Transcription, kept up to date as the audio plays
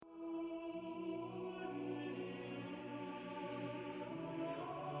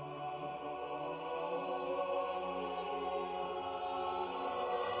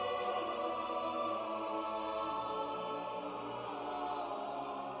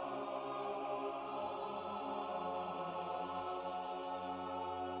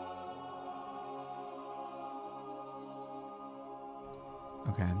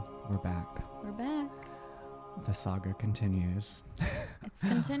Okay, we're back. We're back. The saga continues. It's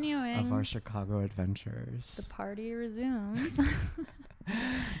continuing. Of our Chicago adventures. The party resumes.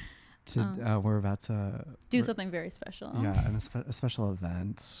 We're about to do something very special. Yeah, and a special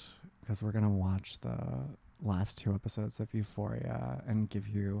event because we're gonna watch the last 2 episodes of Euphoria and give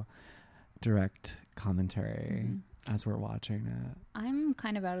you direct commentary as we're watching it. I'm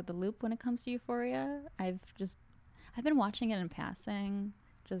kind of out of the loop when it comes to Euphoria. I've been watching it in passing.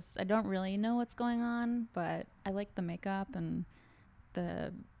 I don't really know what's going on, but I like the makeup and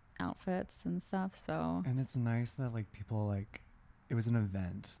the outfits and stuff. So, and it's nice that people it was an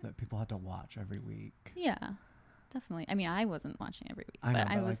event that people had to watch every week. Yeah, definitely. I mean, I wasn't watching every week, I know,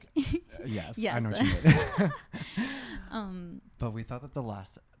 but I was. Yes, yes. I know what you mean. But we thought that the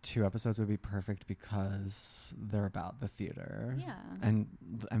last 2 episodes would be perfect because they're about the theater. Yeah. And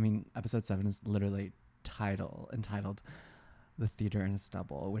I mean, episode 7 is literally entitled "The Theater and Its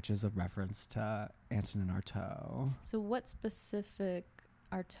Double," which is a reference to Anton and Artaud. So, what specific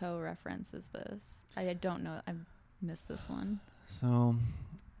Artaud reference is this? I don't know. I missed this one. So,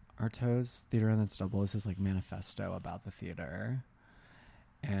 Artaud's Theater and Its Double is his manifesto about the theater,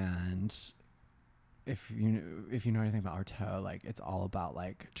 and if you know anything about Artaud, it's all about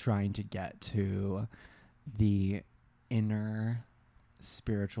trying to get to the inner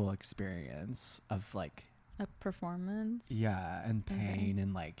spiritual experience of a performance. Yeah, and pain. Okay.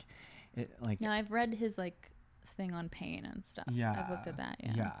 And it Now I've read his thing on pain and stuff. Yeah, I've looked at that.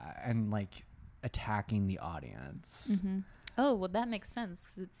 Yeah, and attacking the audience. Mm-hmm. Oh, well, that makes sense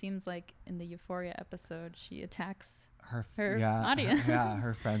because it seems like in the Euphoria episode she attacks her audience.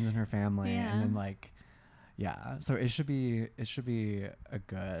 Her friends and her family. Yeah. And then so it should be a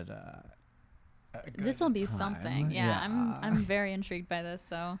good this will be time. something. Yeah. I'm very intrigued by this.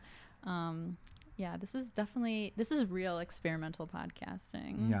 So yeah, this is real experimental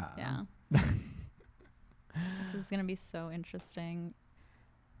podcasting. Yeah. This is gonna be so interesting.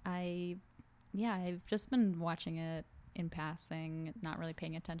 I've just been watching it in passing, not really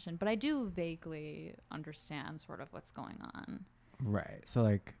paying attention, but I do vaguely understand sort of what's going on. Right.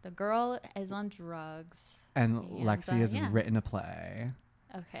 So the girl is on drugs. And Lexi has written a play.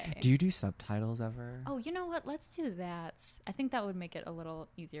 Okay. Do you do subtitles ever? Oh, you know what? Let's do that. I think that would make it a little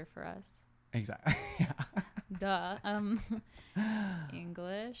easier for us. Exactly. Yeah. Duh.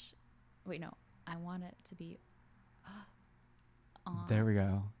 English. Wait, no. I want it to be there we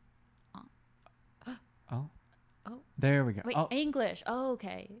go. Oh. There we go. Wait, English. Oh,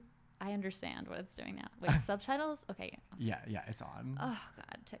 okay. I understand what it's doing now. Wait, subtitles? Okay. Yeah, it's on. Oh,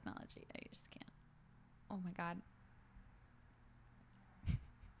 God. Technology. I just can't. Oh, my God.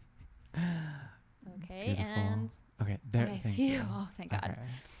 Okay, Beautiful. And... Okay, there. Okay, thank phew. you. Oh, thank God.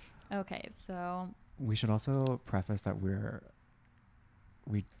 Okay, so... We should also preface that we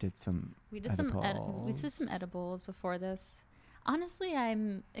did some edibles before this. Honestly,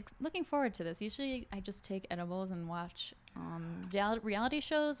 I'm looking forward to this. Usually I just take edibles and watch reality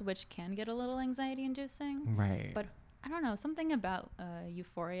shows, which can get a little anxiety inducing. Right. But I don't know, something about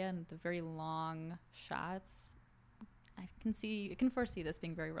Euphoria and the very long shots, I can foresee this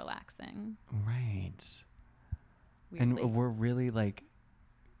being very relaxing. Right. Weirdly. And we're really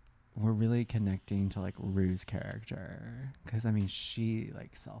connecting to Rue's character, because I mean she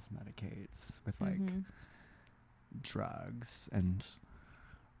self-medicates with drugs, and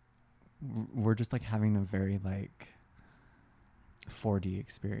we're just having a very 4D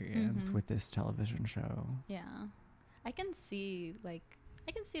experience with this television show. Yeah, I can see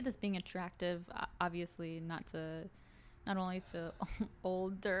this being attractive, obviously not only to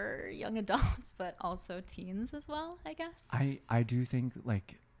older young adults but also teens as well, I guess. I do think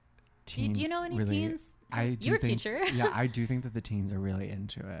teens. Do you know any really, teens? You're a teacher. Yeah, I do think that the teens are really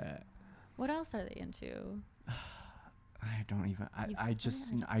into it. What else are they into? I don't even. I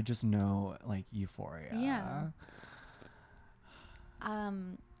just know Euphoria. Yeah.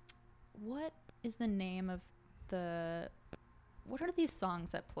 What is the name of what are these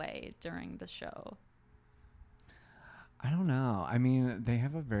songs that play during the show? I don't know. I mean, they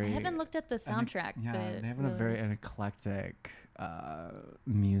have a very... I haven't looked at the soundtrack. They have an eclectic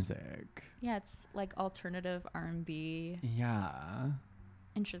music. Yeah, it's alternative R&B. Yeah.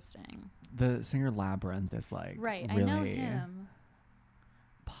 Interesting. The singer Labyrinth is right. Really I know him.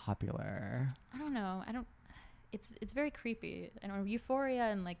 Popular. I don't know. It's very creepy. And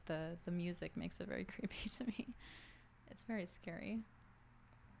Euphoria and the music makes it very creepy to me. It's very scary.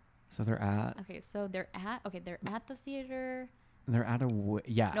 So they're at... they're at the theater. They're at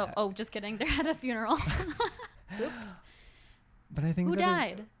yeah. No, just kidding. They're at a funeral. Oops. But I think who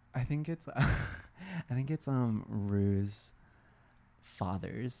died? I think it's Rue's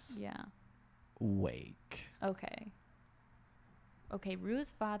father's Yeah. wake. Okay. Okay,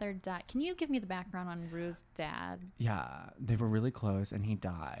 Rue's father died. Can you give me the background on Rue's dad? Yeah, they were really close, and he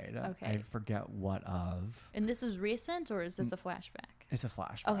died. Okay. I forget what of. And this is recent, or is this a flashback? It's a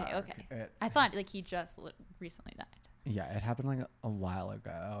flashback. Okay. I thought like he just recently died. Yeah, it happened like a while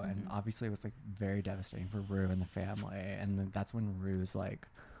ago, and obviously it was like very devastating for Rue and the family, and then that's when Rue's like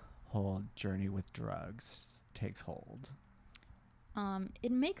whole journey with drugs takes hold.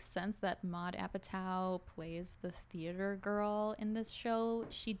 It makes sense that Maude Apatow plays the theater girl in this show.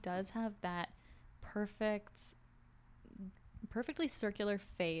 She does have that perfectly circular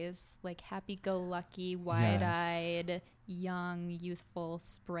face, like happy-go-lucky, wide-eyed, young, youthful,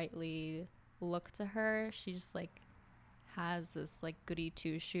 sprightly look to her. She just like has this like goody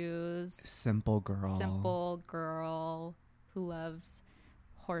two-shoes, Simple girl who loves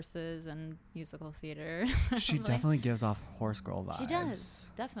horses and musical theater. She Like, definitely gives off horse girl vibes. she does,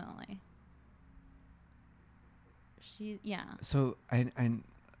 definitely. So I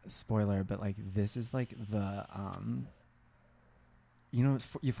spoiler, but like this is like the you know,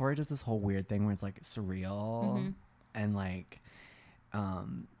 Euphoria does this whole weird thing where it's like surreal and like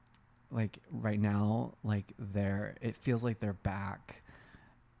right now like it feels like they're back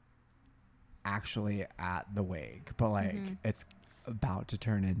actually at the wake, but like it's about to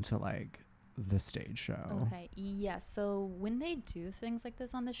turn into like the stage show. Okay, yeah. So when they do things like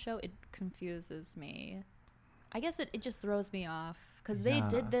this on the show, it confuses me. I guess it just throws me off because they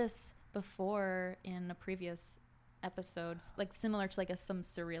did this before in a previous episodes, like similar to like some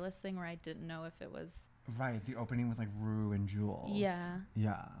surrealist thing where I didn't know if it was right. The opening with like Rue and Jules. Yeah.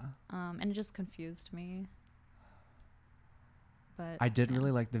 And it just confused me. But I did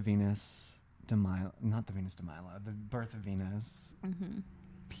really like the not the Venus de Milo, the Birth of Venus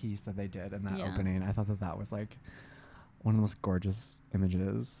piece that they did in that opening. I thought that was like one of the most gorgeous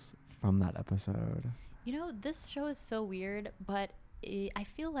images from that episode. You know, this show is so weird, but I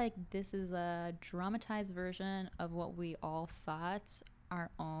feel like this is a dramatized version of what we all thought our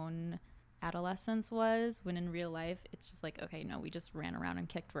own adolescence was, when in real life it's just like, okay, no, we just ran around and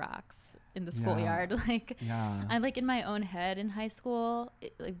kicked rocks in the schoolyard. I like in my own head in high school,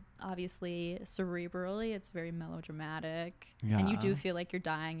 like obviously cerebrally it's very melodramatic, and you do feel like you're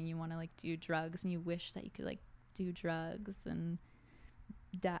dying and you want to like do drugs and you wish that you could like do drugs and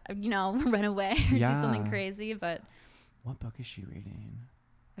run away or do something crazy. But what book is she reading?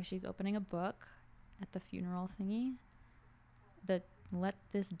 She's opening a book at the funeral thingy. Let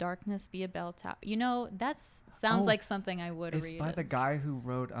This Darkness Be a Bell Tower. You know, that sounds like something I would read. It's by the guy who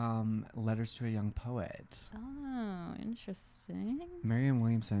wrote Letters to a Young Poet. Oh, interesting. Marianne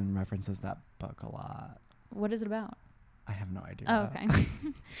Williamson references that book a lot. What is it about? I have no idea. Oh, okay.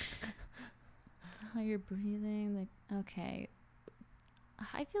 How you're breathing. Like, okay.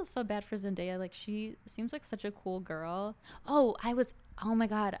 I feel so bad for Zendaya. Like, she seems like such a cool girl. Oh my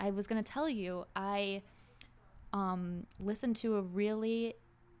God. I was going to tell you. I listened to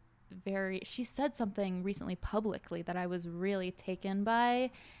she said something recently publicly that I was really taken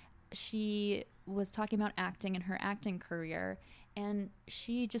by. She was talking about acting and her acting career, and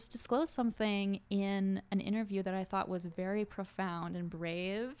she just disclosed something in an interview that I thought was very profound and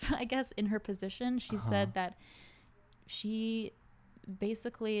brave, I guess, in her position. She said that she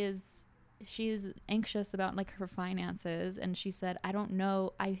basically she's anxious about like her finances, and she said, I don't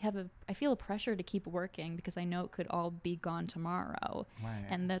know, I feel a pressure to keep working because I know it could all be gone tomorrow. Right.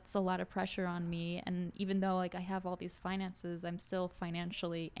 And that's a lot of pressure on me, and even though like I have all these finances, I'm still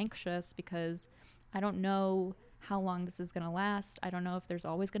financially anxious because I don't know how long this is going to last. I don't know if there's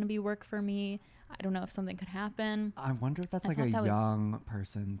always going to be work for me. I don't know if something could happen. I wonder if that's like a young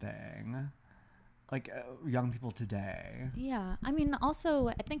person thing, like young people today. Yeah, I mean, also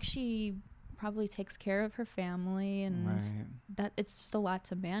I think she probably takes care of her family, and that it's just a lot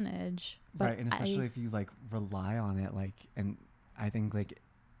to manage. But right, and especially if you like rely on it, like, and I think like,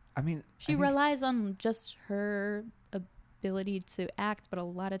 I mean, she relies on just her ability to act, but a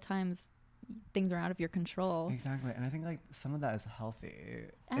lot of times things are out of your control. Exactly, and I think like some of that is healthy.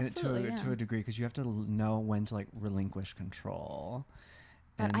 Absolutely, to a degree, because you have to know when to like relinquish control.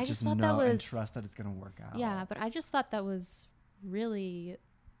 But and I just thought that was, and trust that it's going to work out. Yeah, but I just thought that was really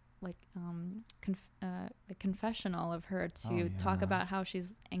like a confessional of her to talk about how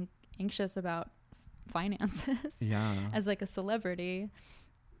she's anxious about finances as like a celebrity.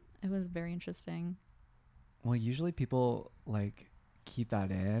 It was very interesting. Well, usually people like keep that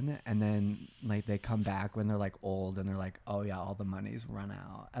in, and then like they come back when they're like old and they're like, oh yeah, all the money's run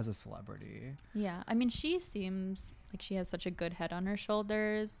out as a celebrity. Yeah, I mean, she seems like she has such a good head on her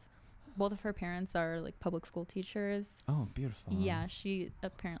shoulders, both of her parents are like public school teachers. Oh, beautiful. Yeah, she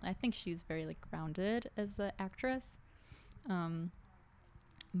apparently, I think she's very like grounded as an actress.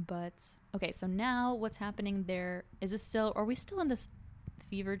 But okay, so now what's happening there? Is this still? Are we still in this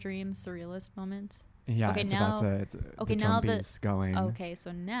fever dream surrealist moment? Yeah, Okay, it's now, about to. It's, okay, the now drumbeat's going. Okay,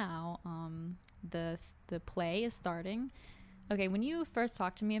 so now the play is starting. Okay, when you first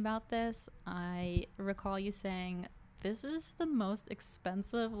talked to me about this, I recall you saying this is the most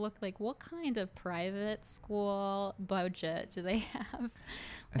expensive look. Like, what kind of private school budget do they have?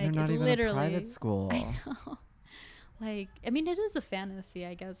 And like, they're not even literally, a private school. I know. Like, I mean, it is a fantasy,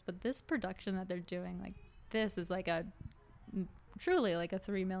 I guess, but this production that they're doing, like, this is like truly like a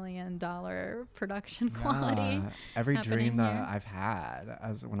 $3 million production quality. Every dream that here. I've had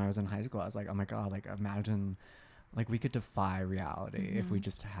as when I was in high school, I was like, oh my God, like imagine, like we could defy reality if we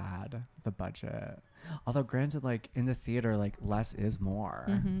just had the budget. Although granted, like in the theater, like less is more.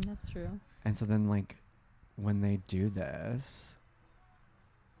 That's true. And so then like when they do this,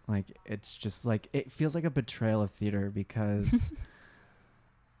 like it's just like it feels like a betrayal of theater because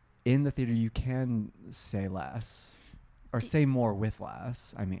in the theater you can say less or say more with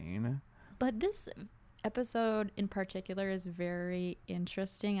less. I mean, but this episode in particular is very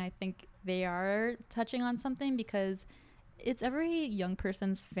interesting. I think they are touching on something because it's every young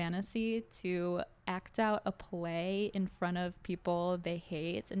person's fantasy to act out a play in front of people they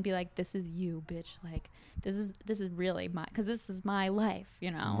hate and be like, this is you, bitch. Like, this is really my, because this is my life, you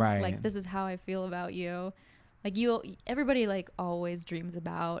know? Right. Like, this is how I feel about you. Like, everybody, like, always dreams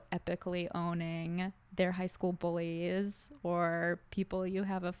about epically owning their high school bullies or people you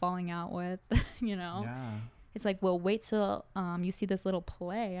have a falling out with, you know? Yeah. It's like, well, wait till you see this little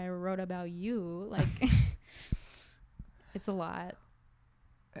play I wrote about you. Like, it's a lot.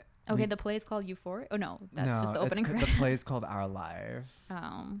 Okay, the play is called Euphoria. Oh no, that's just the opening credits. The play is called Our Life.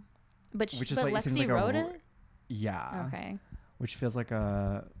 But which is but like, Lexi like wrote it. Yeah. Okay. Which feels like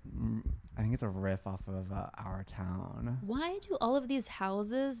I think it's a riff off of Our Town. Why do all of these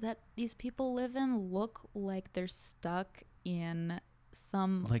houses that these people live in look like they're stuck in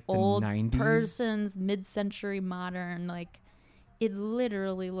some like old 90s? Person's mid-century modern? Like, it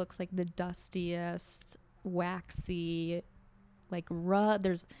literally looks like the dustiest, waxy, like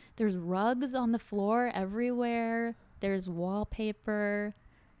there's rugs on the floor everywhere. There's wallpaper.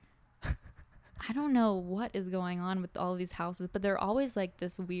 I don't know what is going on with all of these houses, but they're always like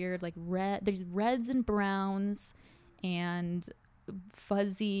this weird, like there's reds and browns and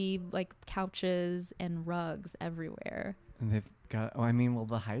fuzzy like couches and rugs everywhere. And they've got, well,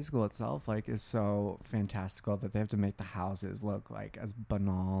 the high school itself like is so fantastical that they have to make the houses look like as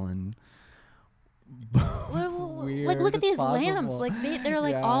banal and weird. Like, look at these possible. lamps. Like they're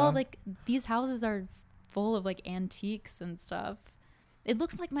like all like, these houses are full of like antiques and stuff. It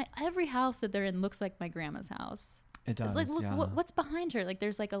looks like every house that they're in looks like my grandma's house. It does. It's like, look, what's behind her? Like,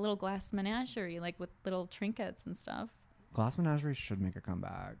 there's like a little glass menagerie, like with little trinkets and stuff. Glass menagerie should make a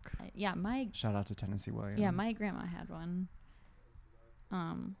comeback. Yeah, shout out to Tennessee Williams. Yeah, my grandma had one.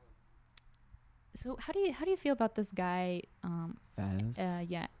 So how do you feel about this guy? Fez.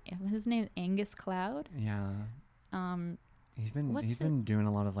 Yeah, his name is Angus Cloud. Yeah. He's been doing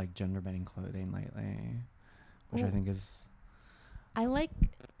a lot of like gender bending clothing lately, which I think is. I like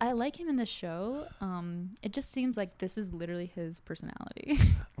him in the show. It just seems like this is literally his personality.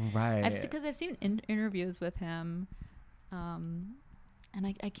 Right. Because I've seen interviews with him, and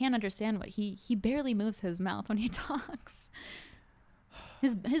I can't understand what he barely moves his mouth when he talks.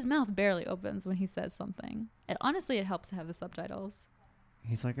 His mouth barely opens when he says something. And honestly, it helps to have the subtitles.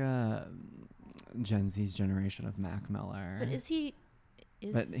 He's like a Gen Z's generation of Mac Miller. But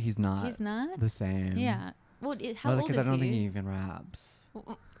but he's not. He's not the same. Yeah. Well, how old is he? Because I don't think he even raps.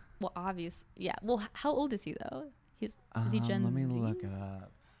 Well, obvious. Yeah. Well, how old is he though? Is he Gen Z? Let me look it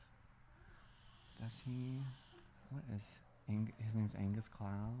up. Does he? What is his name's Angus Cloud?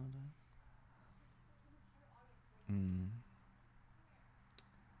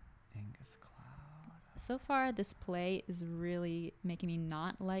 Angus Cloud. So far, this play is really making me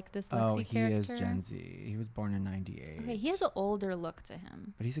not like this Lexi character. He is Gen Z. He was born in 98. Okay, he has an older look to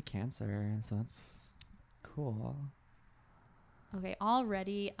him. But he's a Cancer, so that's cool. Okay,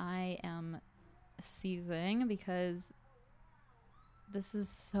 already I am seething because this is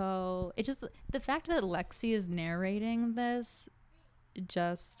so... It just... The fact that Lexi is narrating this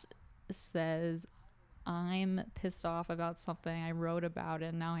just says... I'm pissed off about something I wrote about it,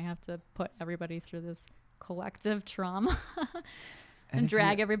 and now I have to put everybody through this collective trauma and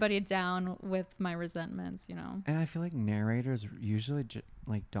drag everybody down with my resentments, you know. And I feel like narrators usually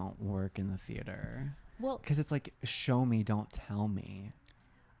don't work in the theater. Well, because it's like, show me, don't tell me.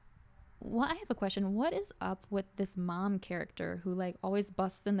 Well, I have a question. What is up with this mom character who like always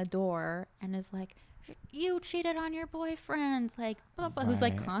busts in the door and is like, "You cheated on your boyfriend," like blah blah, who's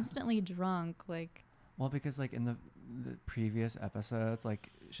like Right. constantly drunk, like. Well, because like in the previous episodes,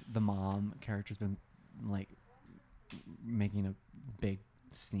 like the mom character's been like making a big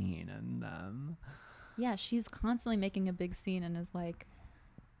scene in them. Yeah, she's constantly making a big scene and is like,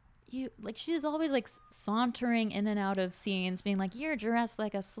 you like she's always like sauntering in and out of scenes being like, "You're dressed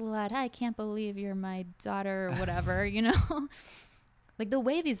like a slut, I can't believe you're my daughter," or whatever. Like the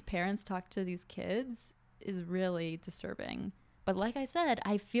way these parents talk to these kids is really disturbing. But like I said,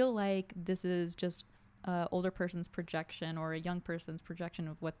 I feel like this is just a older person's projection or a young person's projection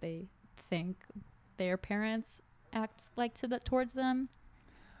of what they think their parents act like towards them.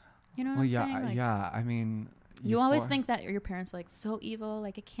 You know what I'm saying? Like, yeah. I mean, you always think that your parents are like so evil,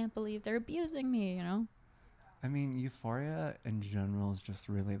 like I can't believe they're abusing me, I mean, Euphoria in general is just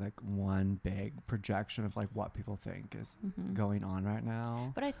really like one big projection of like what people think is going on right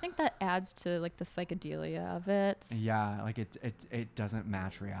now. But I think that adds to like the psychedelia of it. Yeah, like it doesn't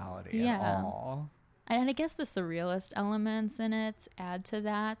match reality at all. And I guess the surrealist elements in it add to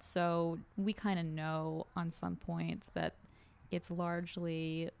that. So we kind of know on some points that it's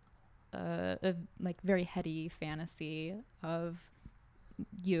largely a like very heady fantasy of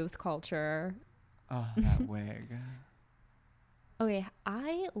youth culture. Oh, that wig. Okay,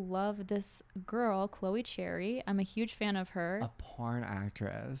 I love this girl, Chloe Cherry. I'm a huge fan of her. A porn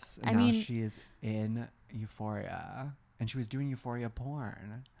actress. I Now mean, she is in Euphoria. And she was doing Euphoria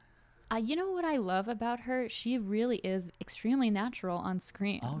porn. you know what I love about her? She really is extremely natural on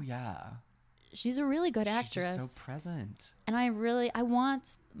screen. Oh, yeah. She's a really good actress. She's just so present. And I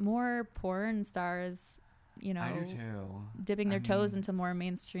want more porn stars, I do too. dipping their toes into more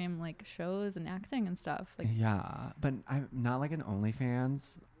mainstream like shows and acting and stuff. Like, yeah, but I'm not like an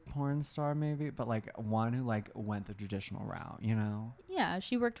OnlyFans porn star maybe, but like one who like went the traditional route, yeah,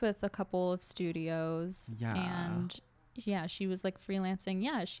 she worked with a couple of studios. Yeah. And yeah, she was like freelancing.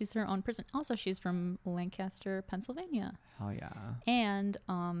 Yeah, she's her own person. Also, she's from Lancaster, Pennsylvania. Hell yeah. And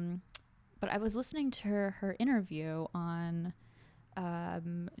but I was listening to her interview on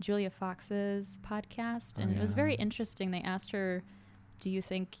Julia Fox's podcast, and it was very interesting. They asked her, "Do you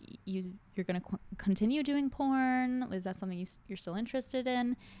think you're going to continue doing porn? Is that something you're still interested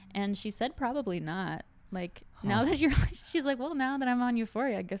in?" And she said, "Probably not." Like now that she's like, "Well, now that I'm on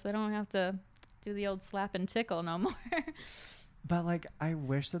Euphoria, I guess I don't have to do the old slap and tickle no more." But like, I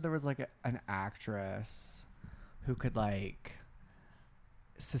wish that there was like an actress who could like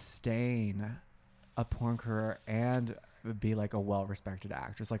sustain a porn career and be like a well-respected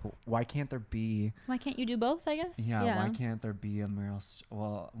actress. Like, why can't there be? Why can't you do both? I guess. Yeah. Why can't there be a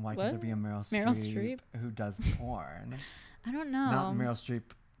why can't there be a Meryl Streep who does porn? I don't know. Not Meryl Streep,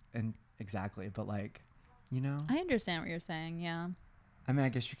 and exactly, but like, I understand what you're saying. Yeah. I mean, I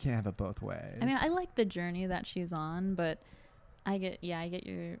guess you can't have it both ways. I mean, I like the journey that she's on, but I get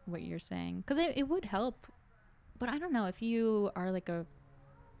what you're saying, because it would help. But I don't know if you are like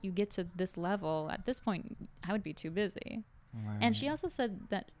you get to this level at this point, I would be too busy. Right. And she also said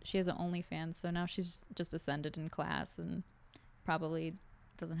that she has an OnlyFans, so now she's just ascended in class and probably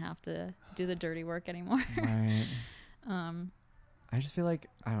doesn't have to do the dirty work anymore. Right. I just feel like,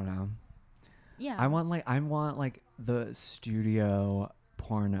 I don't know. Yeah. I want like the studio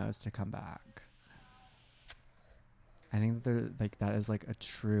pornos to come back. I think that is like a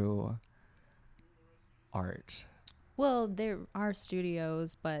true art. Well, there are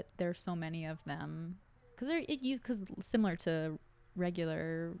studios, but there's so many of them because similar to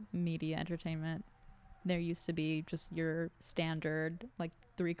regular media entertainment, there used to be just your standard like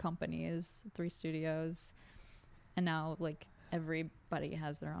 3 companies, 3 studios, and now like everybody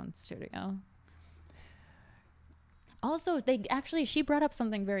has their own studio. Also, she brought up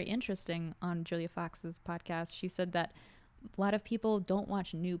something very interesting on Julia Fox's podcast. She said that a lot of people don't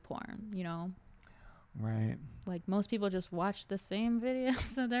watch new porn, Right. Like most people just watch the same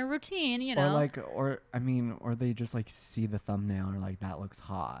videos of their routine, Or they just like see the thumbnail and are like, that looks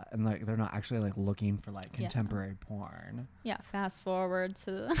hot, and like they're not actually like looking for like contemporary porn. Yeah, fast forward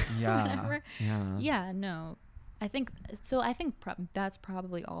to whatever. Yeah. Yeah, no. I think that's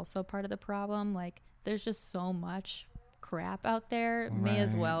probably also part of the problem. Like there's just so much crap out there. Right. May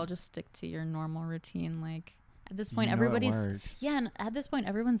as well just stick to your normal routine. Like at this point and at this point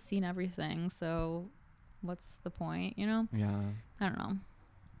everyone's seen everything, so what's the point, Yeah. I don't know.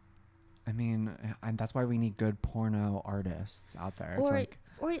 I mean, and that's why we need good porno artists out there.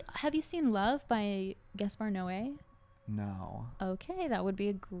 Or have you seen Love by Gaspar Noé? No. Okay, that would be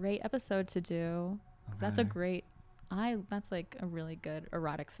a great episode to do. Okay. That's like a really good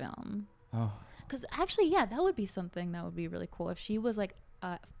erotic film. Oh, Because actually, yeah, that would be something that would be really cool if she was like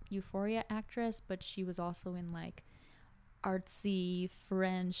a Euphoria actress, but she was also in like artsy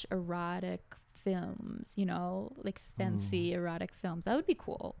French erotic films, you know, like fancy erotic films. That would be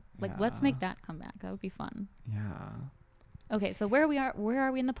cool. Like, let's yeah. make that come back. That would be fun. Yeah. Okay, so where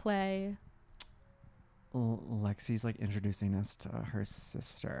are we in the play? Lexi's like introducing us to her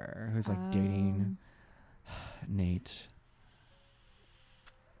sister who's like Oh. dating Nate,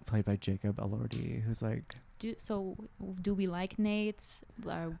 played by Jacob Elordi, who's like, Do we like Nate?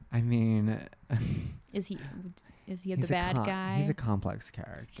 I mean, Is he the he's bad guy? He's a complex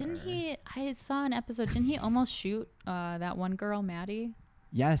character. Didn't he? I saw an episode. Didn't he almost shoot that one girl, Maddie?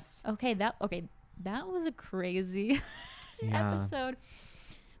 Yes. Okay, that was a crazy Yeah. episode.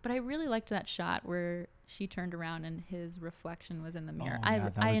 But I really liked that shot where she turned around and his reflection was in the mirror. Oh, yeah,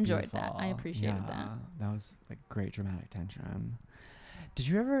 that I was enjoyed beautiful. that. I appreciated that. That was like great dramatic tension. Did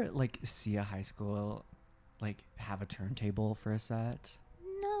you ever like see a high school like have a turntable for a set?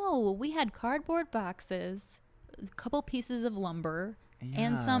 No, we had cardboard boxes, a couple pieces of lumber, and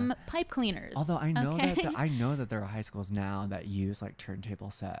Yeah. some pipe cleaners. Although I know okay? I know that there are high schools now that use like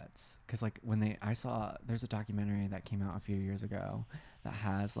turntable sets, because like I saw there's a documentary that came out a few years ago that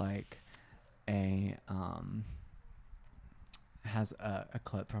has like a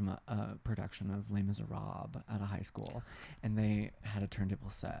clip from a production of Les Miserables at a high school, and they had a turntable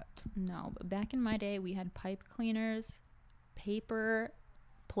set. No, but back in my day, we had pipe cleaners, paper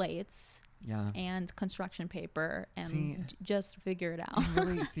plates, Yeah. and construction paper, and See, just figure it out.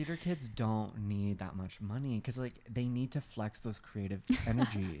 really, theater kids don't need that much money because like they need to flex those creative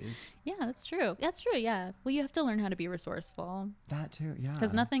energies. Yeah, that's true. That's true. Yeah. Well, you have to learn how to be resourceful That too, yeah.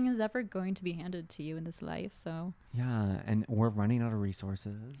 because nothing is ever going to be handed to you in this life. So Yeah, and we're running out of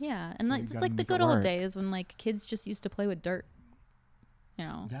resources. yeah, and so like you it's gotta like the make it good old work. days when like kids just used to play with dirt, you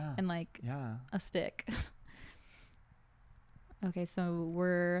know, Yeah. and like Yeah. a stick. Okay, so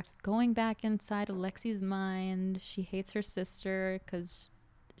we're going back inside Alexi's mind. She hates her sister because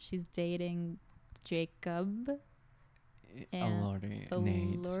she's dating Jacob. And Nate.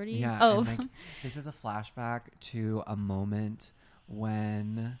 Elordi? Yeah. Oh. And, like, this is a flashback to a moment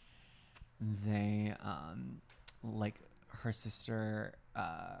when they like her sister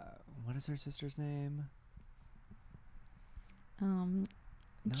what is her sister's name?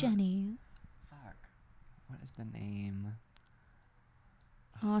 Not- Jenny. Fuck. What is the name?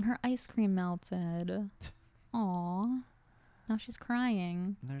 Oh, and her ice cream melted. Aw. Now she's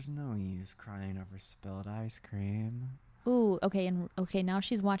crying. There's no use crying over spilled ice cream. Ooh, okay, now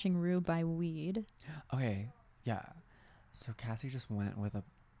she's watching Rue buy weed. Okay, yeah. So Cassie just went with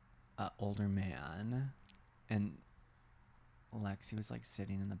a older man, and Lexi was like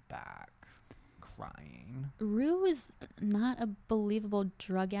sitting in the back, crying. Rue is not a believable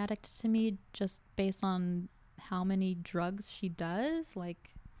drug addict to me, just based on how many drugs she does.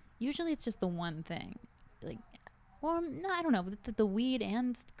 Like, usually it's just the one thing. Like, or no, I don't know. The weed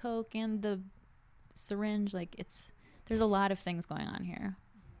and the coke and the syringe, like there's a lot of things going on here.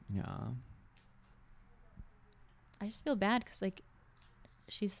 Yeah. I just feel bad because like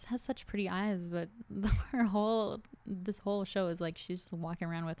she has such pretty eyes, but this whole show is like she's just walking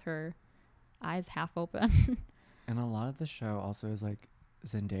around with her eyes half open. And a lot of the show also is like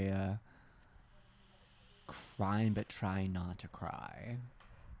Zendaya crying but trying not to cry.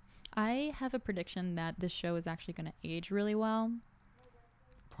 I have a prediction that this show is actually going to age really well.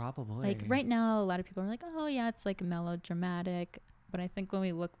 Probably. Like right now, a lot of people are like, "Oh yeah, it's like melodramatic," but I think when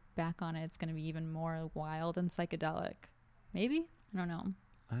we look back on it, it's going to be even more wild and psychedelic. Maybe, I don't know.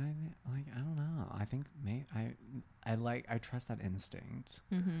 I don't know. I think I trust that instinct.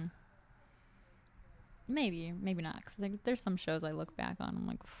 Mm-hmm. Maybe not, because like, there's some shows I look back on, I'm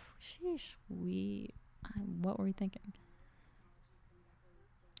like, sheesh, what were we thinking?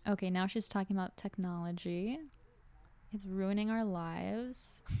 Okay, now she's talking about technology. It's ruining our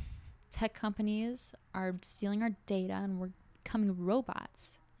lives. Tech companies are stealing our data and we're becoming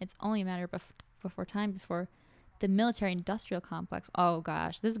robots. It's only a matter before the military industrial complex. Oh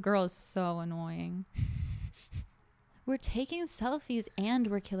gosh, this girl is so annoying. We're taking selfies and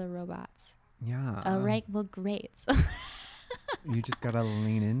we're killer robots. Yeah. All right, well, great. You just gotta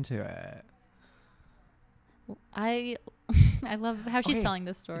lean into it. I love how she's Okay, telling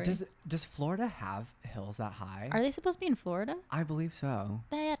this story. Does Florida have hills that high? Are they supposed to be in Florida? I believe so.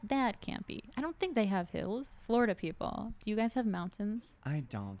 That can't be. I don't think they have hills. Florida people. Do you guys have mountains? I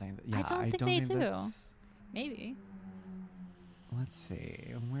don't think that. Yeah, I don't think they do. that's- Maybe. Let's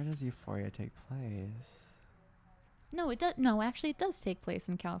see. Where does Euphoria take place? No, it does. No, actually, it does take place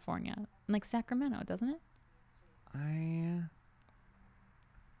in California, in like Sacramento, doesn't it?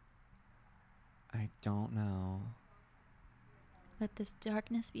 I don't know. Let this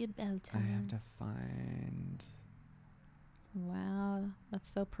darkness be a bell I tower. have to find. Wow, that's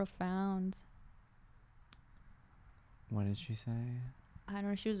so profound. What did she say? I don't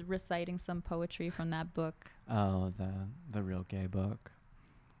know. She was reciting some poetry from that book. Oh, the real gay book.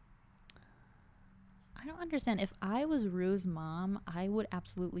 I don't understand. If I was Rue's mom, I would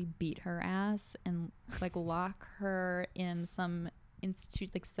absolutely beat her ass and like lock her in some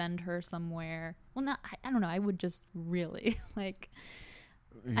institute, like send her somewhere. Well, not. I don't know. I would just really like.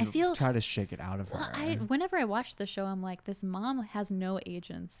 I feel try to shake it out of her. Well, whenever I watch the show, I'm like, this mom has no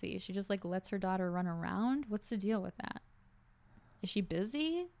agency. She just like lets her daughter run around. What's the deal with that? Is she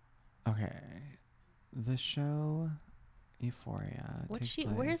busy? Okay, the show Euphoria. What's takes she?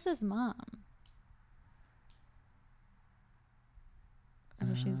 place- Where's this mom?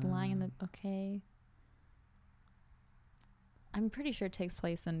 Oh, she's lying in the. Okay. I'm pretty sure it takes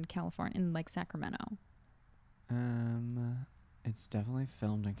place in California, in like Sacramento. It's definitely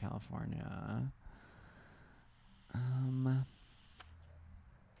filmed in California.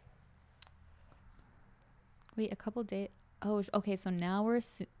 Wait, a couple days. Oh, okay. So now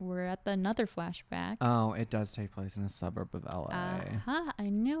we're at another flashback. Oh, it does take place in a suburb of LA. Aha! I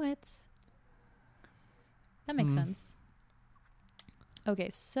knew it. That makes sense. Okay,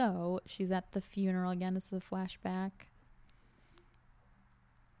 so she's at the funeral again. This is a flashback.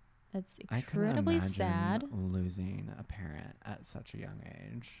 That's incredibly sad. Losing a parent at such a young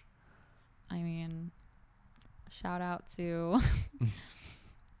age. I mean, shout out to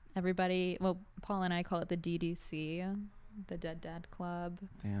everybody. Well, Paul and I call it the DDC, the Dead Dad Club.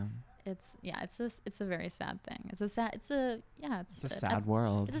 Damn. It's a very sad thing. It's a sad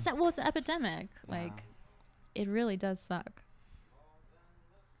world. It's an epidemic. Like, it really does suck.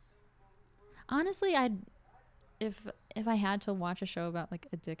 Honestly, if I had to watch a show about like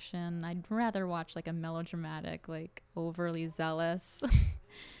addiction, I'd rather watch like a melodramatic, like overly zealous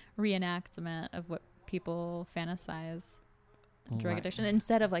reenactment of what people fantasize drug addiction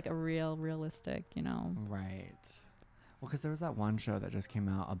instead of like a realistic, you know. Right. Well, because there was that one show that just came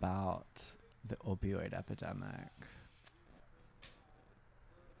out about the opioid epidemic.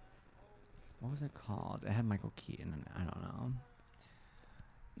 What was it called? It had Michael Keaton in it. I don't know.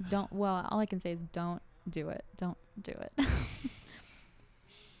 All I can say is don't do it. Don't do it.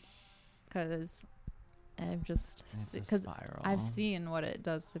 Because I've seen what it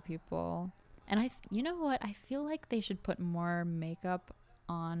does to people. And you know what? I feel like they should put more makeup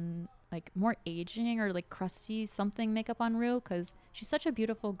on, like more aging or like crusty something makeup on Rue, because she's such a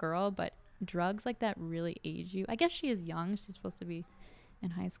beautiful girl, but drugs like that really age you. I guess she is young. She's supposed to be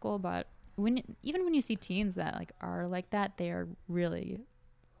in high school, but even when you see teens that like are like that, they are really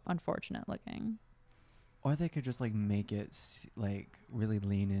unfortunate looking. Or they could just like make it like really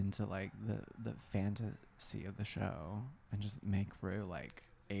lean into like the fantasy of the show and just make Rue like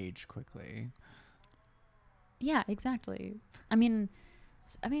age quickly. Yeah, exactly. I mean,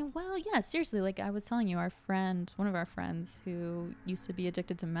 well, yeah, seriously, like I was telling you, one of our friends who used to be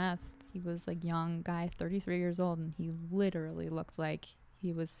addicted to meth, he was like young guy, 33 years old, and he literally looked like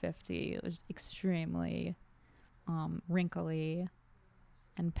he was 50. It was extremely wrinkly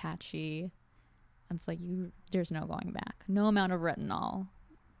and patchy. And it's like there's no going back. No amount of retinol.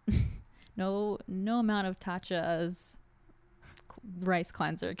 no amount of Tatcha's rice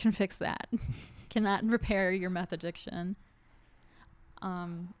cleanser can fix that. Cannot repair your meth addiction.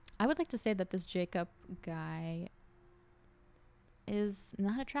 I would like to say that this Jacob guy is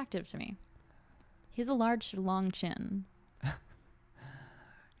not attractive to me. He has a large, long chin.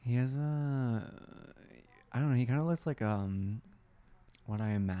 He has I don't know, he kind of looks like what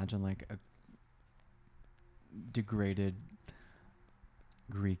I imagine like a degraded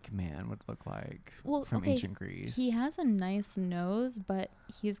Greek man would look like from ancient Greece. He has a nice nose, but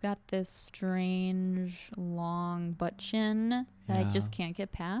he's got this strange long butt chin that I just can't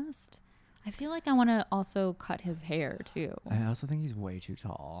get past. I feel like I want to also cut his hair too. I also think he's way too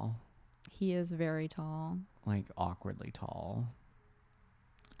tall. He is very tall. Like awkwardly tall.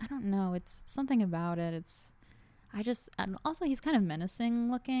 I don't know. It's something about it. And also he's kind of menacing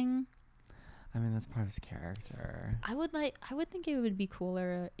looking. I mean, that's part of his character. I would think it would be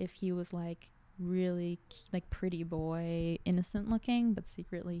cooler if he was like really like pretty boy, innocent looking, but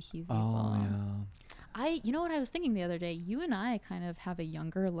secretly he's evil. Yeah. You know what I was thinking the other day? You and I kind of have a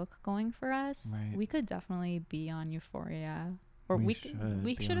younger look going for us. Right. We could definitely be on Euphoria, or we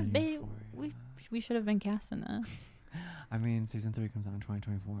should have been cast in this. I mean, season 3 comes out in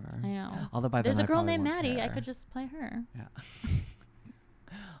 2024. I know. Although by there's then a girl named won't Maddie. care. I could just play her. Yeah.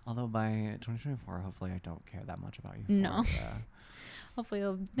 Although by 2024, hopefully I don't care that much about Euphoria. No. Hopefully,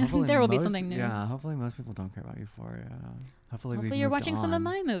 Hopefully there will be most- something new. Yeah, hopefully most people don't care about Euphoria. Hopefully Hopefully we've you're moved watching some of on.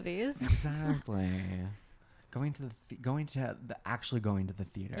 my movies. Exactly. Actually going to the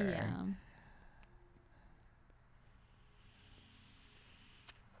theater. Yeah.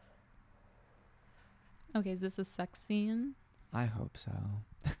 Okay, is this a sex scene? I hope so.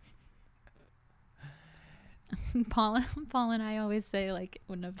 Paul and I always say, like,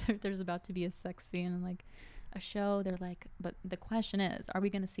 whenever there's about to be a sex scene in like a show, they're like, but the question is, are we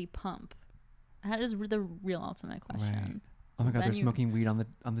going to see pump? That is the real ultimate question. Right. Oh my god, Then they're you- smoking weed on the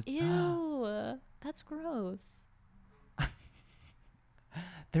Ew, that's gross.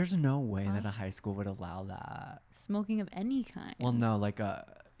 There's no way that a high school would allow that. Smoking of any kind. Well, no, like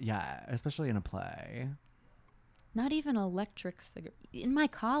especially in a play. Not even electric cigarette. In my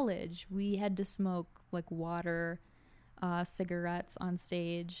college, we had to smoke like water, cigarettes on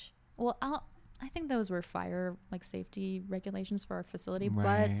stage. Well, I think those were fire like safety regulations for our facility,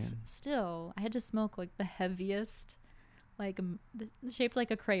 Right. but still, I had to smoke like the heaviest, like shaped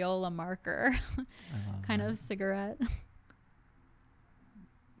like a Crayola marker I love kind that. of cigarette.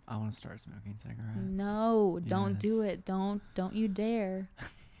 I want to start smoking cigarettes. No, don't do Yes. it. Don't you dare.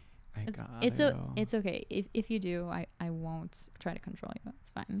 It's okay. If you do, I won't try to control you.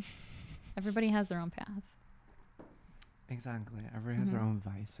 It's fine. Everybody has their own path. Exactly. Everybody has their own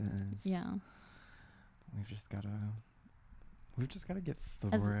vices. Yeah. We've just gotta get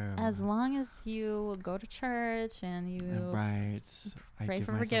through. As long as you go to church and you Right. I pray give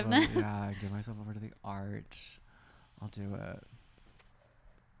for myself forgiveness. I give myself over to the art. I'll do it.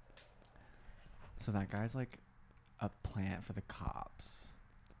 So that guy's like a plant for the cops.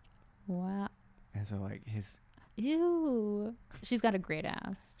 Wow. And so like Ew. She's got a great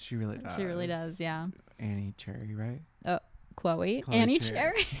ass. she really does. She really does, yeah. Annie Cherry, right? Chloe Cherry. Annie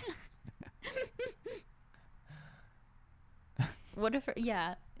Cherry. What if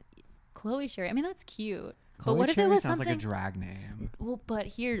Chloe Cherry. I mean, that's cute. Chloe but what Cherry if it was sounds something like a drag name. Well, but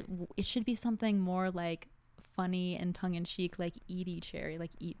here it should be something more like funny and tongue in cheek, like Edie Cherry,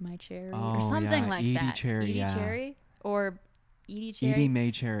 like Eat My Cherry, or Oh, something yeah, like Edie that. Cherry, Edie yeah. Cherry, or Edie Cherry, Edie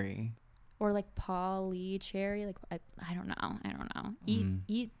Mae Cherry. or like Polly Cherry. Like I don't know.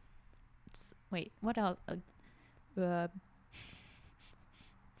 Eat. Wait, what else? I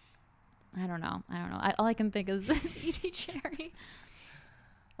don't know. All I can think is this Edie Cherry.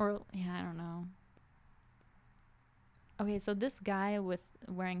 Or I don't know. Okay, so this guy with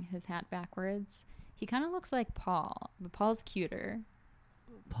wearing his hat backwards, he kind of looks like Paul, but Paul's cuter.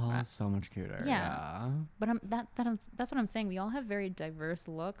 Paul's so much cuter. Yeah. But that's what I'm saying. We all have very diverse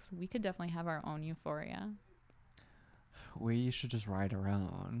looks. We could definitely have our own Euphoria. We should just write our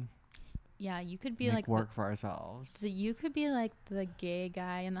own. Yeah, you could be Make like work for ourselves. So you could be like the gay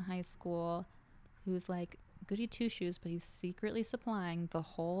guy in the high school who's like goody two shoes, but he's secretly supplying the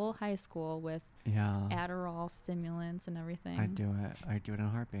whole high school with Adderall stimulants and everything. I'd do it. I'd do it in a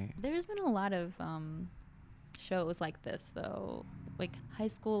heartbeat. There's been a lot of shows like this, though, like high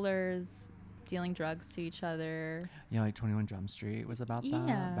schoolers dealing drugs to each other. Yeah, like 21 Jump Street was about Yeah.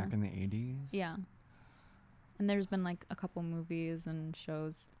 that back in the 80s. Yeah. And there's been like a couple movies and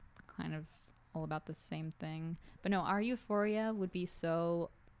shows kind of all about the same thing. But no, our Euphoria would be so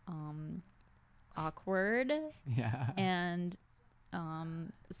awkward Yeah. and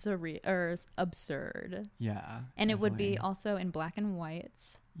surreal or absurd. Yeah. And it would be definitely. also in black and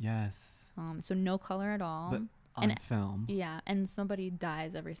white. Yes. So no color at all. But on film. Yeah, and somebody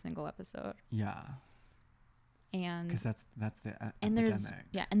dies every single episode. Yeah. And Because that's the and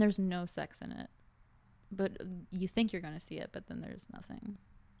epidemic. there's no sex in it. But you think you're going to see it, but then there's nothing.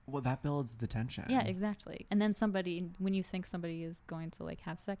 Well, that builds the tension. Yeah, exactly. And then when you think somebody is going to like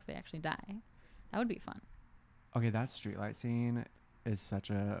have sex, they actually die. That would be fun. Okay, that streetlight scene is such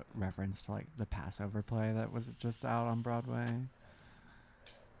a reference to like the Passover play that was just out on Broadway.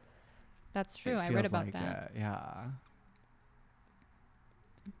 That's true. It I read feels about like that. it, yeah.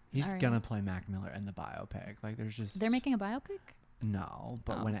 He's All right. gonna play Mac Miller in the biopic. Like, there's just They're making a biopic? no,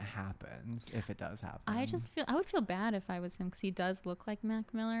 but Oh. when it happens, if it does happen, I would feel bad if I was him because he does look like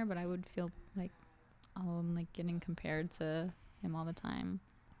Mac Miller, but I would feel like I'm like getting compared to him all the time.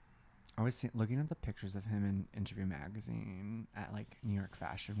 I was looking at the pictures of him in Interview Magazine at like New York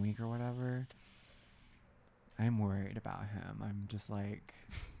Fashion Week or whatever. I'm worried about him. I'm just like,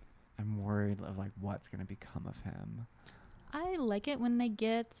 I'm worried of like what's gonna become of him. I like it when they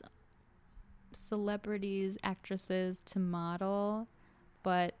get celebrities, actresses to model,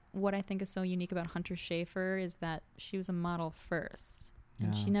 but what I think is so unique about Hunter Schafer is that she was a model first.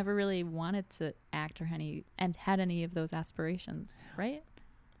 And she Yeah. never really wanted to act or had any of those aspirations, right?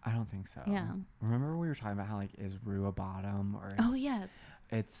 I don't think so. Yeah. Remember we were talking about how like is Rue a bottom or is Oh yes.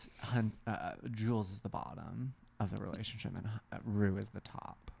 it's Jules is the bottom of the relationship and Rue is the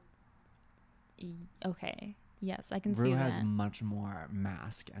top. Okay. Yes, I can Rue see has that. much more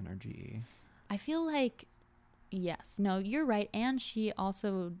mask energy. I feel like, yes, no, you're right, and she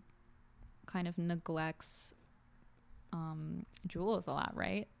also kind of neglects Jules a lot,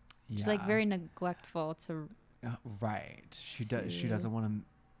 right? Yeah. She's like very neglectful to. Right. She does. She doesn't want to.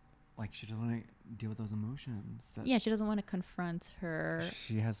 Like she doesn't want to deal with those emotions. Yeah, she doesn't want to confront her.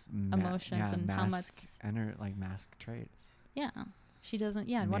 She has emotions and how much like mask traits. Yeah, she doesn't.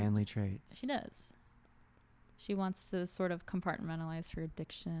 Yeah, manly traits. She does. She wants to sort of compartmentalize her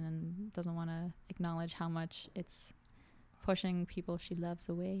addiction and doesn't want to acknowledge how much it's pushing people she loves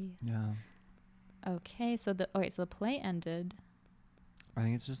away. Yeah. Okay, so the play ended. I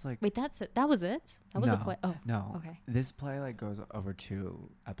think it's just like. Wait, that's it. That was it. That was a play. Oh, no. Okay. This play like goes over 2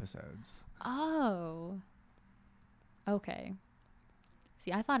 episodes. Oh. Okay.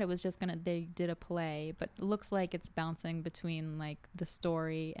 See, I thought it was just they did a play, but it looks like it's bouncing between like the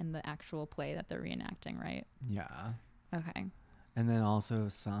story and the actual play that they're reenacting, right? Yeah. Okay. And then also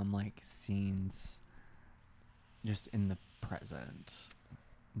some like scenes just in the present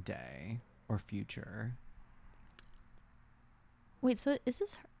day or future. Wait, so is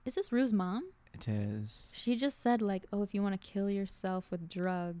this Rue's mom? It is. She just said like, "Oh, if you want to kill yourself with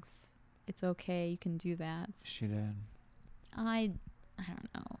drugs, it's okay. You can do that." She did. I don't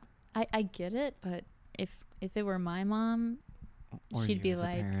know. I get it, but if it were my mom, Or she'd be as a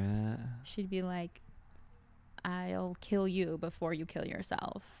like, parent. "I'll kill you before you kill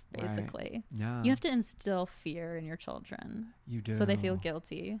yourself." Basically, Right. Yeah. you have to instill fear in your children. You do. So they feel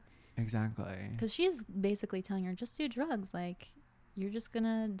guilty. Exactly. Because she's basically telling her, just do drugs. Like, you're just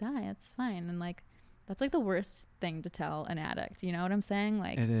gonna die. It's fine. And like, that's like the worst thing to tell an addict. You know what I'm saying?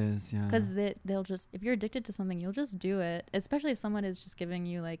 Like, it is, yeah. Because they'll just, if you're addicted to something, you'll just do it. Especially if someone is just giving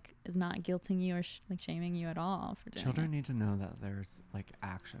you like, is not guilting you or like shaming you at all for doing Children it. need to know that there's like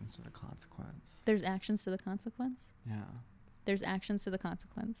actions to the consequence. There's actions to the consequence. Yeah. There's actions to the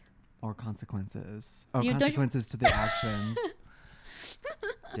consequence. Or consequences. Oh, You- don't you- consequences to the actions.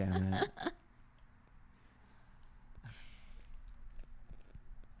 Damn it.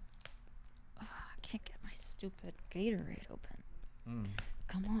 I can't get my stupid Gatorade open.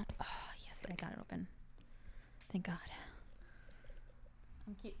 Come on. Oh, yes, I got it open. Thank God.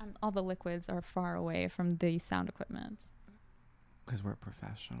 All the liquids are far away from the sound equipment. Because we're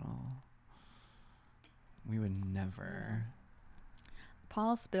professional. We would never.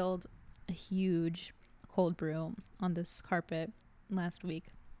 Paul spilled a huge cold brew on this carpet last week.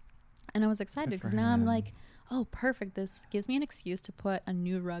 And I was excited because now I'm like, oh, perfect. This gives me an excuse to put a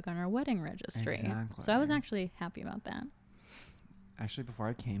new rug on our wedding registry. Exactly. So I was actually happy about that. Actually, before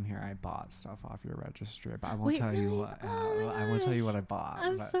I came here, I bought stuff off your registry, but I won't Wait, tell you really? what. Oh my I won't tell you gosh. what I bought.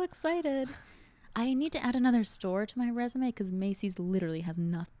 I'm but so excited. I need to add another store to my resume because Macy's literally has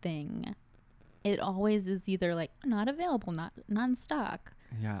nothing. It always is either like not available, not in stock.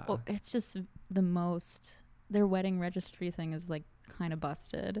 Yeah. Well, it's just the most. Their wedding registry thing is like kind of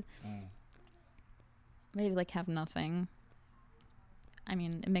busted. They like have nothing. I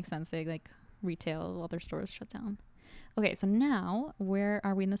mean, it makes sense. They like retail, all their stores shut down. Okay, so now where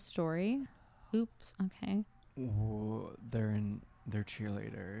are we in the story? Oops. Okay. Ooh, they're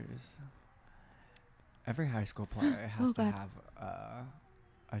cheerleaders. Every high school play has to God. have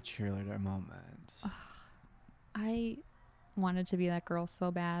a cheerleader moment. I wanted to be that girl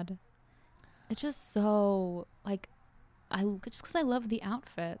so bad. It's just so like, just because I love the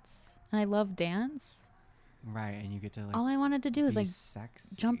outfits and I love dance. Right, and you get to like. All I wanted to do is be like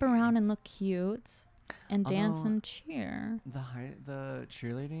sexy. jump around and look cute, and dance Although, and cheer. The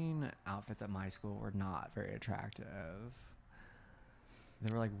cheerleading outfits at my school were not very attractive.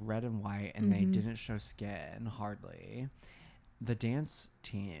 They were like red and white, and they didn't show skin hardly. The dance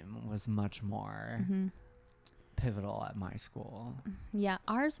team was much more pivotal at my school. Yeah,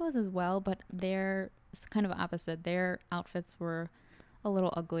 ours was as well, but they're kind of opposite. Their outfits were a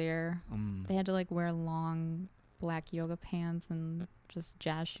little uglier. They had to like wear long black yoga pants and just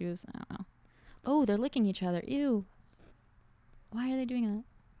jazz shoes. I don't know. Oh, they're licking each other. Ew. Why are they doing that?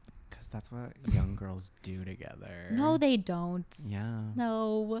 Because that's what young girls do together. No, they don't. Yeah.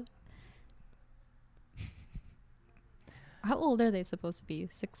 No. How old are they supposed to be?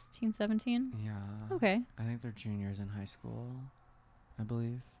 16, 17? Yeah. Okay. I think they're juniors in high school, I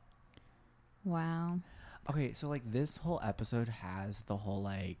believe. Wow. Okay, so like this whole episode has the whole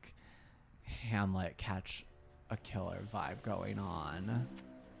like Hamlet catch a killer vibe going on.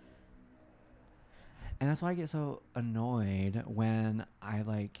 And that's why I get so annoyed when I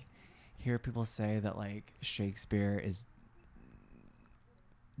like hear people say that like Shakespeare is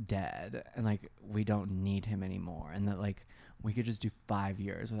dead and like we don't need him anymore, and that like we could just do 5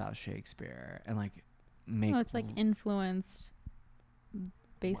 years without Shakespeare and like make. No, it's like influenced.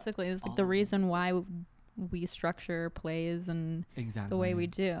 Basically, it's like the all- reason why we structure plays and exactly the way we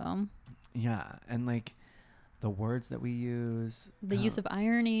do. Yeah, and like the words that we use, The use of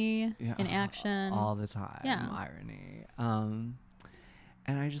irony yeah, in action. all the time. Yeah. Irony.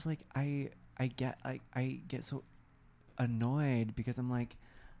 And I just like I get so annoyed because I'm like,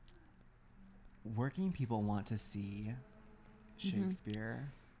 working people want to see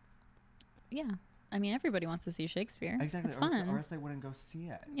Shakespeare. Yeah. I mean, everybody wants to see Shakespeare. Exactly. It's fun. Or else they wouldn't go see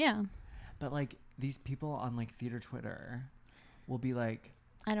it. Yeah. But like these people on like theater Twitter will be like,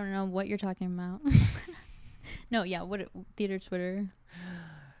 I don't know what you're talking about. No, yeah. Theater Twitter?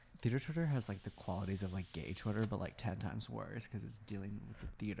 theater Twitter has like the qualities of like gay Twitter, but like 10 times worse because it's dealing with the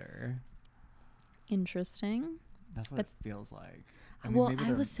theater. Interesting. That's what it feels like. Well, maybe I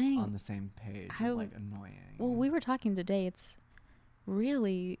they're was saying on the same page. Of, like annoying. Well, we were talking today. It's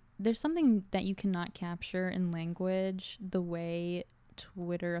really, there's something that you cannot capture in language. The way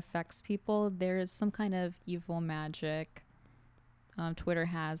Twitter affects people. There is some kind of evil magic Twitter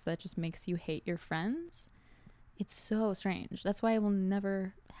has that just makes you hate your friends. It's so strange. That's why I will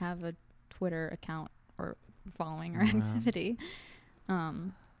never have a Twitter account or following or activity. Yeah,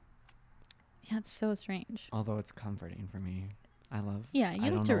 it's so strange. Although it's comforting for me. I love. Yeah, you I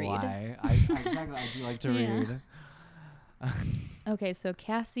like don't to know read. Why. Exactly. I do like to read. Okay, so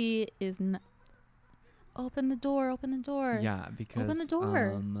Cassie is. Open the door. Open the door. Yeah, because open the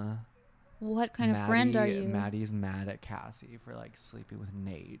door. What kind of friend are you? Maddie's mad at Cassie for like sleeping with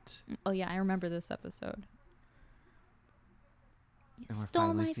Nate. Oh yeah, I remember this episode. You And we're stole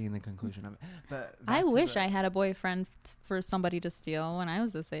finally my. seeing the conclusion of it. But I wish I had a boyfriend for somebody to steal when I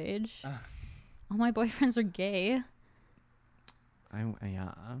was this age. All my boyfriends are gay.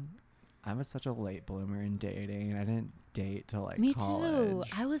 I was such a late bloomer in dating. I didn't date till like Me college. too.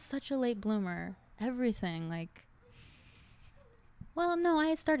 I was such a late bloomer. Everything like. Well, no,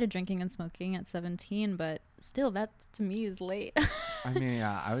 I started drinking and smoking at 17, but still, that to me is late. I mean,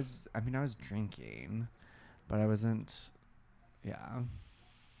 yeah, I was drinking, but I wasn't. Yeah.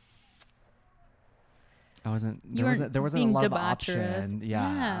 I wasn't. There wasn't a lot of option.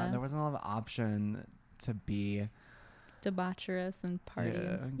 Yeah, there wasn't a lot of option to be debaucherous and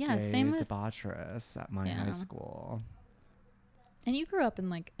partying. Yeah, Yeah, same with debaucherous at my high school. And you grew up in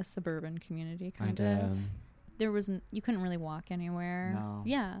like a suburban community, kind of. There wasn't. You couldn't really walk anywhere. No.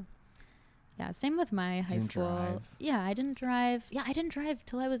 Yeah. Yeah. Same with my high school. Drive. Yeah, I didn't drive. Yeah, I didn't drive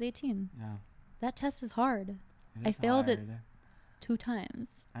till I was 18. Yeah. That test is hard. I failed it 2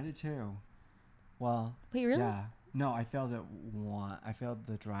 times. I did too. Well. Wait, really? Yeah. No, I failed it one. I failed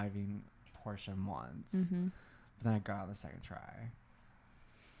the driving portion once. Mm-hmm. But then I got on the second try.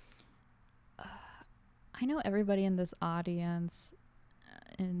 I know everybody in this audience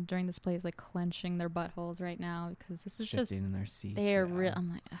and during this play is like clenching their buttholes right now because this is shifting just in their seats. they're real. I'm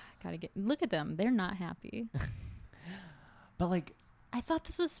like, gotta look at them. They're not happy. But like, I thought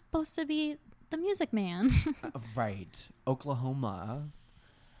this was supposed to be the Music Man. right, Oklahoma.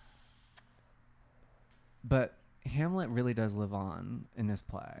 But Hamlet really does live on in this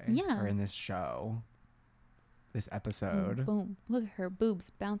play. Yeah. Or in this show. This episode. Boom, boom. Look at her boobs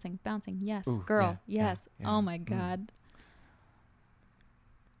bouncing. Yes, Ooh, girl. yeah, yes. yeah, Oh my God.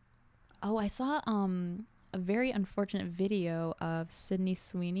 Oh, I saw a very unfortunate video of Sydney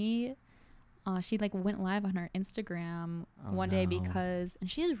Sweeney. She like went live on her Instagram one day because,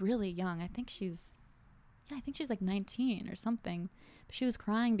 and she is really young. I think she's like 19 or something. But she was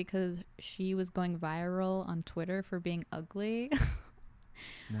crying because she was going viral on Twitter for being ugly.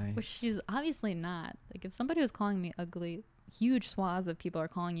 Nice. Which she's obviously not. Like if somebody was calling me ugly, huge swaths of people are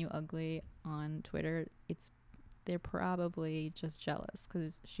calling you ugly on Twitter. They're probably just jealous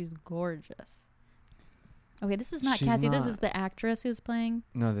because she's gorgeous. Okay, this is not Cassie. This is the actress who's playing.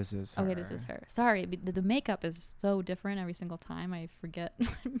 No, this is her. Okay, this is her. Sorry, the makeup is so different every single time. I forget.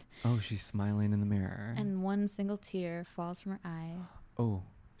 Oh, she's smiling in the mirror. And one single tear falls from her eye. Oh,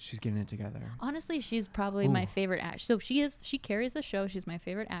 she's getting it together. Honestly, she's probably my favorite act. So she carries the show. She's my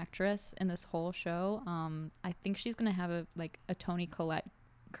favorite actress in this whole show. I think she's gonna have a Toni Collette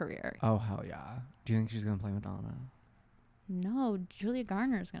career. Oh, hell yeah. Do you think she's gonna play Madonna? No, Julia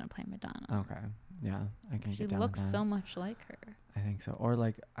Garner is gonna play Madonna. Okay. Yeah, I can She get down looks with that. so much like her. I think so. Or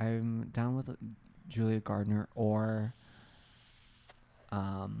like I'm down with Julia Gardner or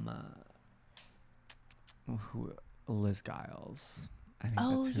Liz Giles I think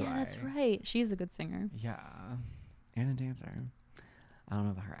Oh, that's who yeah, that's right. She's a good singer. Yeah. And a dancer. I don't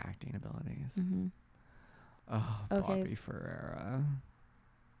know about her acting abilities. Mm-hmm. Oh, Okay. Barbie Ferreira.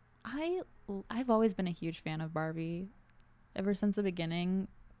 I've always been a huge fan of Barbie ever since the beginning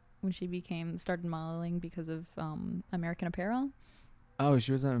when she started modeling because of American Apparel. Oh,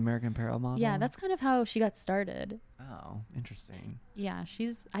 she was an American Apparel model? Yeah, that's kind of how she got started. Oh, interesting. Yeah,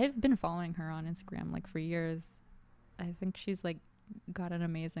 I've been following her on Instagram like for years. I think she's like got an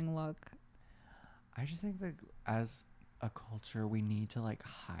amazing look. I just think that as a culture, we need to like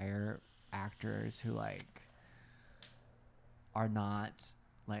hire actors who like are not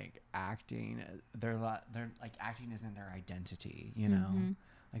like acting. They're like acting isn't their identity, you know? Mm-hmm.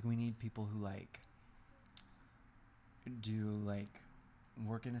 Like we need people who like do like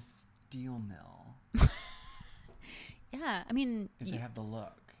work in a steel mill. Yeah, I mean, if they have the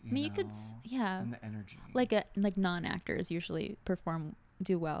look, you could, yeah, and the energy. Like non-actors usually function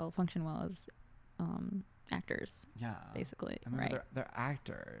well as actors. Yeah, basically, I mean, right? They're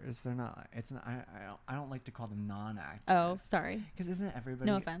actors. They're not. It's not. I don't like to call them non-actors. Oh, sorry. Because isn't everybody?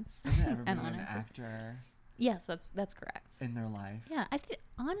 No offense. Isn't everybody an an actor? Yes, that's correct. In their life. Yeah,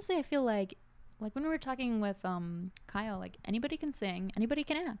 honestly, I feel like when we were talking with Kyle, like anybody can sing, anybody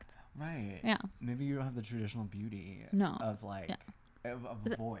can act. Right. Yeah. Maybe you don't have the traditional beauty. No. Of like of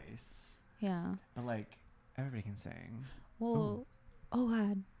a voice. Yeah. But like everybody can sing. Well. Ooh. Oh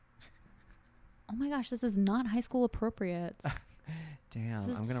God. Oh my gosh, this is not high school appropriate. Damn,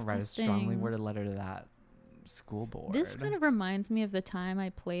 I'm gonna write a strongly worded letter to that school board. This kind of reminds me of the time I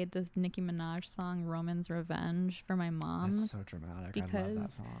played this Nicki Minaj song "Roman's Revenge" for my mom. That's so dramatic. I love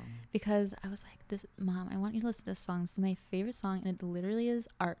that song. Because I was like, "This, Mom, I want you to listen to this song. This is my favorite song, and it literally is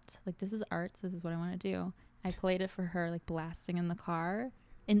art. Like this is art. This is what I want to do." I played it for her, like blasting in the car,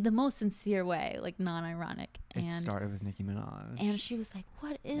 in the most sincere way, like non-ironic. It started with Nicki Minaj, and she was like,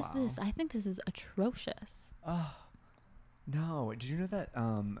 "What is this? I think this is atrocious." Oh. No, did you know that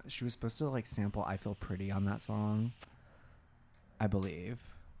she was supposed to like sample "I Feel Pretty" on that song? I believe.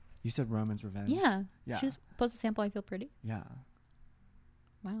 You said "Roman's Revenge." Yeah. Yeah. She was supposed to sample "I Feel Pretty." Yeah.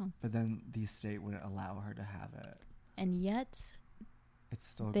 Wow. But then the estate wouldn't allow her to have it. And yet, it's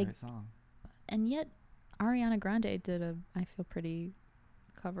still a great song. And yet, Ariana Grande did a "I Feel Pretty"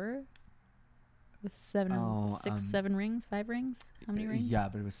 cover with 7 rings, 5 rings. How many rings? Yeah,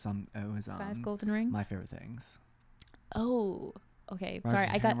 but it was 5 golden rings. My Favorite Things. Oh, okay. Roger Sorry,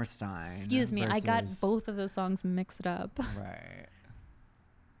 I got. Hammerstein Excuse me, I got both of those songs mixed up. Right.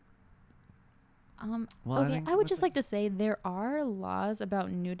 Well, okay, I would just like to say there are laws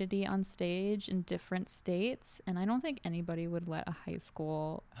about nudity on stage in different states, and I don't think anybody would let a high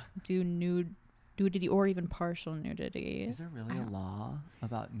school do nudity or even partial nudity. Is there really a law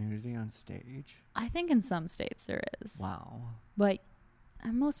about nudity on stage? I think in some states there is. Wow. But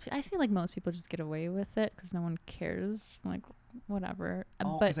I feel like most people just get away with it because no one cares. Like, whatever.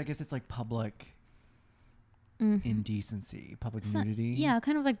 Oh, because I guess it's like public indecency, public nudity. Yeah,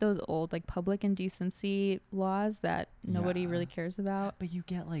 kind of like those old like public indecency laws that nobody really cares about. But you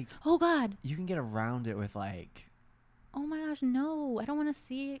get like, oh God, you can get around it with like, oh my gosh, no, I don't want to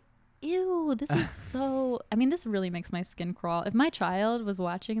see. Ew, this is so. I mean, this really makes my skin crawl. If my child was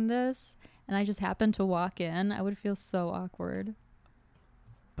watching this and I just happened to walk in, I would feel so awkward.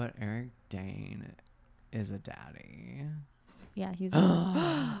 But Eric Dane is a daddy. Yeah, he's.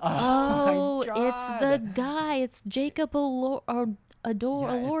 Oh, it's the guy. It's Jacob Elordi.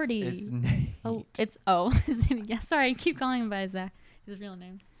 It's Nate. Yeah. Sorry, I keep calling him by his real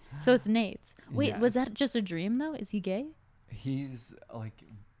name. So it's Nate. Wait, was that just a dream though? Is he gay? He's like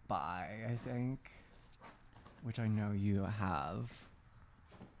bi, I think, which I know you have.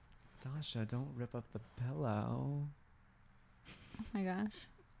 Dasha, don't rip up the pillow. Oh my gosh.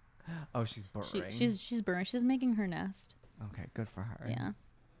 Oh, she's burrowing. She's burrowing. She's making her nest. Okay, good for her. Yeah.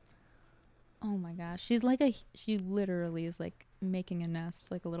 Oh my gosh. She literally is like making a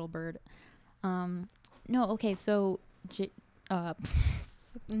nest like a little bird. No, okay, so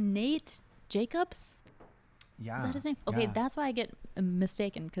Nate Jacobs? Yeah. Is that his name? Okay, that's why I get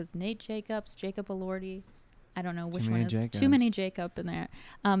mistaken because Nate Jacobs, Jacob Elordi. I don't know which one is. Too many Jacob in there.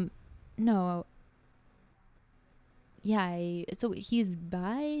 No. Yeah, so he's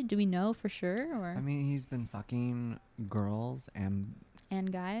bi? Do we know for sure? Or I mean, he's been fucking girls and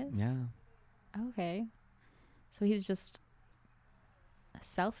guys? Yeah. Okay. So he's just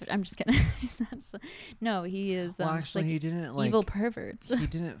selfish. I'm just kidding. No, he is well, actually, he didn't like evil perverts. He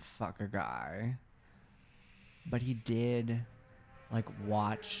didn't fuck a guy. But he did like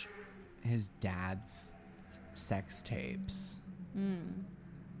watch his dad's sex tapes. Mm.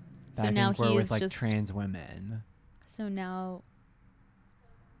 That so I now think were with like trans women. So now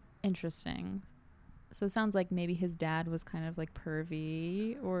Interesting. So it sounds like maybe his dad was kind of like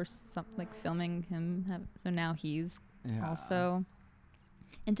pervy or something, like filming him. So now he's also.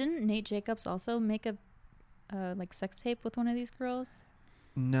 And didn't Nate Jacobs also make a like sex tape with one of these girls?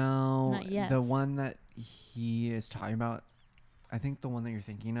 No, Not yet. the one that he is talking about, I think the one that you're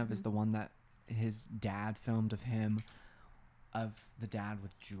thinking of is the one that his dad filmed of him, of the dad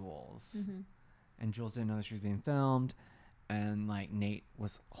with Jules. And Jules didn't know that she was being filmed, and like Nate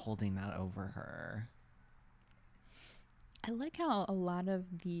was holding that over her. I like how a lot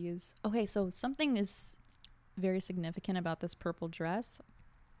of these... Okay, so something is very significant about this purple dress.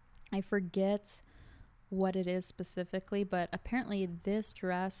 I forget what it is specifically, but apparently this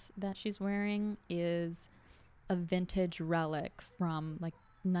dress that she's wearing is a vintage relic from like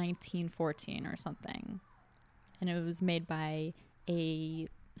 1914 or something. And it was made by a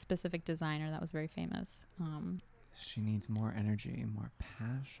specific designer that was very famous. She needs more energy, more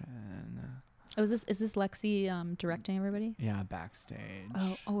passion. Oh, is this Lexi directing everybody? Yeah, backstage.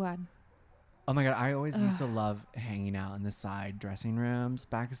 Oh God. Oh my God, I always used to love hanging out in the side dressing rooms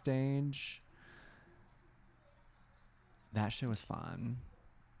backstage. That shit was fun.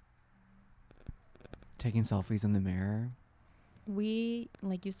 Taking selfies in the mirror. We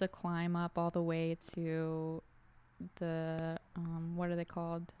like used to climb up all the way to the what are they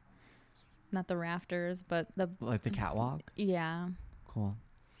called? Not the rafters, but the Like the catwalk? Yeah. Cool.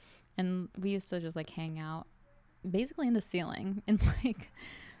 And we used to just like hang out basically in the ceiling and like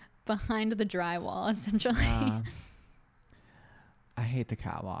behind the drywall essentially. I hate the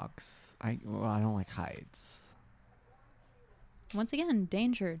catwalks. I don't like heights. Once again,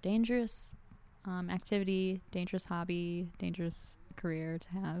 dangerous activity, dangerous hobby, dangerous career to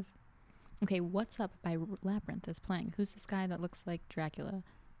have. Okay, What's Up by Labyrinth is playing. Who's this guy that looks like Dracula?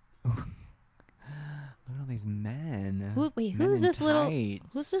 Look at all these men. Who's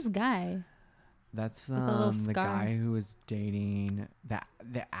this guy? That's the guy who is dating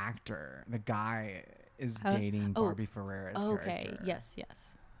the actor. The guy is dating Barbie Ferreira's character. Okay, yes.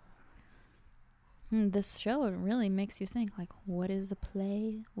 This show really makes you think, like, what is a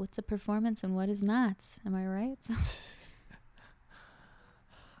play, what's a performance, and what is not? Am I right?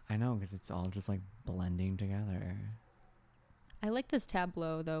 I know, because it's all just like blending together. I like this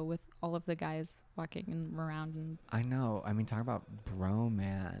tableau though, with all of the guys walking around. And I know. I mean, talk about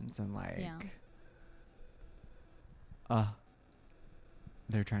bromance and like,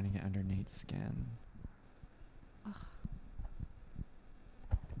 they're trying to get under Nate's skin. Ugh.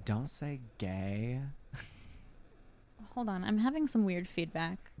 Don't say gay. Hold on, I'm having some weird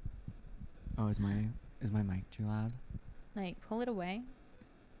feedback. Oh, is my mic too loud? Like, pull it away.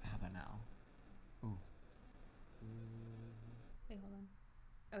 How about now? Ooh. Wait, hold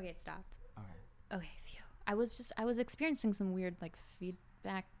on. Okay, it stopped. Okay, phew. I was experiencing some weird like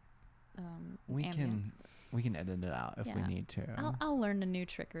feedback. We can edit it out if we need to. I'll learn a new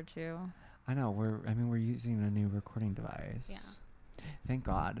trick or two. I know we're using a new recording device. Yeah. Thank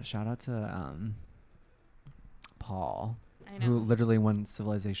God. Shout out to Paul, I know. who literally, when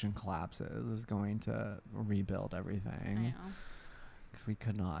civilization collapses, is going to rebuild everything. I know. Because we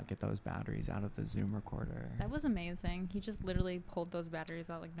could not get those batteries out of the Zoom recorder. That was amazing. He just literally pulled those batteries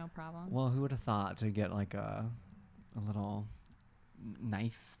out like no problem. Well, who would have thought to get like a little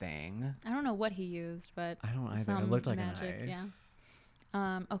knife thing? I don't know what he used, but I don't either. It looked like magic, a knife.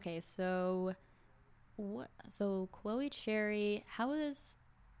 Yeah. Okay, so what? So Chloe Cherry, how is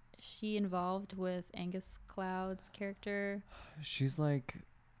she involved with Angus Cloud's character? She's like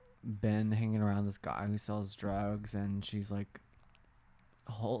been hanging around this guy who sells drugs, and she's like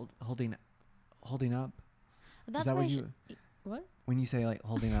holding up. That's Is that why what you? What? When you say like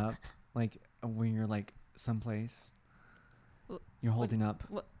holding up, like when you're like someplace, you're holding up.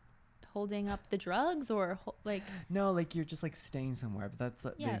 What? Holding up the drugs, or like? No, like you're just like staying somewhere. But that's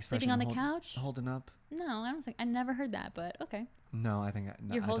the expression. Sleeping on the couch. Holding up. No, I don't think I never heard that, but okay. No, I think I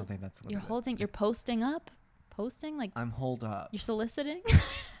don't think that's what you're holding. You're posting up, posting like. I'm holed up. You're soliciting.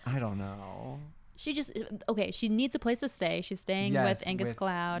 I don't know. She just okay. She needs a place to stay. She's staying with Angus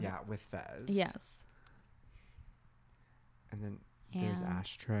Cloud. Yeah, with Fez. Yes. And then there's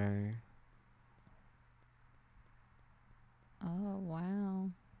Ashtray. Oh wow.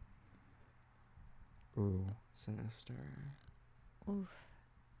 Ooh, sinister. Oof.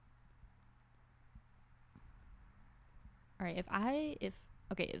 All right, if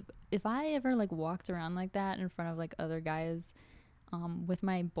I ever like walked around like that in front of like other guys, with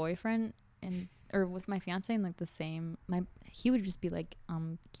my boyfriend or with my fiance and like he would just be like,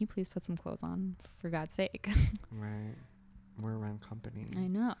 can you please put some clothes on for God's sake? Right. We're around company. I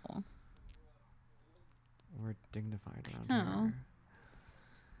know. We're dignified around here.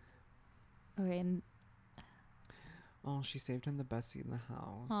 Okay, and Oh, she saved him the best seat in the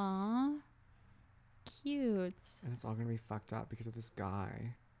house. aw, cute. And it's all gonna be fucked up because of this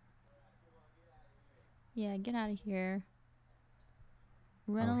guy. Yeah, get out of here.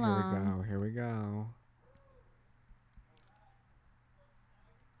 Run Oh, along. here we go. Here we go.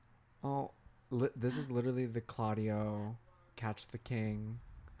 Oh, this is literally the Claudio catch the king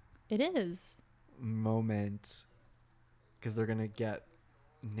It is. moment. Because they're gonna get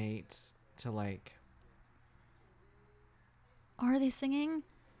Nate to like Are they singing?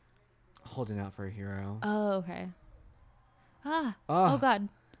 holding out for a hero. Oh, okay. Ah. Oh, Oh, God.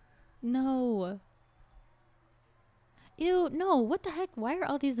 No. Ew, no. What the heck? Why are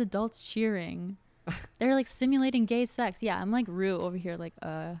all these adults cheering? They're like simulating gay sex. Yeah, I'm like Rue over here, like,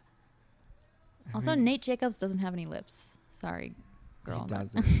 Also, Nate Jacobs doesn't have any lips. Sorry, girl. He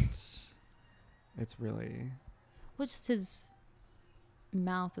doesn't. It's really. Well, just his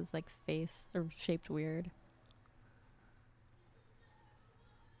mouth is like face or shaped weird.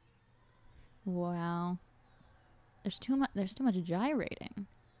 Wow. There's too much. There's too much gyrating.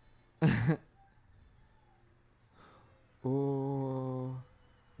 Ooh,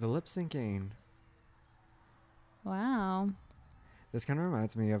 the lip syncing. Wow. This kind of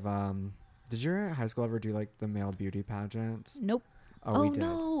reminds me of Did your high school ever do like the male beauty pageant? Nope. Oh, we did.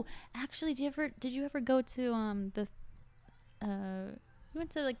 No. Actually, did you ever go to the we went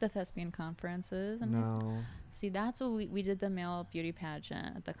to like the thespian conferences and No. see that's what we did, the male beauty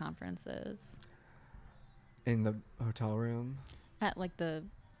pageant at the conferences. In the hotel room? At like the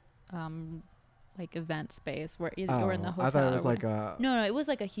like event space where either or in the hotel. I thought it was or like a No, it was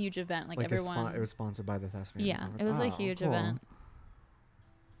like a huge event. Like everyone. it was sponsored by the thespian Yeah, conference. it was a Oh, huge cool. event.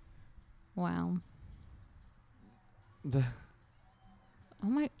 Wow. Oh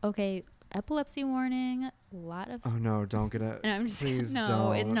my. Okay. Epilepsy warning. A lot of. Oh no! Don't get it. And I'm just Please no.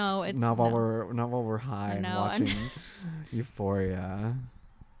 don't. It's not while no. we're high and No, watching Euphoria.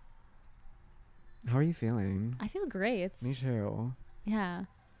 How are you feeling? I feel great. Me too. Yeah.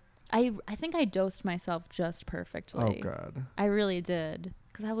 I think I dosed myself just perfectly. Oh, good. I really did.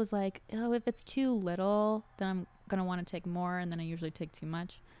 Because I was like, oh, if it's too little, then I'm going to want to take more, and then I usually take too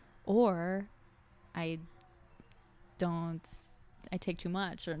much. Or I take too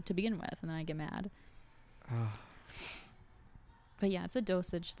much or to begin with, and then I get mad. But yeah, it's a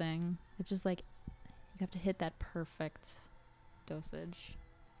dosage thing. It's just like you have to hit that perfect dosage.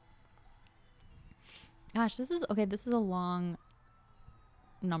 Gosh, this is a long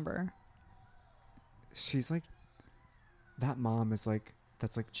number. She's like, that mom is like,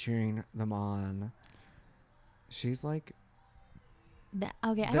 that's like cheering them on. She's like, the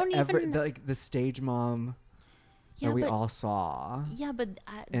stage mom that we all saw. Yeah, but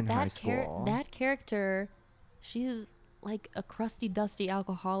in high school. That character, she's like a crusty, dusty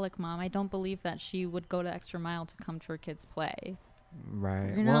alcoholic mom. I don't believe that she would go the extra mile to come to her kids' play.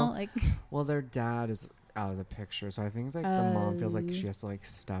 Right. You know, like. Well, their dad is out of the picture, so I think like the mom feels like she has to like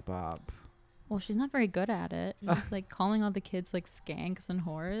step up. Well, she's not very good at it. She's like calling all the kids like skanks and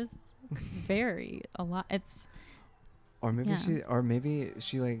whores. It's a lot. It's. Or maybe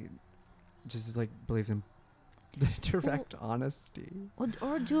she like just like believes in direct honesty.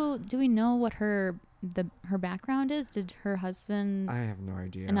 Or do we know what her background is? Did her husband? I have no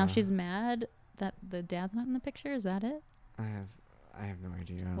idea. And now she's mad that the dad's not in the picture. Is that it? I have no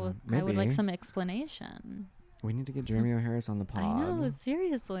idea. Well, maybe. I would like some explanation. We need to get Jeremy O'Harris on the pod. I know,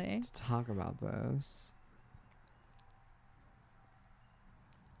 seriously. To talk about this.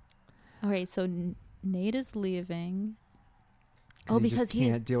 All right, so Nate is leaving. Because he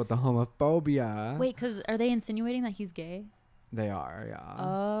can't deal with the homophobia. Wait, because are they insinuating that he's gay? They are, yeah.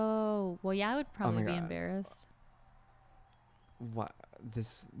 Oh, well, yeah, I would probably be embarrassed. What?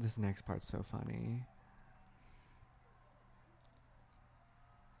 This next part's so funny.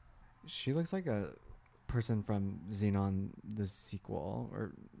 She looks like a person from Xenon, the sequel,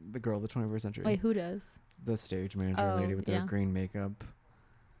 or the girl of the 21st century. Wait, who does? The stage manager lady with their green makeup.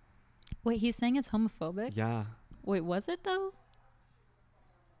 Wait, he's saying it's homophobic? Yeah. Wait, was it though?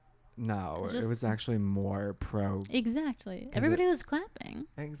 No, it was actually more pro. Exactly. Everybody was clapping.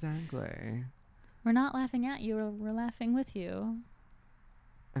 Exactly. We're not laughing at you. We're laughing with you.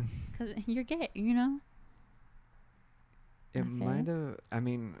 Because you're gay, you know? It might have,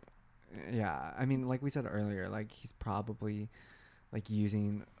 yeah. I mean, like we said earlier, like he's probably like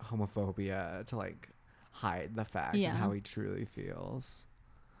using homophobia to like hide the fact of how he truly feels.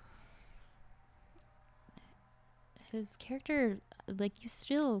 His character, like, you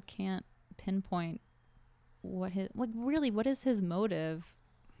still can't pinpoint what is his motive?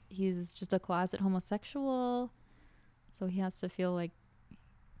 He's just a closet homosexual, so he has to feel like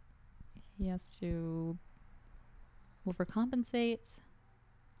He has to overcompensate.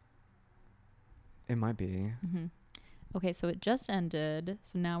 It might be. Mm-hmm. Okay, so it just ended.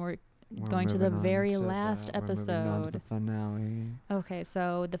 So now we're We're going to the moving on very to last We're moving on to episode. the finale. Okay,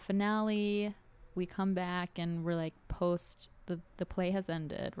 so the finale, we come back and we're like post the play has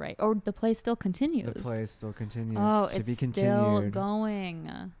ended, right? Or the play still continues. The play still continues. Oh, to it's be still continued.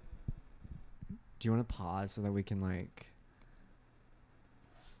 going. Do you want to pause so that we can like?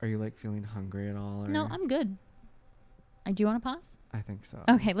 Are you like feeling hungry at all? Or? No, I'm good. Do you want to pause? I think so.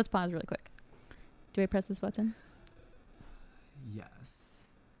 Okay, let's pause really quick. Do I press this button? Yes.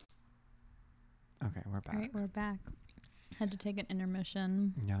 Okay, we're back. All right, we're back. Had to take an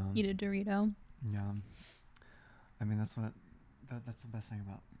intermission. Yeah. Eat a Dorito. Yeah. I mean, that's the best thing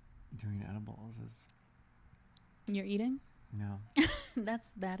about doing edibles is. You're eating? No.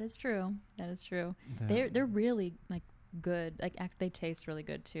 That is true. That is true. They're really like good. Like they taste really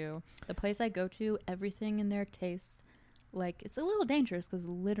good too. The place I go to, everything in there tastes like it's a little dangerous because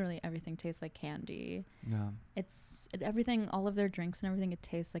literally everything tastes like candy. Yeah. Everything, all of their drinks and everything. It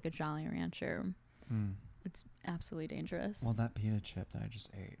tastes like a Jolly Rancher. Mm. It's absolutely dangerous. Well, that pita chip that I just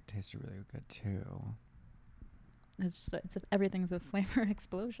ate tasted really good too. Everything's a flavor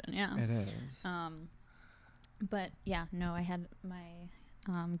explosion. Yeah. It is. But yeah, no, I had my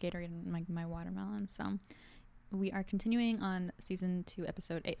Gatorade and my watermelon. So we are continuing on season 2,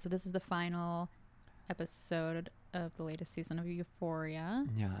 episode 8. So this is the final episode of the latest season of Euphoria.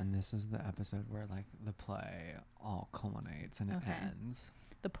 Yeah, and this is the episode where like the play all culminates and it ends.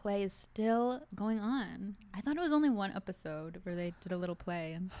 The play is still going on. I thought it was only one episode where they did a little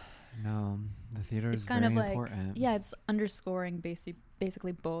play. And no, the theater is kind very of like, important. yeah, it's underscoring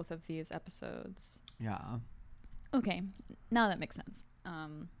basically both of these episodes. Yeah. Okay, now that makes sense.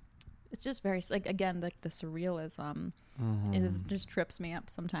 It's just very like again like the surrealism is just trips me up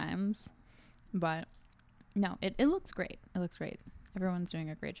sometimes, but no, it looks great. It looks great. Everyone's doing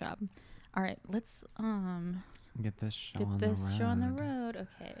a great job. All right, let's get this show get on this the road. show on the road.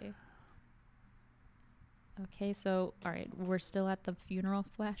 Okay, so all right, we're still at the funeral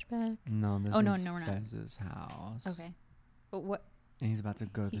flashback. No, this no, is we're not. Fez's house. Okay, but what? And he's about to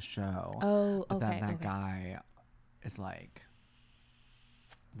go to the show. Oh, but okay. that guy is like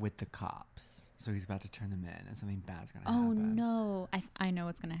with the cops, so he's about to turn them in, and something bad's gonna happen. Oh no, I know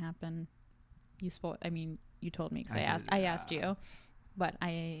what's gonna happen. You spoiled. I mean, you told me because I asked you, but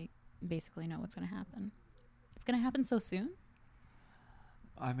I basically know what's gonna happen. It's gonna happen so soon.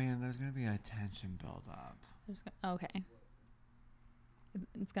 I mean, there's gonna be a tension build up. Okay.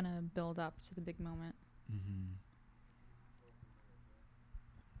 It's gonna build up to the big moment. Mm-hmm.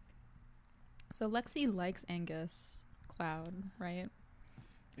 So Lexi likes Angus Cloud, right?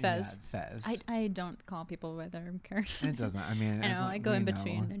 Fez. Yeah, Fez. I don't call people by their character. It doesn't. I mean, I know. I go in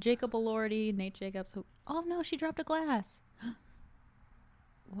between. Jacob Elordi, Nate Jacobs. Oh no, she dropped a glass.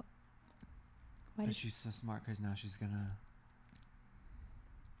 What? Why but she's so smart because now she's gonna.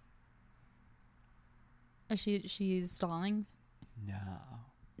 She's stalling? No.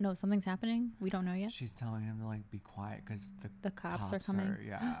 No, something's happening. We don't know yet. She's telling him to like be quiet because the cops are coming.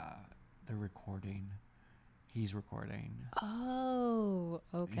 They're recording. He's recording. Oh,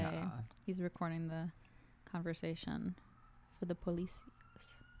 okay. Yeah. He's recording the conversation for the police.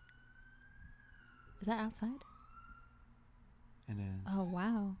 Is that outside? It is. Oh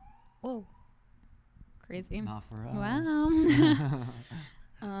wow! Whoa, crazy. Not for us.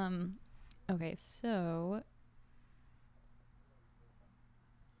 Wow. Okay, so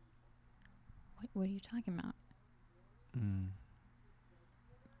what are you talking about?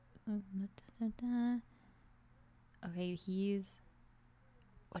 Okay, he's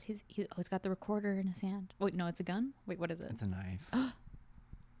got the recorder in his hand. Wait, no, it's a gun? Wait, what is it? It's a knife. Oh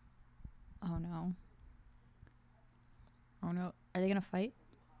no. Oh no. Are they gonna fight?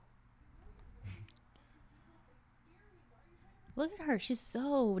 Look at her. She's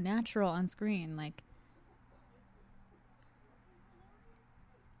so natural on screen. Like,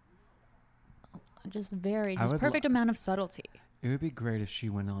 just perfect amount of subtlety. It would be great if she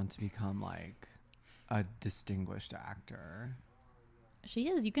went on to become like a distinguished actor. She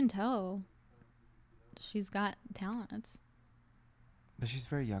is. You can tell. She's got talent. But she's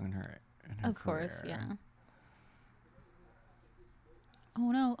very young in her Of career. course, yeah.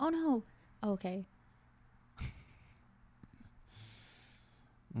 Oh no. Oh no. Okay.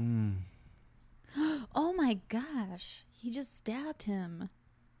 Oh my gosh. He just stabbed him.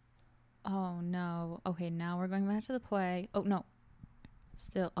 Oh no. Okay, now we're going back to the play. Oh no.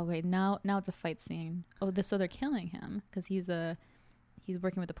 Still okay, now it's a fight scene. Oh, so they're killing him because he's a he's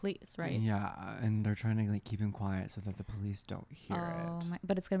working with the police, right? Yeah, and they're trying to like keep him quiet so that the police don't hear it.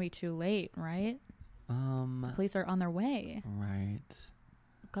 But it's gonna be too late, right? The police are on their way. Right.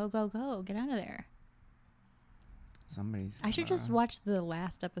 Go, go, go! Get out of there. I should just watch the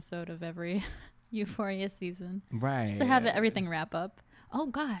last episode of every Euphoria season. Right. Just to have everything wrap up. Oh,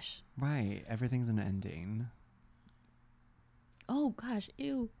 gosh. Right. Everything's an ending. Oh, gosh.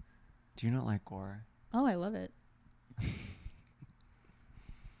 Ew. Do you not like gore? Oh, I love it.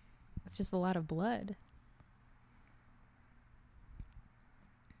 It's just a lot of blood.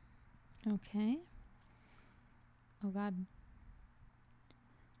 Okay. Oh, God.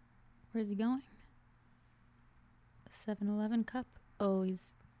 Where's he going? 7-Eleven cup. Oh,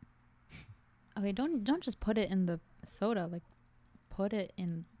 he's... Okay, don't just put it in the soda. Like, put it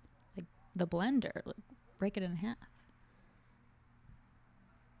in, like, the blender. Like, break it in half.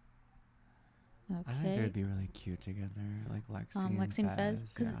 Okay. I think they'd be really cute together, like Lexi and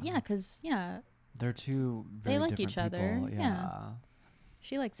Fez. Because they're two very they like different each other. people. Yeah.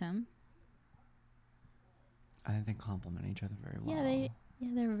 She likes him. I think they complement each other very well.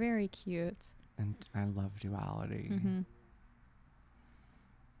 They're very cute. And I love duality. Mm-hmm.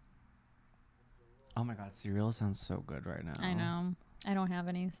 Oh my God, cereal sounds so good right now. I know. I don't have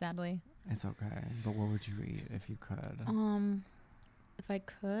any, sadly. It's okay. But what would you eat if you could? If I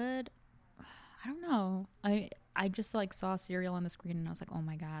could, I don't know. I just like saw cereal on the screen and I was like, oh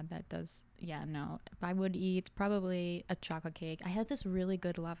my God, that does. Yeah, no. If I would eat probably a chocolate cake. I had this really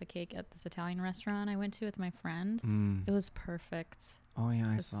good lava cake at this Italian restaurant I went to with my friend. It was perfect. Oh yeah,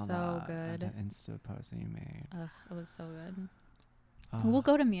 I saw so that. Good. That Insta post that you made. Ugh, it was so good. We'll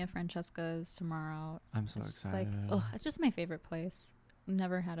go to Mia Francesca's tomorrow. I'm so excited. It's just my favorite place.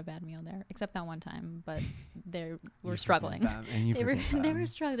 Never had a bad meal there, except that one time. But they were struggling. They were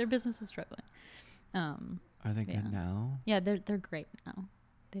struggling. Their business was struggling. Are they good now? Yeah, they're great now.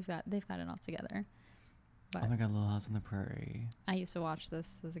 They've got it all together. But oh my God, Little House on the Prairie. I used to watch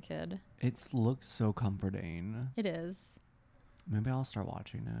this as a kid. It looks so comforting. It is. Maybe I'll start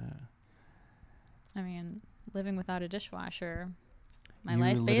watching it. I mean, living without a dishwasher. My you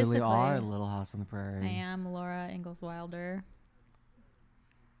life literally basically are Little House on the Prairie. I am Laura Ingalls Wilder.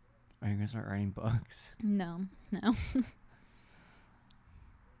 Are you gonna start writing books? No.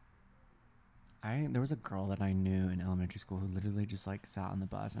 There was a girl that I knew in elementary school who literally just like sat on the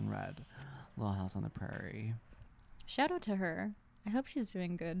bus and read Little House on the Prairie. Shout out to her. I hope she's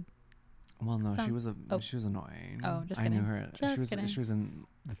doing good. Well, no, she was annoying. Oh, just kidding. I knew her. Kidding. She was in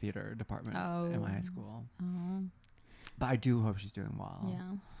the theater department in my high school. Oh. But I do hope she's doing well. Yeah.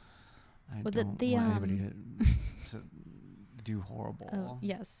 I don't want anybody to do horrible. Oh,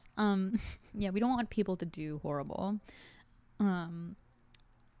 yes. Yeah, we don't want people to do horrible. I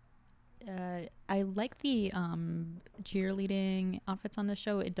like the cheerleading outfits on the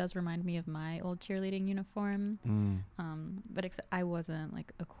show. It does remind me of my old cheerleading uniform. But except I wasn't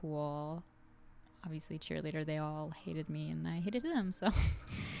like a cool, obviously, cheerleader. They all hated me and I hated them. So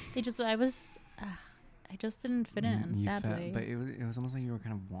I just didn't fit in, sadly. But it was almost like you were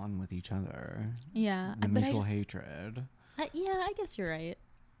kind of one with each other. Yeah. The mutual hatred. Yeah, I guess you're right.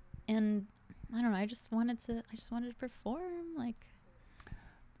 And I don't know. I just wanted to perform, like.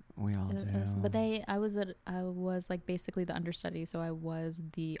 We all do. But I was like basically the understudy, so I was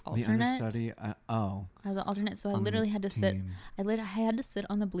the alternate. The understudy. I was the alternate, so I literally had to sit. I had to sit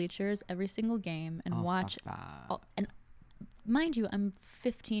on the bleachers every single game and watch. And mind you, I'm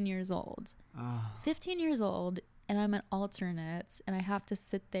 15 years old. 15 years old, and I'm an alternate, and I have to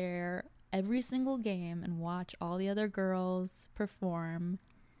sit there every single game and watch all the other girls perform,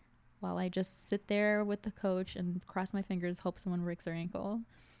 while I just sit there with the coach and cross my fingers, hope someone breaks their ankle.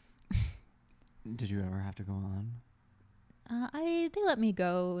 Did you ever have to go on? They let me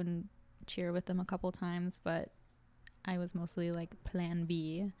go and cheer with them a couple times, but I was mostly like plan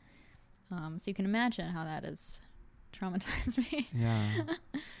B. So you can imagine how that has traumatized me. Yeah.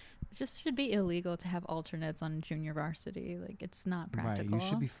 It just should be illegal to have alternates on junior varsity. Like, it's not practical. Right, you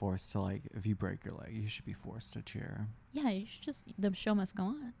should be forced to, like, if you break your leg, you should be forced to cheer. Yeah, you should just, the show must go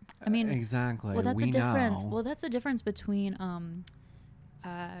on. I mean, exactly. Well, that's a difference. Well, that's the difference between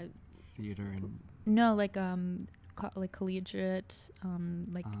theater and like collegiate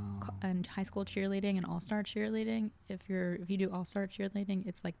and high school cheerleading and all-star cheerleading. If you do all-star cheerleading,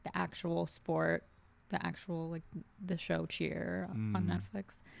 it's like the actual sport, the actual like the show Cheer on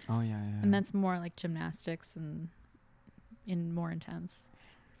Netflix. Oh yeah. And that's more like gymnastics and more intense.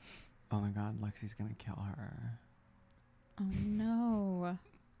 Oh my God, Lexi's gonna kill her. Oh no.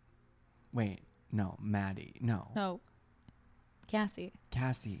 Wait, no, Maddie, no. No. Cassie.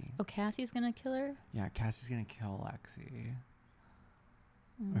 Cassie. Oh, Cassie's gonna kill her? Yeah, Cassie's gonna kill Lexi.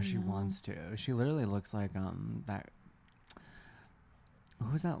 Or she no. wants to. She literally looks like that.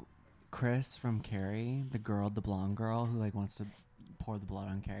 Who's that? Chris from Carrie, the blonde girl who like wants to pour the blood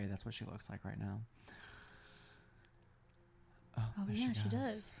on Carrie. That's what she looks like right now. Oh there yeah, she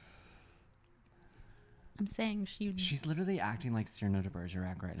does. I'm saying she's literally acting like Cyrano de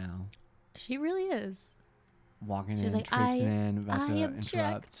Bergerac right now. She really is. Walking She's in, like, traipsing in, about to object.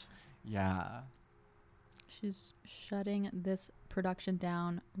 interrupt. Yeah. She's shutting this production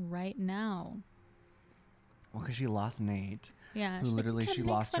down right now. Well, because she lost Nate. Yeah. Who literally she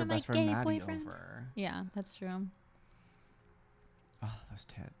lost her best friend Maddie over. Yeah, that's true. Oh, those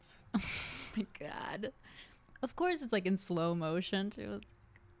tits. Oh my God. Of course it's like in slow motion too.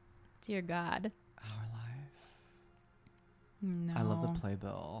 Dear God. Our life. No. I love the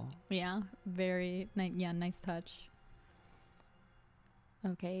playbill. Yeah. Very nice. Yeah, nice touch.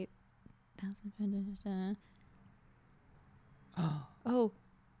 Okay. Oh,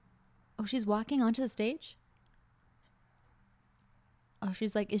 she's walking onto the stage? Oh,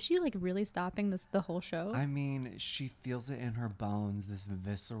 she's like, is she like really stopping the whole show? I mean, she feels it in her bones, this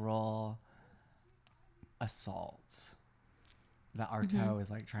visceral assault that Arto is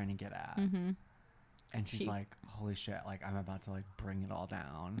like trying to get at. Mm-hmm. And she's like, holy shit, like I'm about to like bring it all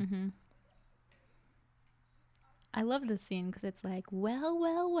down. Mm-hmm. I love this scene because it's like, well,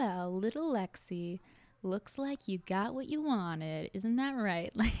 little Lexi, looks like you got what you wanted. Isn't that right?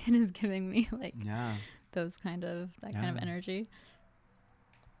 Like, it is giving me like that kind of energy.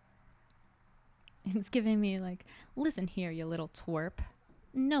 It's giving me like, listen here, you little twerp.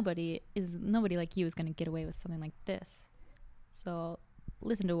 Nobody like you is going to get away with something like this. So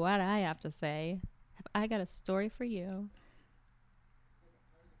listen to what I have to say. Have I got a story for you?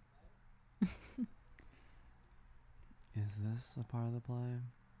 Is this a part of the play?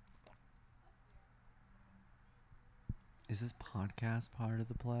 Is this podcast part of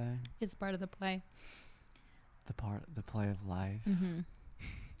the play? It's part of the play. The play of life. Mm-hmm.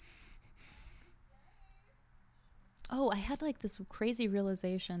 Oh, I had like this crazy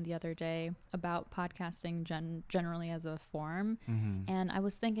realization the other day about podcasting generally as a form. Mm-hmm. And I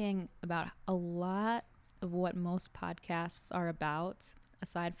was thinking about a lot of what most podcasts are about,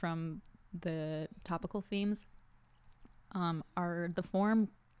 aside from the topical themes. The form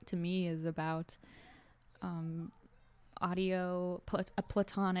to me is about audio, a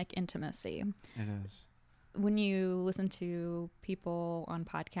platonic intimacy. It is. When you listen to people on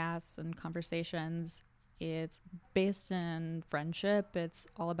podcasts and conversations, it's based in friendship. It's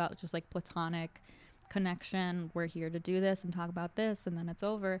all about just like platonic connection. We're here to do this and talk about this, and then it's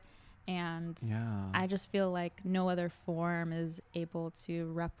over. And I just feel like no other form is able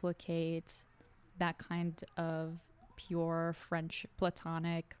to replicate that kind of pure French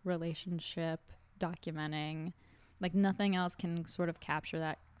platonic relationship documenting. Like nothing else can sort of capture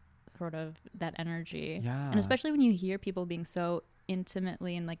that energy. Yeah. And especially when you hear people being so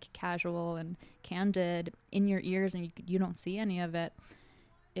intimately and like casual and candid in your ears and you don't see any of it,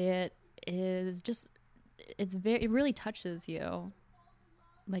 it really touches you.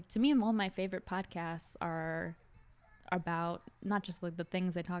 Like to me, all my favorite podcasts are about not just like the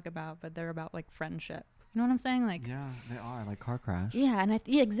things they talk about, but they're about like friendship. You know what I'm saying? Like, yeah, they are like Car Crash. Yeah, and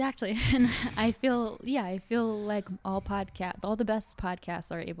exactly. And I feel like all the best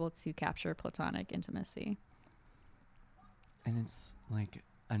podcasts are able to capture platonic intimacy. And it's like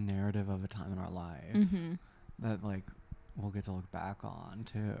a narrative of a time in our life that like we'll get to look back on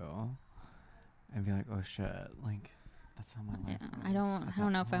too, and be like, oh shit, like that's how my life was. I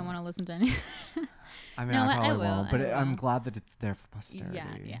don't know if I want to listen to any. I mean, no, I probably will, won't, but I'm glad that it's there for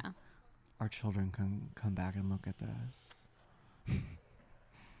posterity. Yeah. Our children can come back and look at this.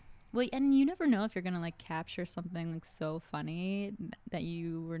 Well, and you never know if you're gonna like capture something like so funny that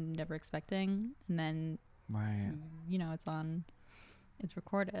you were never expecting, and then it's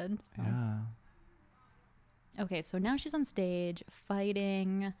recorded. So. Yeah. Okay, so now she's on stage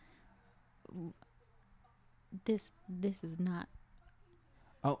fighting. This is not.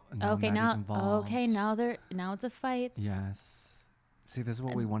 Oh, okay. Involved. Now it's a fight. Yes. See, this is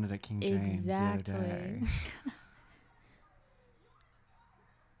what we wanted at King James the other day.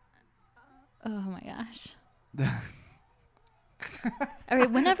 Oh my gosh. All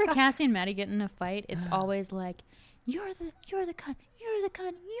right, whenever Cassie and Maddie get in a fight, it's always like, you're the cunt, you're the cunt,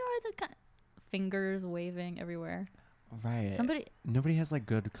 you're the cunt. Fingers waving everywhere. Right. Nobody has like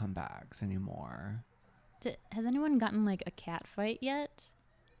good comebacks anymore. Has anyone gotten like a cat fight yet?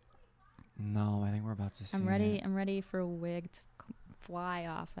 No, I think we're about to see I'm ready for a wig to fly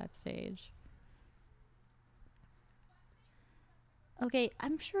off that stage. Okay,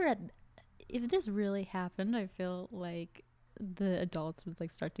 I'm sure if this really happened, I feel like the adults would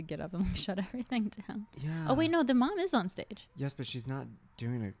like start to get up and like shut everything down. Yeah. Oh wait, no, the mom is on stage. Yes, but she's not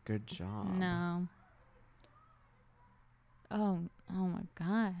doing a good job. No. Oh my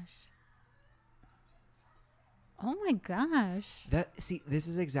gosh. Oh my gosh. This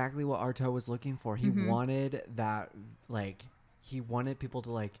is exactly what Arto was looking for. He wanted that, like, he wanted people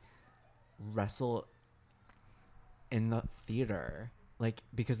to like wrestle in the theater, like,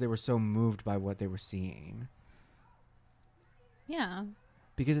 because they were so moved by what they were seeing. Yeah.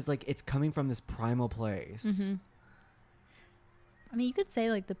 Because it's like it's coming from this primal place. I mean, you could say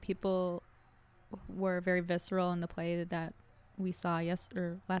like the people were very visceral in the play that we saw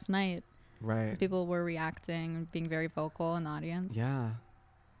last night. Right. Because people were reacting and being very vocal in the audience. Yeah.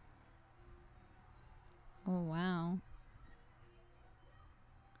 Oh wow.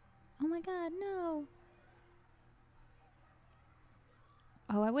 Oh my god, no.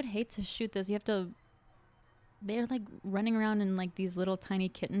 Oh, I would hate to shoot this. They're like running around in like these little tiny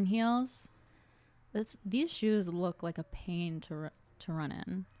kitten heels. These shoes look like a pain to run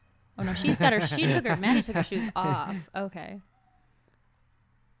in. Oh no, Maddie took her shoes off. Okay.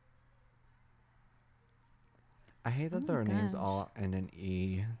 I hate that their names all end in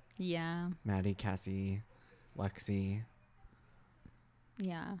E. Yeah. Maddie, Cassie, Lexi.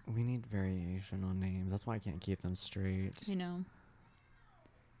 Yeah. We need variation on names. That's why I can't keep them straight. I know.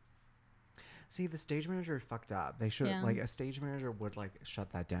 See, the stage manager fucked up. They should, like, a stage manager would, like,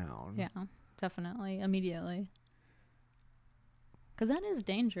 shut that down. Yeah, definitely. Immediately. Because that is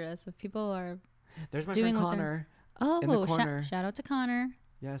dangerous if people are There's my doing friend Connor. Oh, in the corner. Shout out to Connor.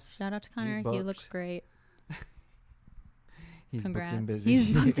 Yes. Shout out to Connor. He looks great. He's Congrats. booked and busy. He's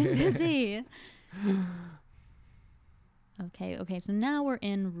booked and busy. Okay. So now we're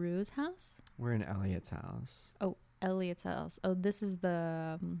in Rue's house. We're in Elliot's house. Oh, Elliot's house. Oh, this is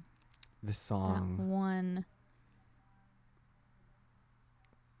the song. That one.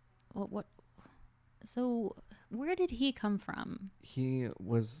 What? So where did he come from? He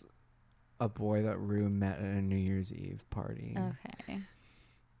was a boy that Rue met at a New Year's Eve party. Okay.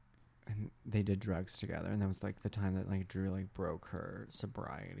 And they did drugs together, and that was like the time that like Drew like broke her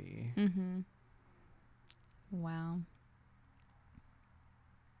sobriety. Wow.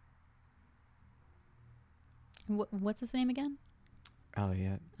 What's his name again?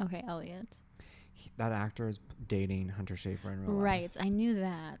 Elliot. Okay, Elliot. That actor is dating Hunter Schafer in real life. Right, I knew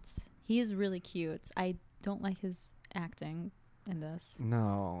that. He is really cute. I don't like his acting in this.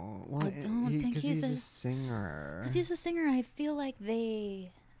 No. Well, I don't think because he's a singer. Because he's a singer, I feel like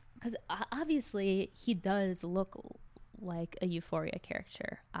because obviously he does look like a Euphoria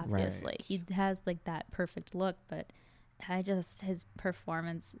character. Obviously, Right. he has like that perfect look, but his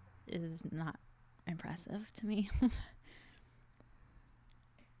performance is not impressive to me.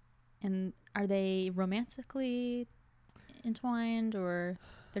 And are they romantically entwined, or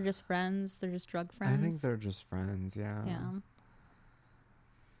they're just friends? They're just drug friends? I think they're just friends, yeah. Yeah.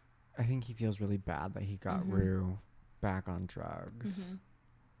 I think he feels really bad that he got Rue back on drugs.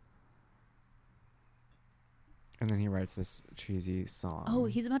 And then he writes this cheesy song. Oh,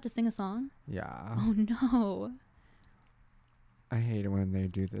 he's about to sing a song? Yeah. Oh, no. I hate it when they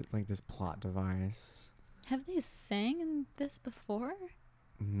do this plot device. Have they sang in this before?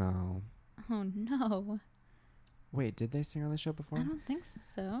 No. Oh, no. Wait, did they sing on the show before? I don't think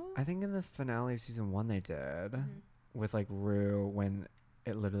so. I think in the finale of season 1 they did. With like Rue, when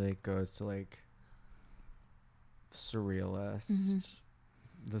it literally goes to like surrealist.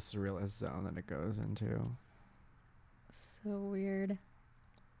 The surrealist zone that it goes into. So weird.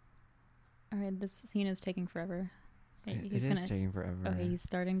 All right, this scene is taking forever. Right, It is taking forever. Okay, he's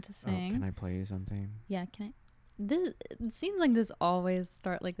starting to sing. Oh, can I play you something? Yeah, can I? Scenes like this always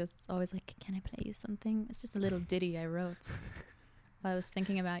start like this. It's always like, can I play you something? It's just a little ditty I wrote while I was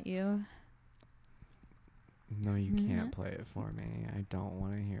thinking about you. No, you can't play it for me. I don't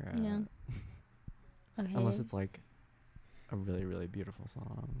want to hear it. Yeah. Okay. Unless it's like a really, really beautiful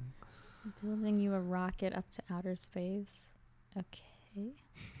song. Building you a rocket up to outer space. Okay.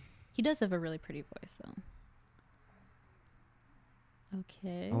 He does have a really pretty voice, though.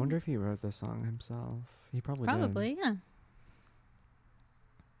 Okay. I wonder if he wrote this song himself. He probably did. Yeah.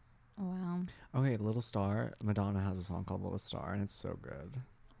 Wow. Okay, Little Star. Madonna has a song called Little Star, and it's so good.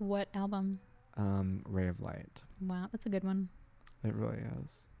 What album? Ray of Light. Wow, that's a good one. It really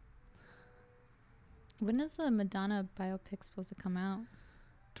is. When is the Madonna biopic supposed to come out?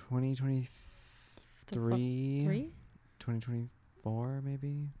 2023? 2024,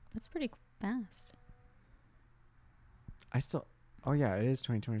 maybe? That's pretty fast. Oh, yeah, it is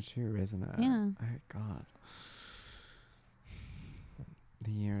 2022, isn't it? Yeah. God.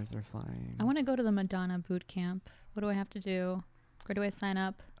 The years are flying. I want to go to the Madonna boot camp. What do I have to do? Where do I sign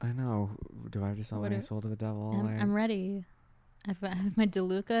up? I know. Do I have to sell my soul to the devil? I'm ready. I have my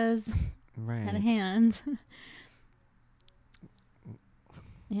DeLucas right at hand.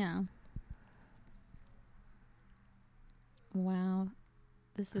 Yeah. Wow.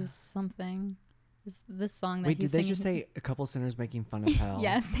 This is something. This song that Wait, he's did they singing just say a couple sinners making fun of hell?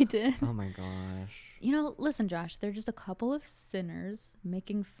 Yes, they did. Oh my gosh. You know, listen, Josh, they're just a couple of sinners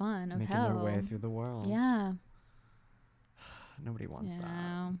making fun of making hell. their way through the world. Yeah. Nobody wants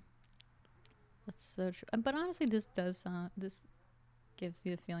that. That's so true. But honestly, this gives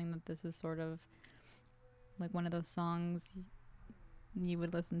me the feeling that this is sort of like one of those songs you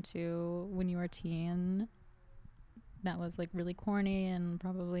would listen to when you were a teen that was like really corny and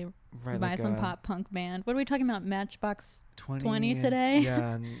probably by like some pop punk band. What are we talking about? Matchbox 20 20 today?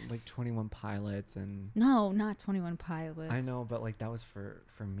 Yeah, and like 21 Pilots and... No, not 21 Pilots. I know, but like that was for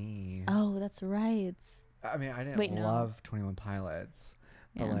me. Oh, that's right. I mean, I didn't love 21 Pilots,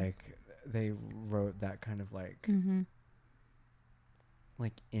 but like they wrote that kind of like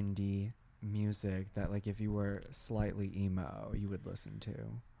like indie music that like if you were slightly emo, you would listen to.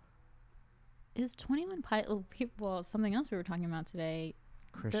 Is 21 Pilots... Well, something else we were talking about today.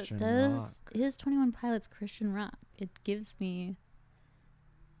 Christian rock. Is 21 Pilots Christian rock? It gives me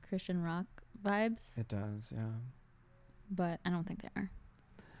Christian rock vibes. It does, yeah. But I don't think they are.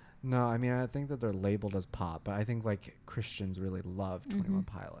 No, I mean, I think that they're labeled as pop, but I think like Christians really love 21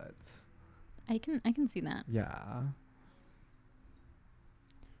 Pilots. I can see that. Yeah.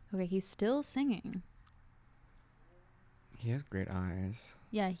 Okay, he's still singing. He has great eyes.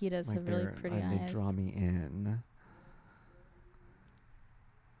 Yeah, he does have really pretty eyes. They draw me in.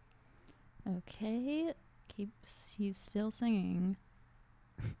 Okay, he's still singing.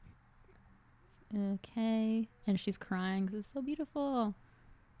 Okay, and she's crying 'cause it's so beautiful.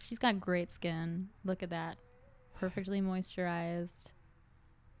 She's got great skin. Look at that. Perfectly moisturized.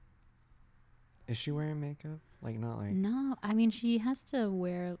 Is she wearing makeup? Like not like... No, I mean she has to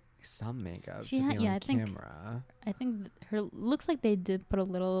wear some makeup she to be on I camera. I think her looks like they did put a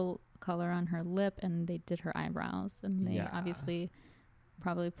little color on her lip and they did her eyebrows and they obviously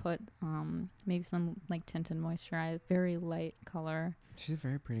probably put maybe some like tint and moisturize, very light color. She's a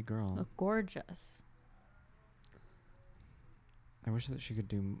very pretty girl. Look gorgeous. I wish that she could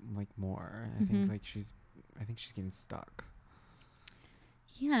do like more. I think she's getting stuck.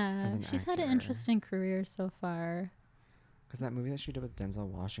 Yeah, she's had an interesting career so far. Because that movie that she did with Denzel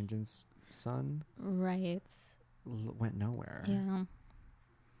Washington's son, right, went nowhere. Yeah,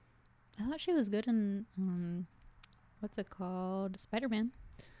 I thought she was good in what's it called, Spider-Man.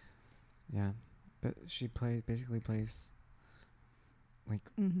 Yeah, but she basically plays like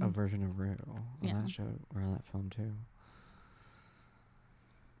a version of Rue on that show or on that film too.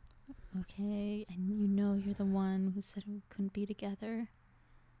 Okay, and you know you're the one who said we couldn't be together.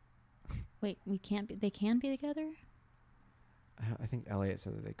 Wait, we can't be. They can be together. I think Elliot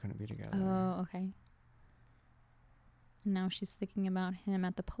said that they couldn't be together. Oh, okay. And now she's thinking about him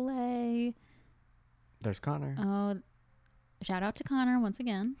at the play. There's Connor. Oh, shout out to Connor once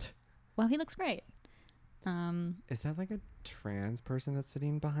again. Well, he looks great. Is that like a trans person that's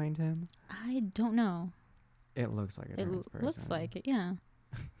sitting behind him? I don't know. It looks like a trans person. It looks like it, yeah.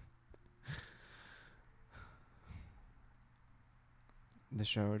 The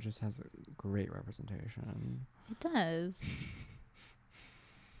show just has a great representation. It does.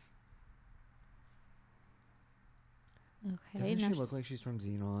 Okay. Doesn't she look like she's from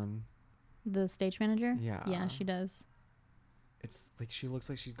Xenon? The stage manager? Yeah. Yeah, she does. It's like she looks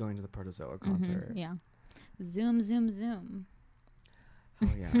like she's going to the Protozoa concert. Yeah. Zoom, zoom, zoom. Oh,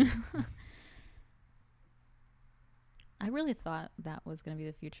 yeah. I really thought that was going to be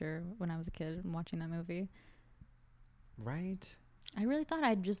the future when I was a kid and watching that movie. Right? I really thought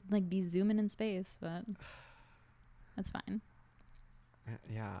I'd just like be zooming in space, but that's fine.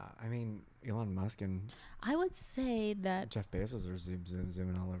 Yeah, I mean, Elon Musk and I would say that Jeff Bezos are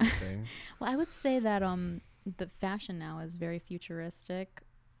zooming all over space. Well, I would say that the fashion now is very futuristic.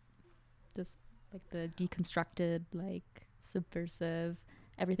 Just like the deconstructed, like subversive,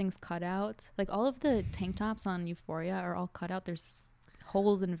 everything's cut out. Like all of the tank tops on Euphoria are all cut out. There's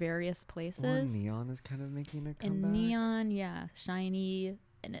holes in various places. Well, neon is kind of making a comeback. And neon, yeah, shiny,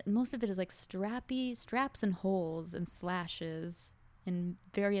 and most of it is like straps and holes and slashes in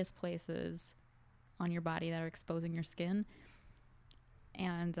various places on your body that are exposing your skin.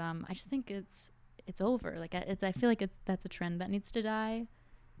 And I just think it's over. Like I feel like that's a trend that needs to die.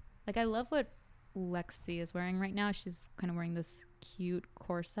 Like I love what Lexi is wearing right now. She's kind of wearing this cute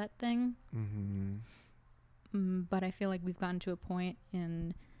corset thing. But I feel like we've gotten to a point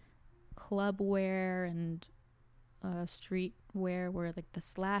in club wear and street wear where like the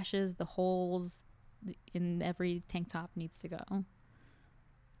slashes, the holes in every tank top needs to go.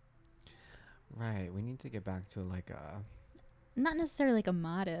 Right. We need to get back to like a... Not necessarily like a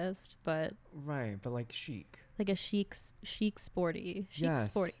modest, but... Right, but like chic. Like a chic sporty.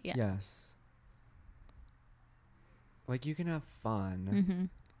 Yes. Sporty, yeah. Yes. Like you can have fun,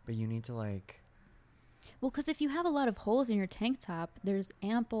 but you need to like... Well, because if you have a lot of holes in your tank top, there's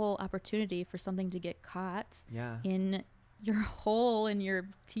ample opportunity for something to get caught in your hole in your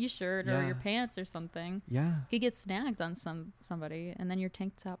t-shirt or your pants or something. Yeah. You could get snagged on somebody, and then your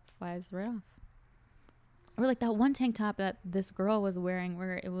tank top flies right off. Or like that one tank top that this girl was wearing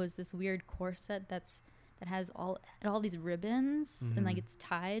where it was this weird corset that has all these ribbons and like it's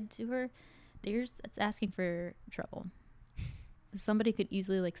tied to her. It's asking for trouble. Somebody could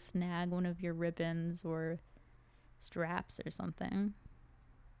easily like snag one of your ribbons or straps or something.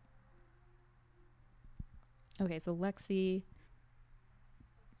 Okay, so Lexi,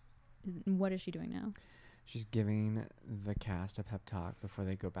 what is she doing now? She's giving the cast a pep talk before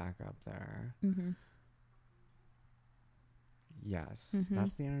they go back up there. Yes,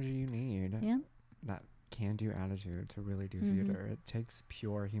 that's the energy you need. Yeah. That can-do attitude to really do theater. It takes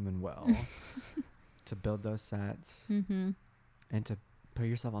pure human will to build those sets and to put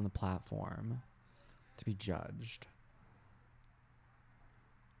yourself on the platform to be judged.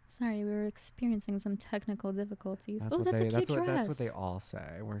 Sorry, we were experiencing some technical difficulties. That's a cute dress. That's what they all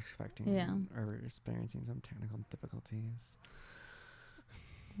say. We're experiencing some technical difficulties.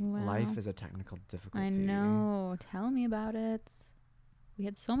 Wow. Life is a technical difficulty. I know. Tell me about it. We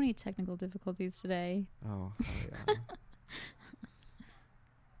had so many technical difficulties today. Oh, hell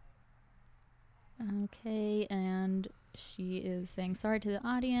yeah. Okay, and she is saying sorry to the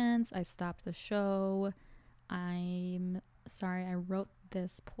audience. I stopped the show. I'm sorry I wrote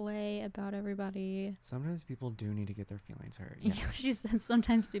this play about everybody. Sometimes people do need to get their feelings hurt. Yes. She said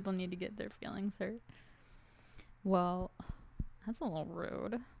sometimes people need to get their feelings hurt. Well, that's a little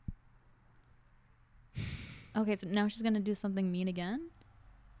rude. Okay, so now she's going to do something mean again?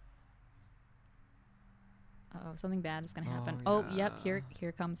 Uh-oh, something bad is going to happen. Oh, yep, here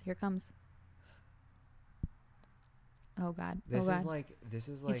comes. Oh God. This is like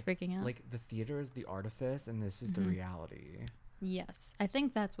He's freaking out. Like the theater is the artifice and this is the reality. Yes. I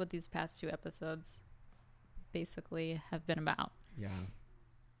think that's what these past 2 episodes basically have been about. Yeah.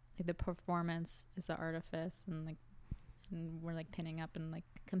 Like the performance is the artifice and we're like pinning up and like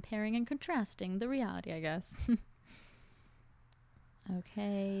comparing and contrasting the reality, I guess.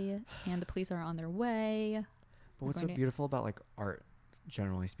 Okay. And the police are on their way. But what's so beautiful about like art,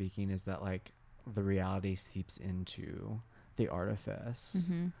 generally speaking, is that like the reality seeps into the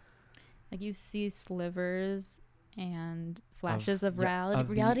artifice. Like you see slivers and flashes of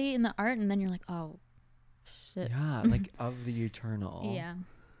reality in the art, and then you're like, oh, shit. Yeah, like of the eternal. Yeah.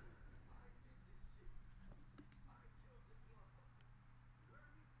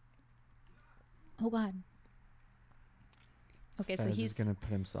 Oh God. Okay, Fez so he's gonna put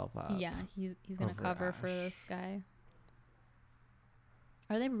himself up. Yeah, he's gonna cover Ash. for this guy.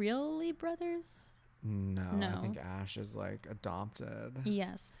 Are they really brothers? No, I think Ash is like adopted.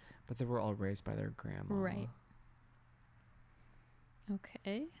 Yes. But they were all raised by their grandma. Right.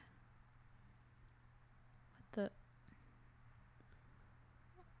 Okay. What the?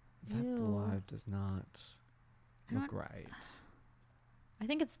 That Ew. blood does not look right. I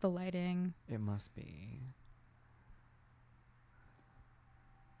think it's the lighting. It must be.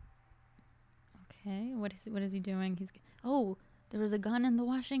 Okay, what is he doing? There was a gun in the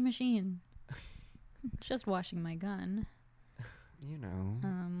washing machine. Just washing my gun. You know.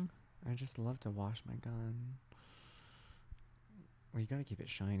 I just love to wash my gun. Well, you gotta keep it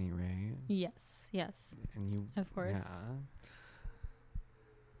shiny, right? Yes. And you, of course. Yeah.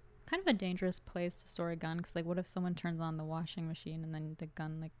 Kind of a dangerous place to store a gun, because like, what if someone turns on the washing machine and then the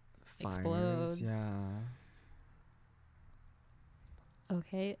gun like explodes? Yeah.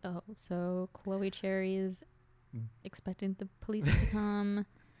 Okay. Oh, so Chloe Cherry is expecting the police to come.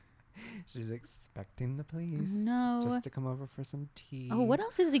 She's expecting the police. No. Just to come over for some tea. Oh, what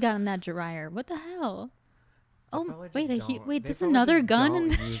else has he got in that dryer? What the hell? Oh, wait, They there's another gun in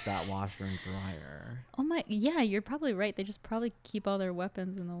there. Use that washer and dryer. Oh my, yeah, you're probably right. They just probably keep all their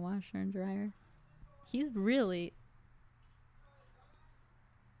weapons in the washer and dryer. He really,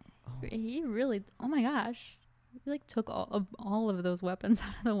 oh my gosh. He like took all of those weapons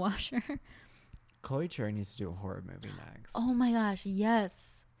out of the washer. Chloe Cherry needs to do a horror movie next. Oh my gosh,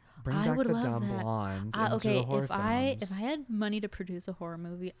 yes. Bring back the dumb blonde into the horror films. If I had money to produce a horror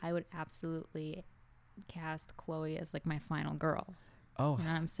movie, I would absolutely cast Chloe as like my final girl. Oh, You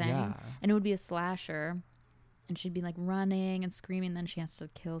know what I'm saying? yeah. And it would be a slasher, and she'd be like running and screaming. Then she has to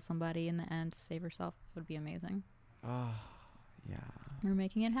kill somebody in the end to save herself. It would be amazing. Oh, yeah. We're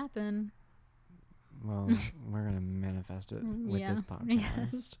making it happen. Well, we're gonna manifest it with Yeah. this podcast.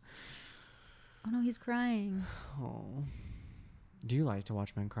 Yes. Oh no, he's crying. Oh. Do you like to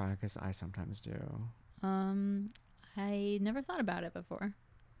watch men cry? Because I sometimes do. I never thought about it before.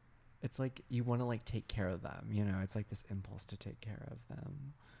 It's like you want to like take care of them, you know. It's like this impulse to take care of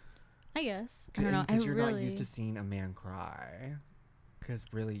them. I guess. I don't know. Because you're not used to seeing a man cry. Because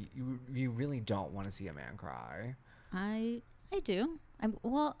really, you really don't want to see a man cry. I do.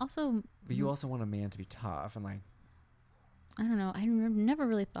 Well, also. But you also want a man to be tough and like. I don't know. I never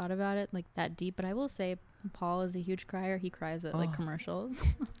really thought about it like that deep. But I will say, Paul is a huge crier. He cries at like commercials.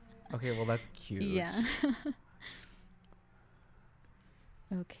 Okay, well that's cute. Yeah.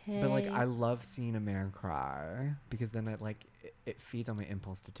 Okay. But like I love seeing a man cry because then it feeds on my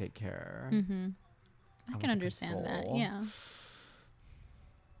impulse to take care. Mm-hmm. I can understand that. Yeah.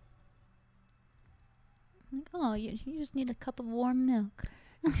 Like, oh, you just need a cup of warm milk.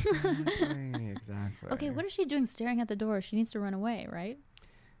 Exactly. Okay, what is she doing staring at the door? She needs to run away, right?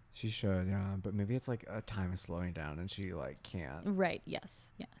 She should, yeah. But maybe it's like a time is slowing down and she like can't. Right.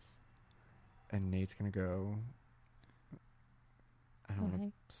 Yes. And Nate's gonna go. I don't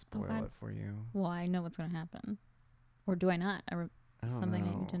want to spoil it for you. Well, I know what's going to happen. Or do I not? I don't something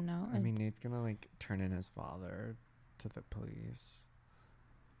know. I need to know. I mean, Nate's going to like turn in his father to the police.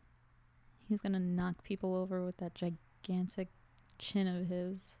 He's going to knock people over with that gigantic chin of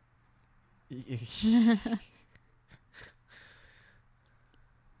his.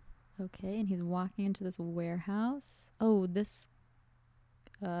 Okay, and he's walking into this warehouse. Oh, this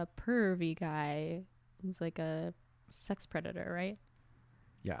pervy guy who's like a sex predator, right?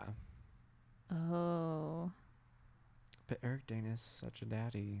 Yeah. Oh. But Eric Dane is such a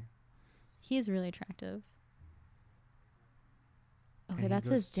daddy. He is really attractive. Okay, And that's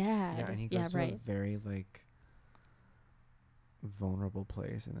his dad. Yeah, and he goes to a very like vulnerable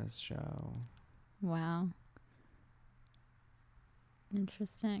place in this show. Wow.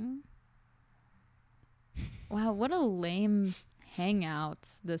 Interesting. Wow, what a lame hangout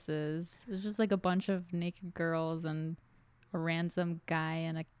this is. It's just like a bunch of naked girls and a random guy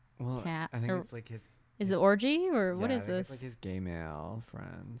and a cat. I think it's like his... Is it orgy or what is I think this? it's like his gay male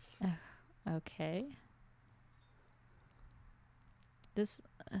friends. Okay. This...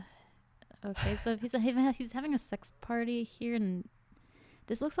 okay, so if he's having a sex party here, and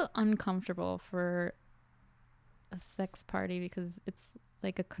this looks so uncomfortable for a sex party because it's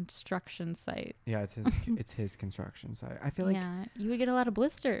like a construction site. Yeah, it's his construction site. I feel like you would get a lot of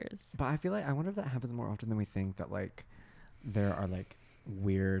blisters. But I feel like I wonder if that happens more often than we think, that like there are like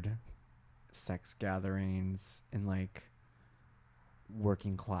weird sex gatherings in like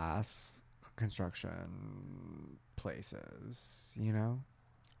working class construction places, you know?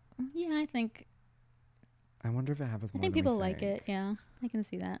 Yeah, I wonder if it happens more I think than people we like think. it. Yeah, I can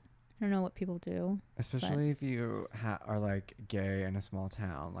see that. I don't know what people do. Especially if you are like gay in a small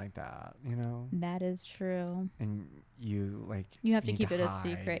town like that, you know? That is true. And you like... You have to need keep it a hide.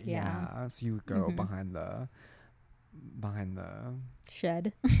 secret, yeah. So you go behind the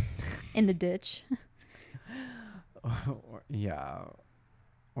shed in the ditch. or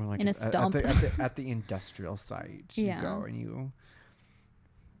like in a stump. at the industrial site. You go and you...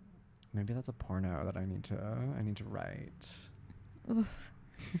 Maybe that's a porno that I need to write. Oof.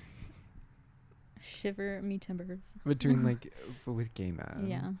 Shiver me timbers. Between like with gay men.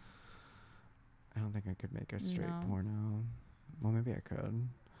 Yeah. I don't think I could make a straight porno. Well, maybe I could.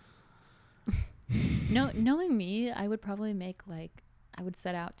 No, knowing me, I would probably I would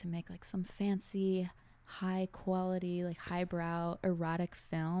set out to make like some fancy, high quality, like highbrow erotic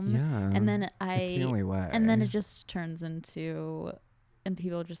film. Yeah. And then it's the only way. And then it just turns into, and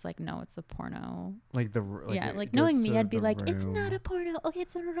people are just like, no, it's a porno. Like knowing me, I'd be like, it's not a porno. Okay,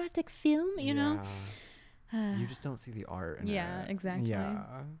 it's an erotic film, you know? You just don't see the art in it. Yeah, exactly. Yeah.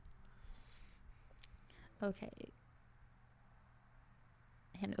 Okay.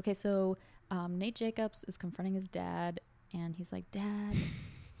 And so Nate Jacobs is confronting his dad, and he's like, Dad,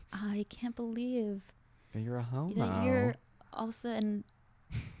 I can't believe that you're a homo. That you're also, and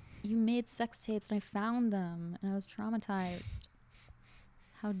you made sex tapes, and I found them, and I was traumatized.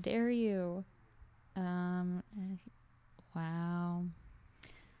 How dare you? Wow.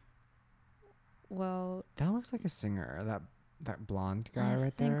 Well, that looks like a singer. That blonde guy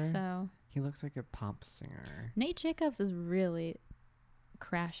right there. I think so. He looks like a pop singer. Nate Jacobs is really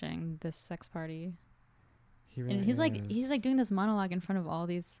crashing this sex party. He really And he's like doing this monologue in front of all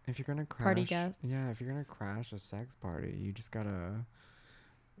these if you're gonna crash, party guests. yeah, if you're gonna crash a sex party, you just gotta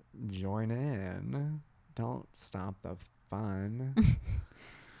join in. Don't stop the fun.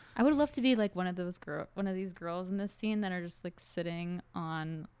 I would love to be like one of these girls in this scene that are just like sitting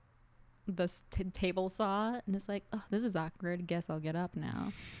on this table saw, and it's like, oh, this is awkward. Guess I'll get up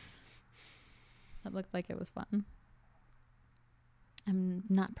now. That looked like it was fun. I'm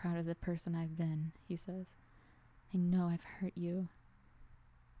not proud of the person I've been, he says. I know I've hurt you.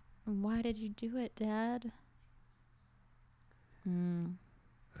 Why did you do it, Dad?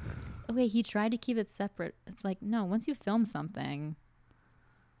 Okay, he tried to keep it separate. It's like, no, once you film something,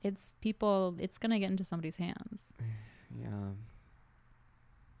 it's gonna get into somebody's hands. Yeah.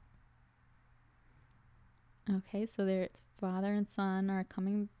 Okay, so their father and son are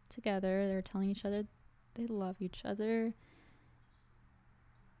coming together. They're telling each other they love each other.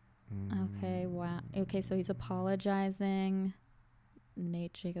 Okay, wow. Okay, so he's apologizing.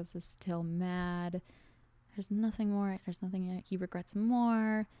 Nate Jacobs is still mad. There's nothing more. He regrets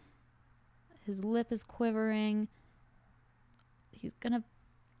more. His lip is quivering. He's gonna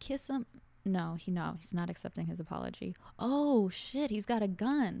kiss him. No, he's not accepting his apology. Oh, shit, he's got a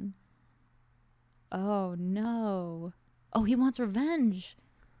gun. Oh, no. Oh, he wants revenge.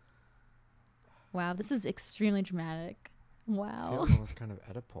 Wow, this is extremely dramatic. Wow. It feels almost kind of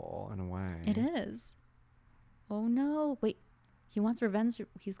Oedipal in a way. It is. Oh, no. Wait, he wants revenge.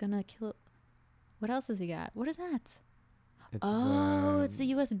 He's gonna kill... What else has he got? What is that? It's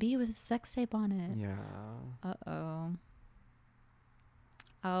the USB with his sex tape on it. Yeah. Uh-oh.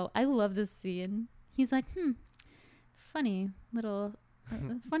 Oh, I love this scene. He's like, funny little...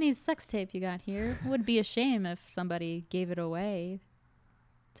 funny sex tape you got here. Would be a shame if somebody gave it away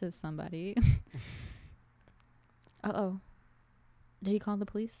to somebody. Uh-oh. Did he call the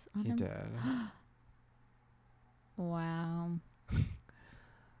police on him? He did. Wow.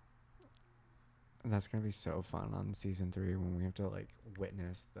 That's going to be so fun on season 3 when we have to like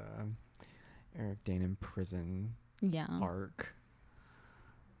witness the Eric Dane in prison arc.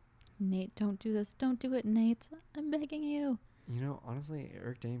 Nate, don't do this. Don't do it, Nate. I'm begging you. You know, honestly,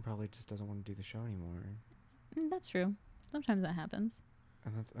 Eric Dane probably just doesn't want to do the show anymore. That's true. Sometimes that happens.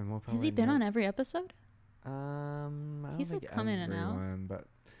 And we'll probably Has he been on every episode? I don't He's think like come in and out. but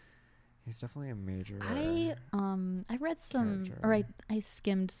he's definitely a major. I read some, character. I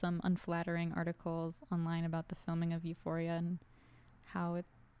skimmed some unflattering articles online about the filming of Euphoria and how it,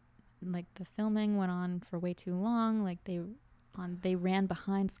 like, the filming went on for way too long. Like they ran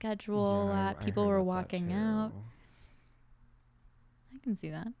behind schedule a lot. People were walking out. I can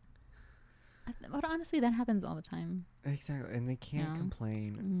see that. But honestly, that happens all the time. Exactly, and they can't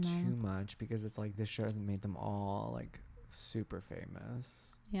complain too much because it's like this show hasn't made them all like super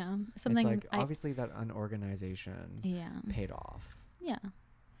famous. Yeah, something it's like obviously that unorganization paid off. Yeah,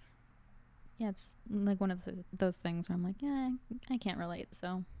 it's like one of those things where I'm like, I can't relate.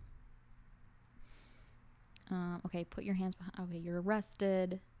 So, okay, put your hands behind. Okay, you're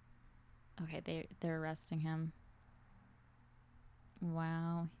arrested. Okay, they're arresting him.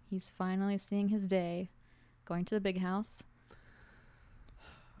 Wow, he's finally seeing his day. Going to the big house.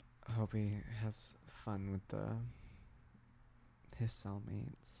 I hope he has fun with his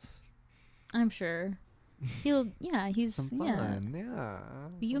cellmates. I'm sure. He's some fun. Yeah.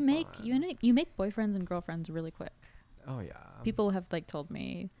 You make boyfriends and girlfriends really quick. Oh yeah. People have like told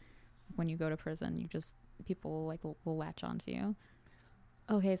me when you go to prison, people like will latch onto you.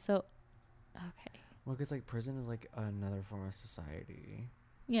 Okay. Well, because like prison is like another form of society.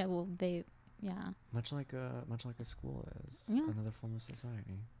 Yeah. Well, Much like a school is another form of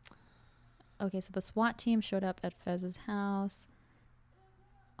society. Okay, so the SWAT team showed up at Fez's house.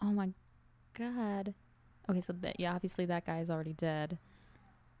 Oh my god. Okay, so obviously that guy is already dead.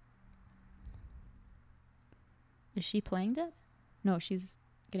 Is she playing dead? No, she's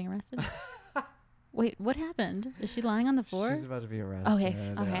getting arrested. Wait, what happened? Is she lying on the floor? She's about to be arrested.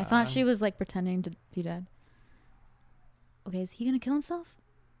 Okay. I thought she was like pretending to be dead. Okay, is he gonna kill himself?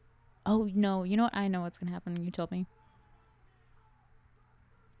 Oh no! You know what? I know what's gonna happen. You told me.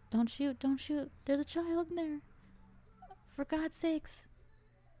 Don't shoot! Don't shoot! There's a child in there. For God's sakes!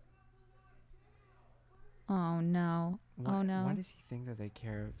 Oh no! Oh no! Why does he think that they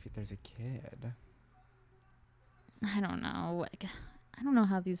care if there's a kid? I don't know. I don't know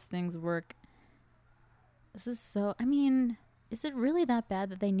how these things work. This is so... I mean, is it really that bad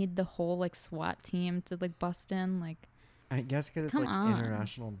that they need the whole, like, SWAT team to, like, bust in? Like, I guess because it's, like,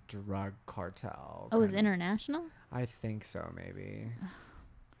 international drug cartel. Oh, it's international? I think so, maybe.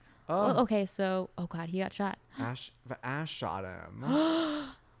 Oh, okay, so... Oh, God, he got shot. Ash shot him.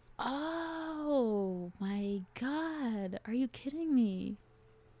 Oh! Oh my god. Are you kidding me?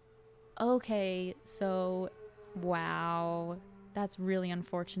 Okay, so wow. That's really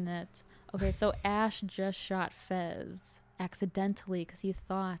unfortunate. Okay, so Ash just shot Fez accidentally because he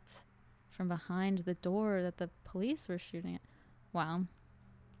thought from behind the door that the police were shooting it. Wow.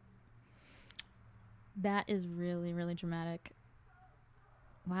 That is really, really dramatic.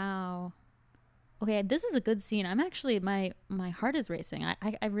 Wow. Okay, this is a good scene. I'm actually my heart is racing.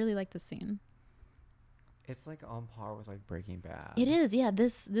 I really like this scene. It's like on par with like Breaking Bad. It is, yeah.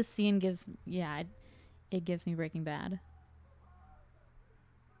 This scene gives, it gives me Breaking Bad.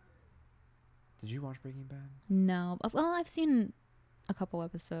 Did you watch Breaking Bad? No, well, I've seen a couple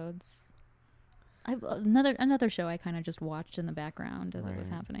episodes. Another show I kind of just watched in the background as it was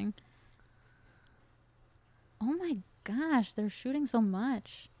happening. Oh my gosh, they're shooting so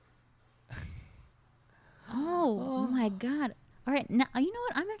much. Oh my god. All right, now you know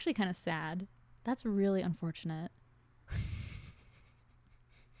what? I'm actually kind of sad. That's really unfortunate.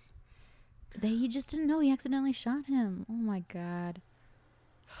 He just didn't know he accidentally shot him. Oh my god.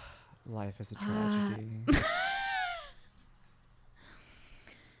 Life is a tragedy.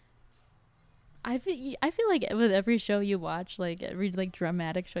 I feel like with every show you watch, like every like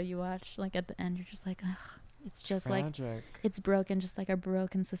dramatic show you watch, like at the end you're just like, ugh, it's just tragic. Like it's broken, just like our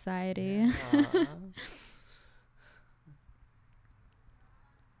broken society. Yeah.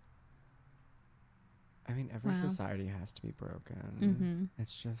 I mean, every society has to be broken. Mm-hmm.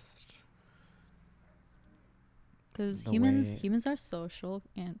 It's just because humans are social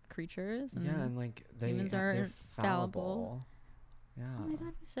creatures. And and like humans are fallible. Yeah. Oh my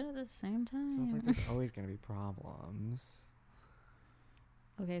god, we said it at the same time. So it's like there's always gonna be problems.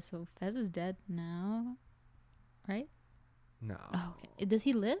 Okay, so Fez is dead now, right? No. Oh, okay. Does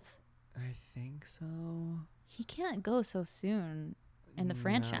he live? I think so. He can't go so soon in the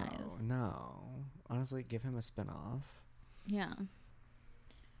franchise. No. Honestly, give him a spinoff. Yeah.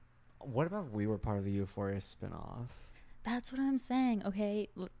 What about if we were part of the Euphoria spinoff? That's what I'm saying. Okay,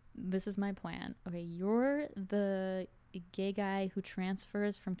 this is my plan. Okay, you're the gay guy who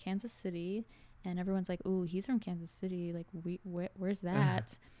transfers from Kansas City, and everyone's like, "Ooh, he's from Kansas City. Like, where's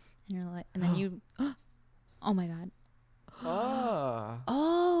that?" And you're like, and then you, oh my god.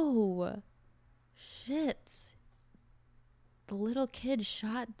 Oh, shit. The little kid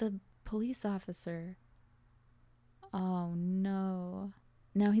shot the police officer. Oh no.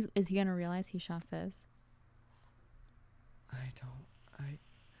 Now is he gonna realize he shot Fez?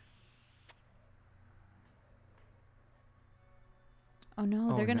 Oh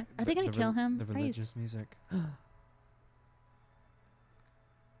no, are they gonna kill him? The religious music.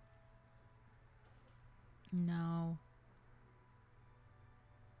 No.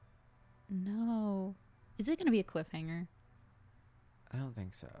 Is it gonna be a cliffhanger? I don't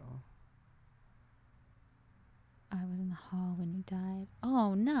think so. I was in the hall when you died.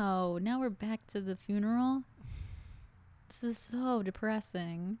 Oh no, now we're back to the funeral? This is so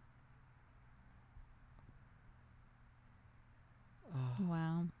depressing. Oh.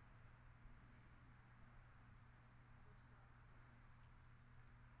 Wow.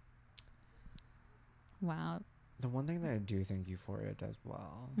 Wow. The one thing that I do think Euphoria does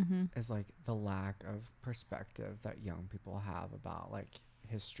well is like the lack of perspective that young people have about like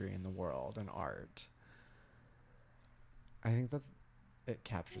history in the world and art. I think that it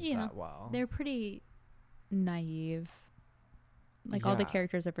captures that well. They're pretty naive. Like all the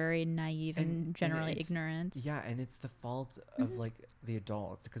characters are very naive and generally ignorant. Yeah, and it's the fault of like the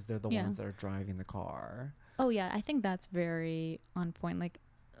adults because they're the ones that are driving the car. Oh yeah, I think that's very on point. Like,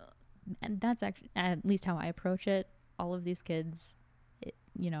 and that's actually at least how I approach it. All of these kids,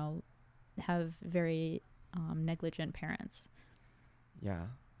 have very negligent parents. Yeah.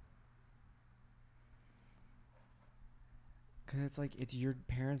 Because it's like it's your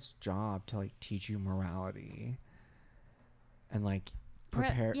parents' job to like teach you morality and like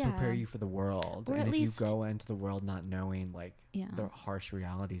prepare you for the world. Or and if you go into the world not knowing like the harsh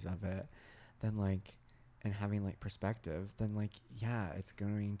realities of it, then like and having like perspective, then like it's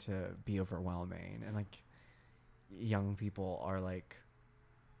going to be overwhelming. And like young people are like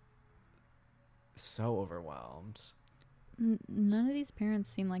so overwhelmed. None of these parents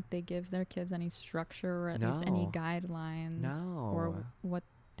seem like they give their kids any structure or at least any guidelines for what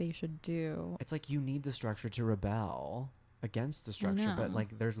they should do. It's like you need the structure to rebel against the structure, but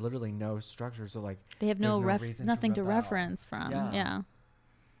like there's literally no structure, so like they have nothing to reference from. Yeah.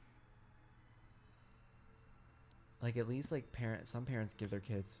 Like at least like some parents give their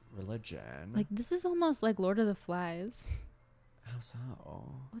kids religion. Like this is almost like Lord of the Flies. How so?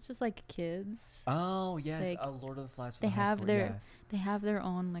 Well, it's just like kids. Oh yes, like, Lord of the Flies. For they have their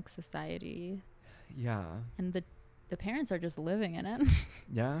own like society. Yeah. And the parents are just living in it.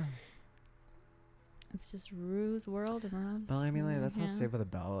 Yeah. It's just Rue's world and Rob's. But I mean, like, that's how yeah. Saved by the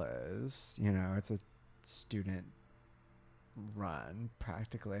Bell is. You know, it's a student run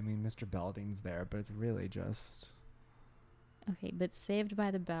practically. I mean, Mr. Belding's there, but it's really just. Okay, but Saved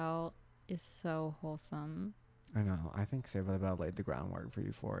by the Bell is so wholesome. I know. I think Saved by the Bell laid the groundwork for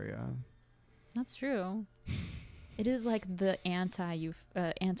Euphoria. That's true. It is like the anti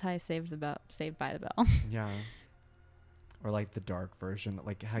Saved by the Bell. Yeah. Or like the dark version,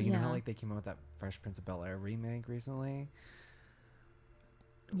 like how you know how like they came out with that Fresh Prince of Bel-Air remake recently.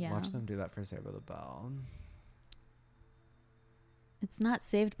 Yeah. Watch them do that for Saved by the Bell. It's not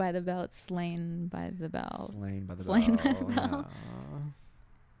Saved by the Bell, it's Slain by the Bell. Slain by the Slain Bell. by the Bell. Yeah.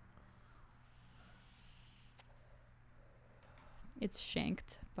 It's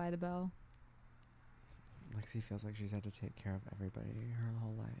Shanked by the Bell. Lexi feels like she's had to take care of everybody her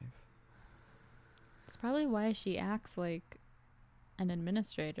whole life. It's probably why she acts like an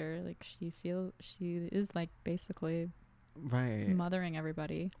administrator. Like she is like basically Right. mothering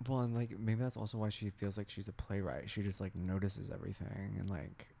everybody. Well, and like maybe that's also why she feels like she's a playwright. She just like notices everything and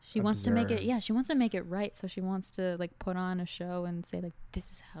like She wants to make it. Yeah, observes. she wants to make it right. So she wants to like put on a show and say like,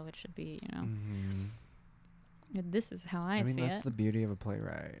 this is how it should be. You know, this is how I mean, see that's it. the beauty of a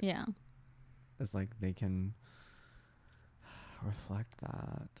playwright. Yeah. It's like they can reflect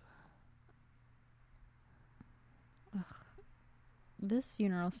that. This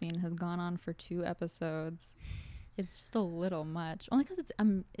funeral scene has gone on for 2 episodes. It's just a little much. Only because it's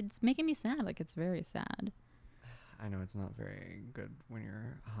making me sad. Like it's very sad. I know it's not very good when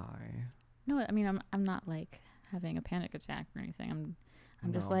you're high. No, I mean I'm not like having a panic attack or anything.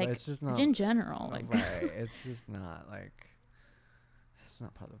 I'm just No, like but it's just not, in general. Like right. It's just not like it's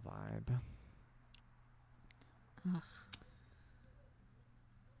not part of the vibe. Ugh.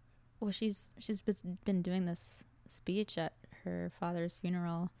 Well, she's been doing this speech at her father's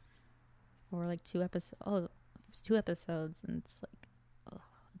funeral for like 2 episodes. Oh, it's 2 episodes, and it's like, ugh,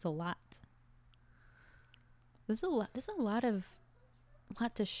 it's a lot. There's a lot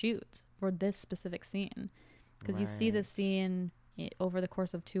to shoot for this specific scene, because you see the scene over the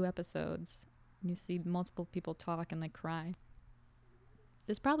course of 2 episodes. And you see multiple people talk and like cry.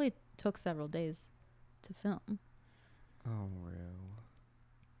 This probably took several days to film. Oh, real.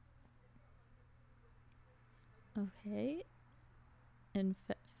 Okay. And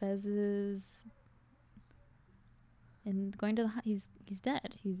Fez is and going to the he's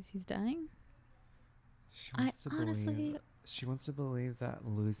dead. He's dying. She wants to believe that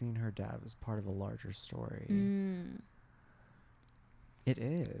losing her dad was part of a larger story. It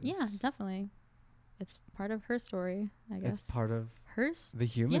is. Yeah, definitely. It's part of her story, I guess. It's part of the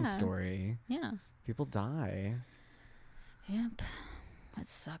human story. Yeah. People die. Yep. That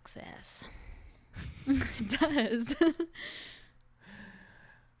sucks ass. It does.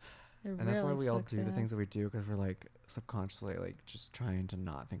 And that's why we all do the things that we do, because we're like subconsciously like just trying to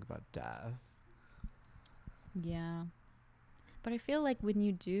not think about death. Yeah. But I feel like when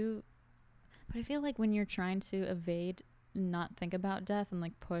you're trying to evade, not think about death and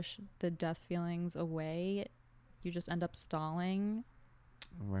like push the death feelings away, you just end up stalling.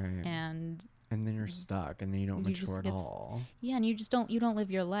 Right. And then you're stuck, and then you don't mature at all. Yeah, and you don't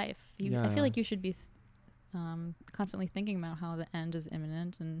live your life. I feel like you should be constantly thinking about how the end is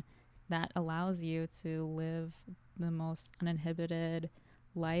imminent, and that allows you to live the most uninhibited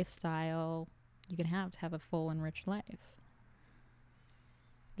lifestyle you can have to have a full and rich life.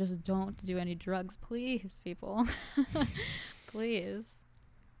 Just don't do any drugs, please, people. Please.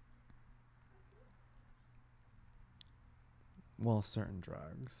 Well, certain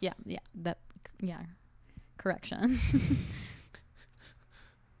drugs. Yeah. Correction.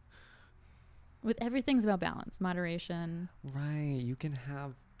 With everything's about balance, moderation. Right. You can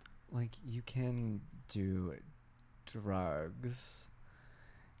do drugs.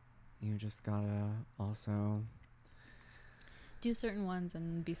 You just gotta also do certain ones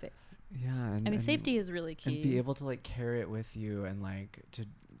and be safe. Yeah. And safety is really key. And be able to like carry it with you, and like to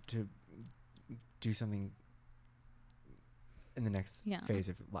do something in the next phase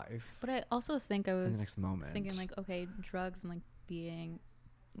of life. But I also think I was in the next moment thinking like, okay, drugs and like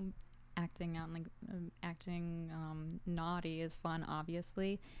acting out and like acting naughty is fun,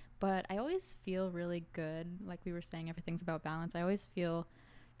 obviously, but I always feel really good. Like we were saying, everything's about balance. I always feel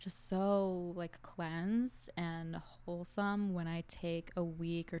just so like cleansed and wholesome when I take a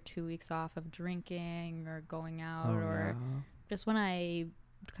week or 2 weeks off of drinking or going out, just when I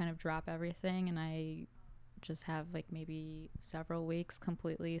kind of drop everything and I just have like maybe several weeks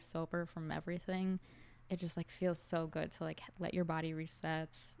completely sober from everything. It just like feels so good to like let your body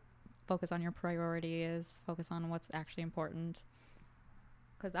reset, focus on your priorities, focus on what's actually important.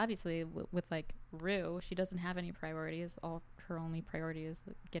 Because obviously with like Rue, she doesn't have any priorities. All her only priority is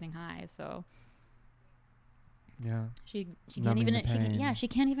getting high. So Yeah. she can't Numbing even the pain. she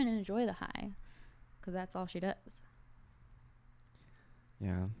can't even enjoy the high, because that's all she does.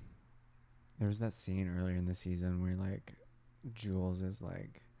 Yeah. There was that scene earlier in the season where like Jules is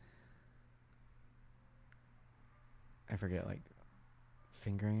like, I forget, like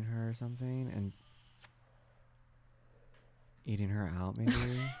fingering her or something and eating her out maybe.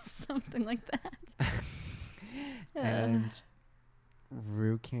 Something like that. And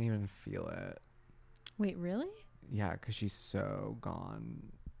Rue can't even feel it. Wait, really? Yeah, because she's so gone,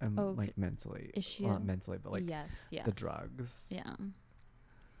 like mentally. Is she? Well, not mentally, but like yes. the drugs. Yeah.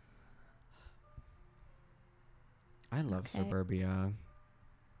 I love Suburbia.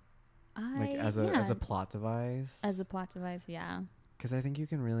 Like as a plot device. As a plot device, yeah. Because I think you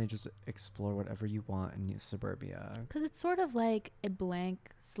can really just explore whatever you want in Suburbia. Because it's sort of like a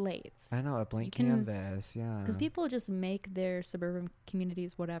blank slate. I know, a blank canvas, yeah. Because people just make their suburban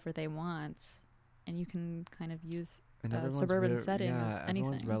communities whatever they want, and you can kind of use a suburban setting as anything.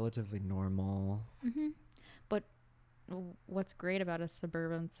 Everyone's relatively normal. Mm-hmm. But what's great about a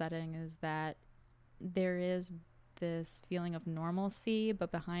suburban setting is that there is this feeling of normalcy,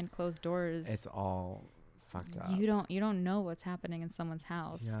 but behind closed doors, it's all fucked up. You don't know what's happening in someone's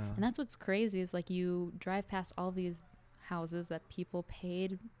house. Yeah. And that's what's crazy is like you drive past all these houses that people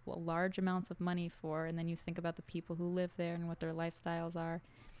paid large amounts of money for, and then you think about the people who live there and what their lifestyles are,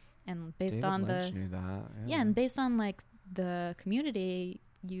 and based David on Lynch knew that. Yeah, and based on like the community,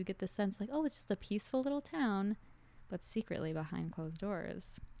 you get the sense like, oh, it's just a peaceful little town, but secretly behind closed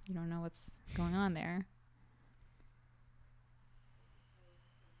doors, you don't know what's going on there.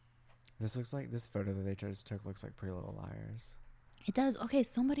 This photo that they just took looks like Pretty Little Liars. It does. Okay,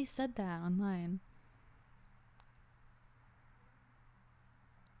 somebody said that online.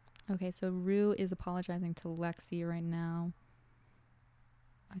 Okay, so Rue is apologizing to Lexi right now.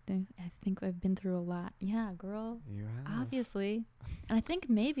 I think I've been through a lot. Yeah, girl. You have. Obviously. And I think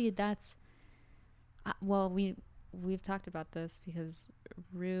maybe that's we've talked about this because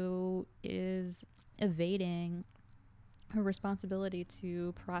Rue is evading her responsibility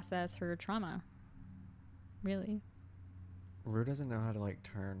to process her trauma. Really. Rue doesn't know how to like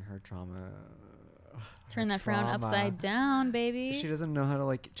turn her trauma. Turn that frown upside down, baby. She doesn't know how to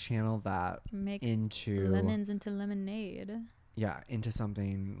like channel that into lemons into lemonade. Yeah, into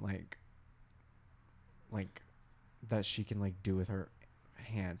something like that she can like do with her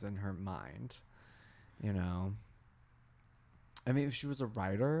hands and her mind. You know. I mean, if she was a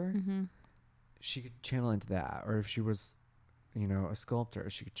writer, she could channel into that, or if she was, a sculptor,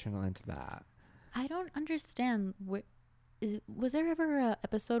 she could channel into that. I don't understand. Was there ever an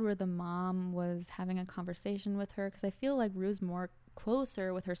episode where the mom was having a conversation with her? Because I feel like Rue's more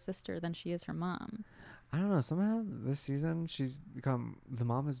closer with her sister than she is her mom. I don't know. Somehow this season the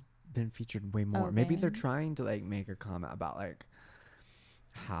mom has been featured way more. Okay. Maybe they're trying to like make a comment about like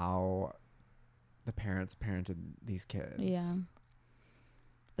how the parents parented these kids. Yeah.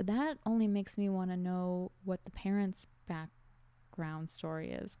 But that only makes me want to know what the parents' background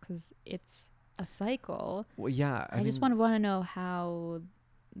story is, because it's a cycle. Well, yeah. I just want to know how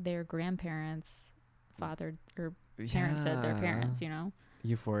their grandparents fathered or parented their parents,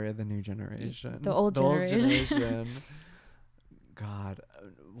 Euphoria, the new generation. The old generation. God.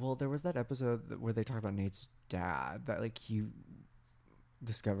 Well, there was that episode where they talked about Nate's dad, that like he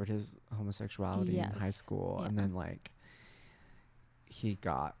discovered his homosexuality in high school, and then like he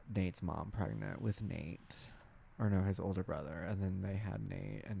got Nate's mom pregnant with Nate, or no, his older brother, and then they had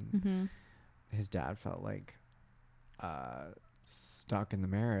Nate, and his dad felt like stuck in the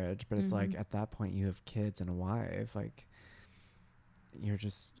marriage, but it's like at that point you have kids and a wife, like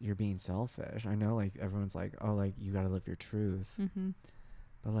you're being selfish. I know like everyone's like, oh, like you got to live your truth,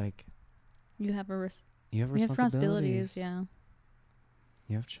 but like you have you have responsibilities. Yeah,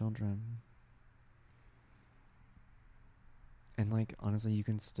 you have children. And like honestly, you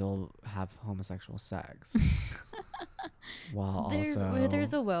can still have homosexual sex while where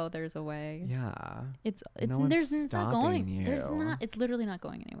there's a will, there's a way. Yeah, it's no there's it's not going. You. There's not. It's literally not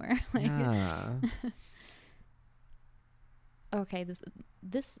going anywhere. Like, yeah. Okay,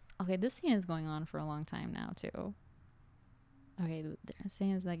 this scene is going on for a long time now too. Okay, they're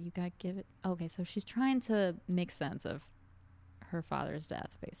saying is like you gotta give it. Okay, so she's trying to make sense of her father's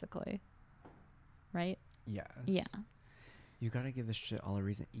death, basically. Right? Yes. Yeah. You gotta give this shit all a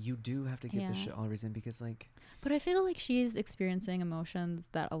reason. You do have to give this Yeah. shit all a reason because, like, But I feel like she's experiencing emotions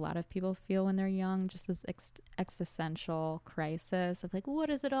that a lot of people feel when they're young, just this existential crisis of like, what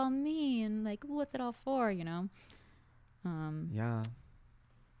does it all mean? Like, what's it all for, you know? yeah.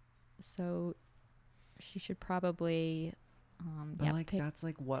 So she should probably, But yeah, like, that's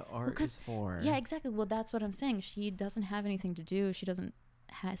like what art is for. yeah, exactly. Well, that's what I'm saying. She doesn't have anything to do. She doesn't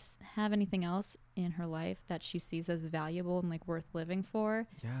have anything else in her life that she sees as valuable and like worth living for,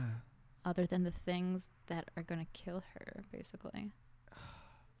 Yeah. other than the things that are going to kill her, basically.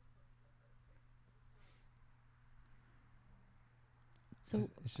 So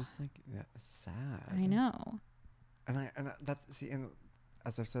it's just like, yeah, it's sad. I know. And that's, see, and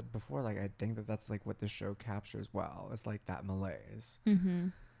as I've said before, like, I think that that's like what the show captures well. It's like that malaise. Mm-hmm.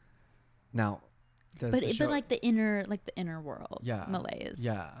 Now, does But the show, like the inner world, yeah, malaise.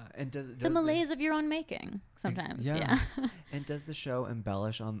 yeah, and does The malaise of your own making sometimes. Yeah. And does the show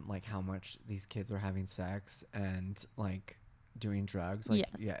embellish on like how much these kids are having sex and like doing drugs? Like,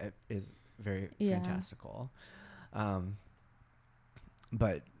 Yes. yeah, it is very Yeah. fantastical.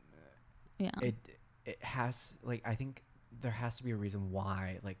 But Yeah. it has, like, I think there has to be a reason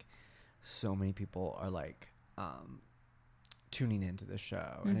why like so many people are like tuning into the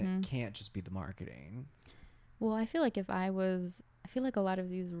show, and it can't just be the marketing. Well, I feel like I feel like a lot of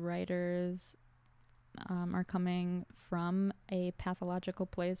these writers are coming from a pathological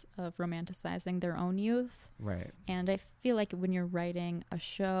place of romanticizing their own youth. Right. And I feel like when you're writing a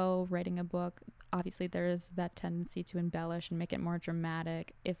show, writing a book, obviously there is that tendency to embellish and make it more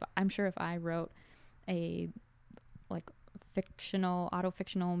dramatic. I'm sure if I wrote a like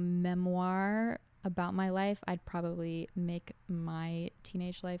autofictional memoir about my life, I'd probably make my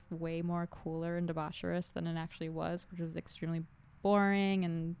teenage life way more cooler and debaucherous than it actually was, which was extremely boring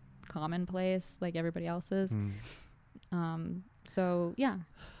and commonplace like everybody else's. So yeah,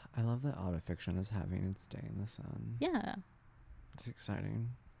 I love that autofiction is having its day in the sun. yeah. It's exciting.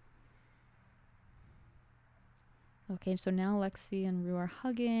 Okay, so now Lexi and Rue are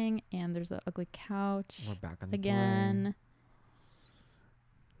hugging, and there's an ugly couch. We're back on the again.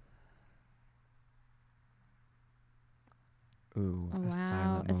 play. Ooh, Oh, a wow.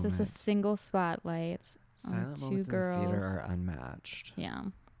 silent It's just a moment. single spotlight on Silent two moments girls. in the theater are unmatched. Yeah.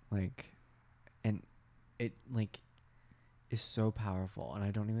 Like, and it like is so powerful, and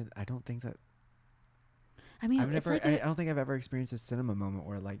I don't think that I mean, I it's don't think I've ever experienced a cinema moment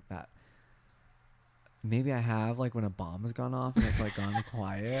where like that. Maybe I have, like when a bomb has gone off and it's like gone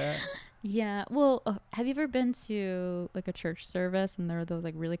quiet. yeah. Well, have you ever been to like a church service and there are those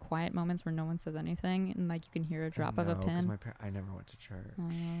like really quiet moments where no one says anything and like you can hear a drop of a No, 'cause pin? I never went to church.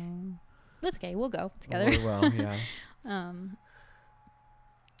 That's okay. We'll go together. Oh, we will, yes.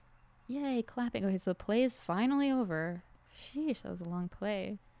 Yay, clapping. Okay, so the play is finally over. Sheesh, that was a long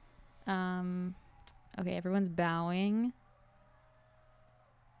play. Okay, everyone's bowing.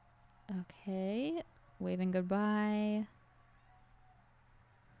 Okay, waving goodbye.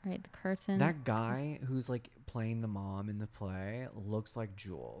 All right, the curtain. That guy who's like playing the mom in the play looks like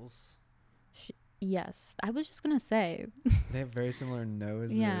Jules. Yes, I was just gonna say. They have very similar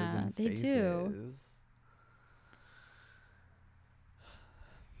noses Yeah, and they faces. do.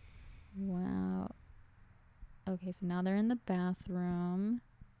 Wow. Okay, so now they're in the bathroom.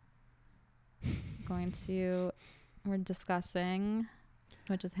 We're discussing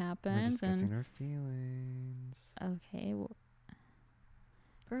what just happened. We're discussing our feelings. Okay. Well,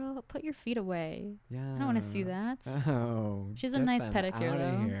 girl, put your feet away. Yeah. I don't want to see that. Oh. She's a get nice them pedicure, outta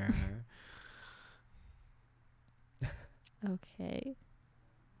though. Here. Okay.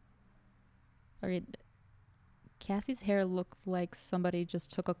 All right. Cassie's hair looked like somebody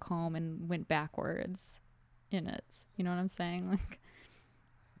just took a comb and went backwards in it. You know what I'm saying? Like,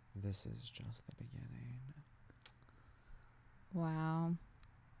 This is just the beginning. wow.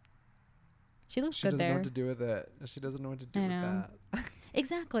 She looks She good doesn't know there. what to do with it. She doesn't know what to do I with know. that.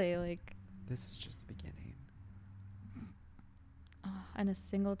 Exactly. Like, This is just the beginning. oh, and a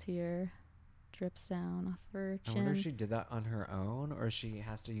single tear drips down off her I chin. wonder if she did that on her own, or she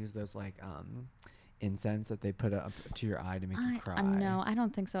has to use those like incense that they put up to your eye to make you cry. No, I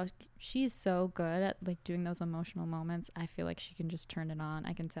don't think so. She's so good at like doing those emotional moments. I feel like she can just turn it on.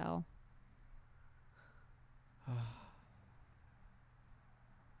 I can tell.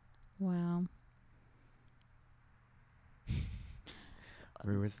 Wow.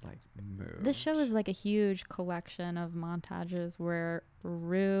 Rue is like moved. This show is like a huge collection of montages where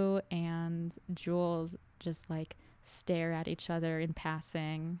Rue and Jules just like stare at each other in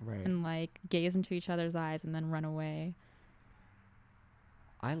passing Right. and like gaze into each other's eyes and then run away.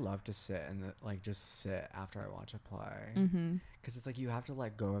 I love to sit and like just sit after I watch a play, Mm-hmm. because it's like you have to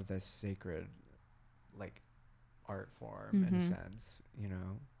let go of this sacred, like, art form in Mm-hmm. a sense, you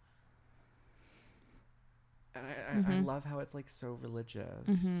know. And I Mm-hmm. love how it's like so religious.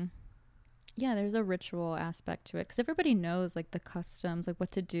 Mm-hmm. Yeah, there's a ritual aspect to it because everybody knows like the customs, like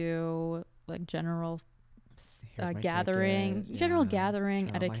what to do, like Here's my gathering, ticket, general yeah. gathering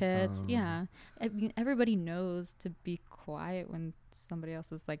Turn on my etiquettes. phone. Yeah, I mean everybody knows to be quiet when somebody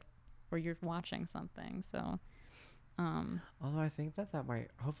else is like, or you're watching something. So, Although I think that might,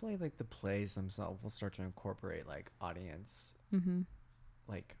 hopefully, like the plays themselves will start to incorporate like audience, mm-hmm.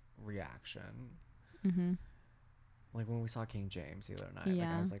 like reaction. Mm-hmm. Like when we saw King James the other night, like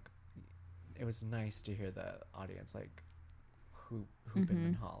Yeah. I was like, it was nice to hear the audience like hooping Mm-hmm.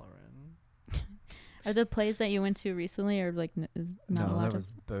 and hollering. Are the plays that you went to recently or like is not No, allowed there to? was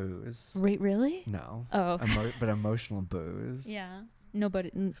booze. Wait, really? No. Oh, But emotional booze. yeah. Nobody,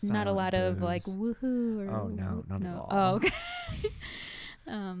 not a Silent lot of like booze. woohoo. Or Oh no, not at all. Oh, okay.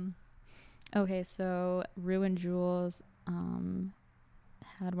 Okay, so Rue and Jules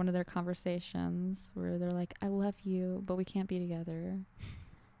had one of their conversations where they're like, "I love you, but we can't be together."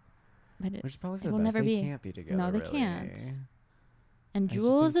 But Which is probably it for the will best. never They be. can't be together. No, they really. can't. And I just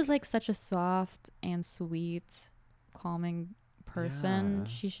Jules think- is like such a soft and sweet, calming person. Yeah.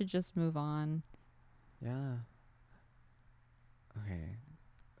 She should just move on. Yeah. Okay.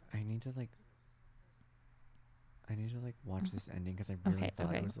 I need to like watch this ending because I really Okay, thought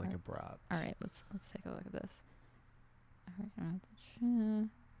okay, it was like alright. abrupt. All right, let's take a look at this. All right,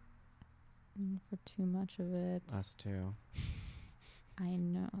 for too much of it. Us too. I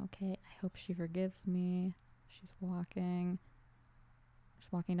know. Okay, I hope she forgives me. She's walking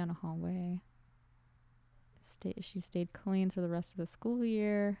down a hallway. She stayed clean through the rest of the school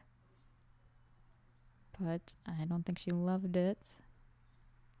year, but I don't think she loved it.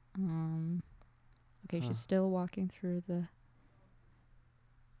 Okay, she's still walking through the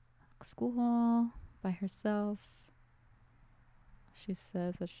school by herself. She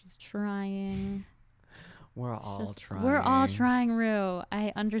says that she's trying. We're all trying. We're all trying, Rue.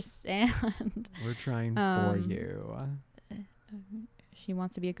 I understand. We're trying for you. She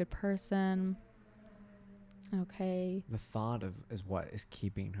wants to be a good person. Okay. The thought of is what is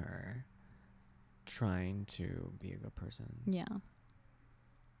keeping her trying to be a good person. Yeah.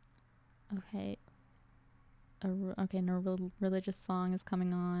 Okay. And a religious song is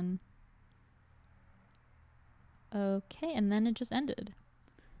coming on. Okay, and then it just ended.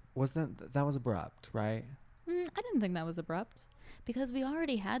 Was that was abrupt, right? I didn't think that was abrupt because we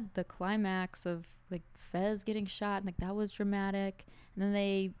already had the climax of like Fez getting shot, and like that was dramatic. And then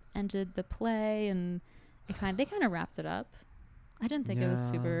they ended the play, and they kind of wrapped it up. I didn't think it was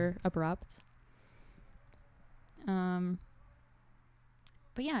super abrupt. But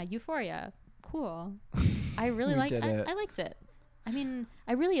yeah, Euphoria, cool. I really liked it. I liked it. I mean,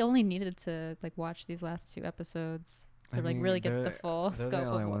 I really only needed to like watch these last 2 episodes to really get the full scope of they're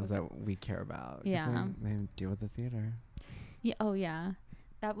the only what ones was that we care about. 'Cause Yeah. they deal with the theater. Yeah. Oh yeah.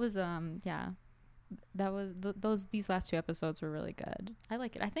 That was yeah. That was these last 2 episodes were really good. I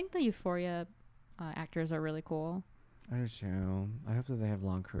like it. I think the Euphoria actors are really cool. I do too. I hope that they have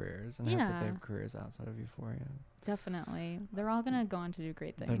long careers, and I hope that they Yeah. have careers outside of Euphoria. Definitely. They're all gonna go on to do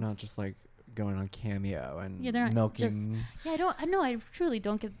great things. They're not just like going on Cameo and Yeah, they're not milking. Yeah, I truly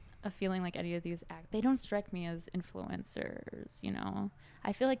don't get a feeling like any of these they don't strike me as influencers, you know.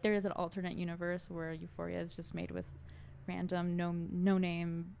 I feel like there is an alternate universe where Euphoria is just made with random no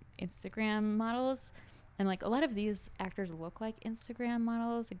name Instagram models, and like a lot of these actors look like Instagram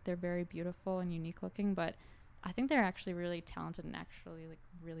models. Like they're very beautiful and unique looking, but I think they're actually really talented and actually like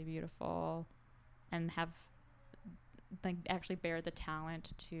really beautiful and have like actually bear the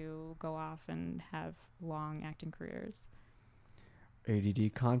talent to go off and have long acting careers. ADD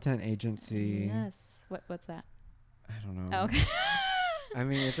content agency. Yes. What's that? I don't know. Oh, okay. I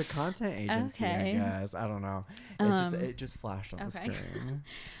mean, it's a content agency, Okay. I guess. I don't know. It just flashed on the okay. screen.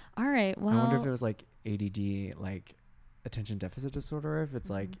 All right. Well, I wonder if it was like ADD, like attention deficit disorder, or if it's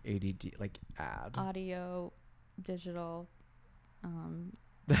like ADD, like ad. audio, digital, or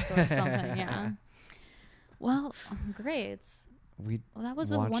something. Yeah. Well, great. Well, that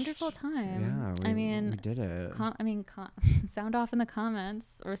was a wonderful time. Yeah, I mean, we did it. Sound off in the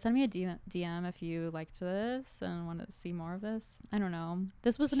comments or send me a DM if you liked this and want to see more of this. I don't know.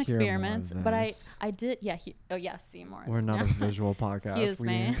 This was an Hear more experiment, of but this. I did. Yeah. See more. We're not a visual podcast. Excuse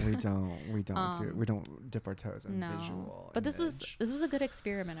me. We don't dip our toes in visual. But this was image. a good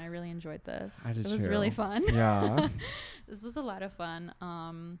experiment. I really enjoed this. I did It was too. really fun. Yeah. This was a lot of fun.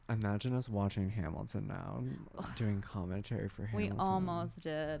 Imagine us watching Hamilton now, doing commentary for Hamilton. We almost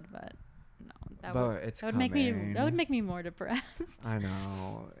did, but no, that would make me more depressed. I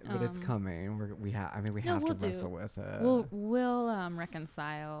know, but it's coming. We have to wrestle with it. We'll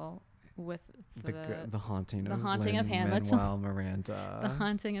reconcile with the haunting of Hamilton. Manuel Miranda. The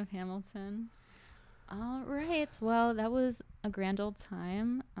haunting of Hamilton. All right. Well, that was a grand old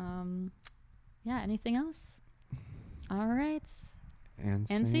time. Yeah. Anything else? All right. And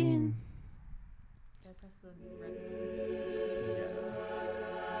scene. Did I press the red? Yeah.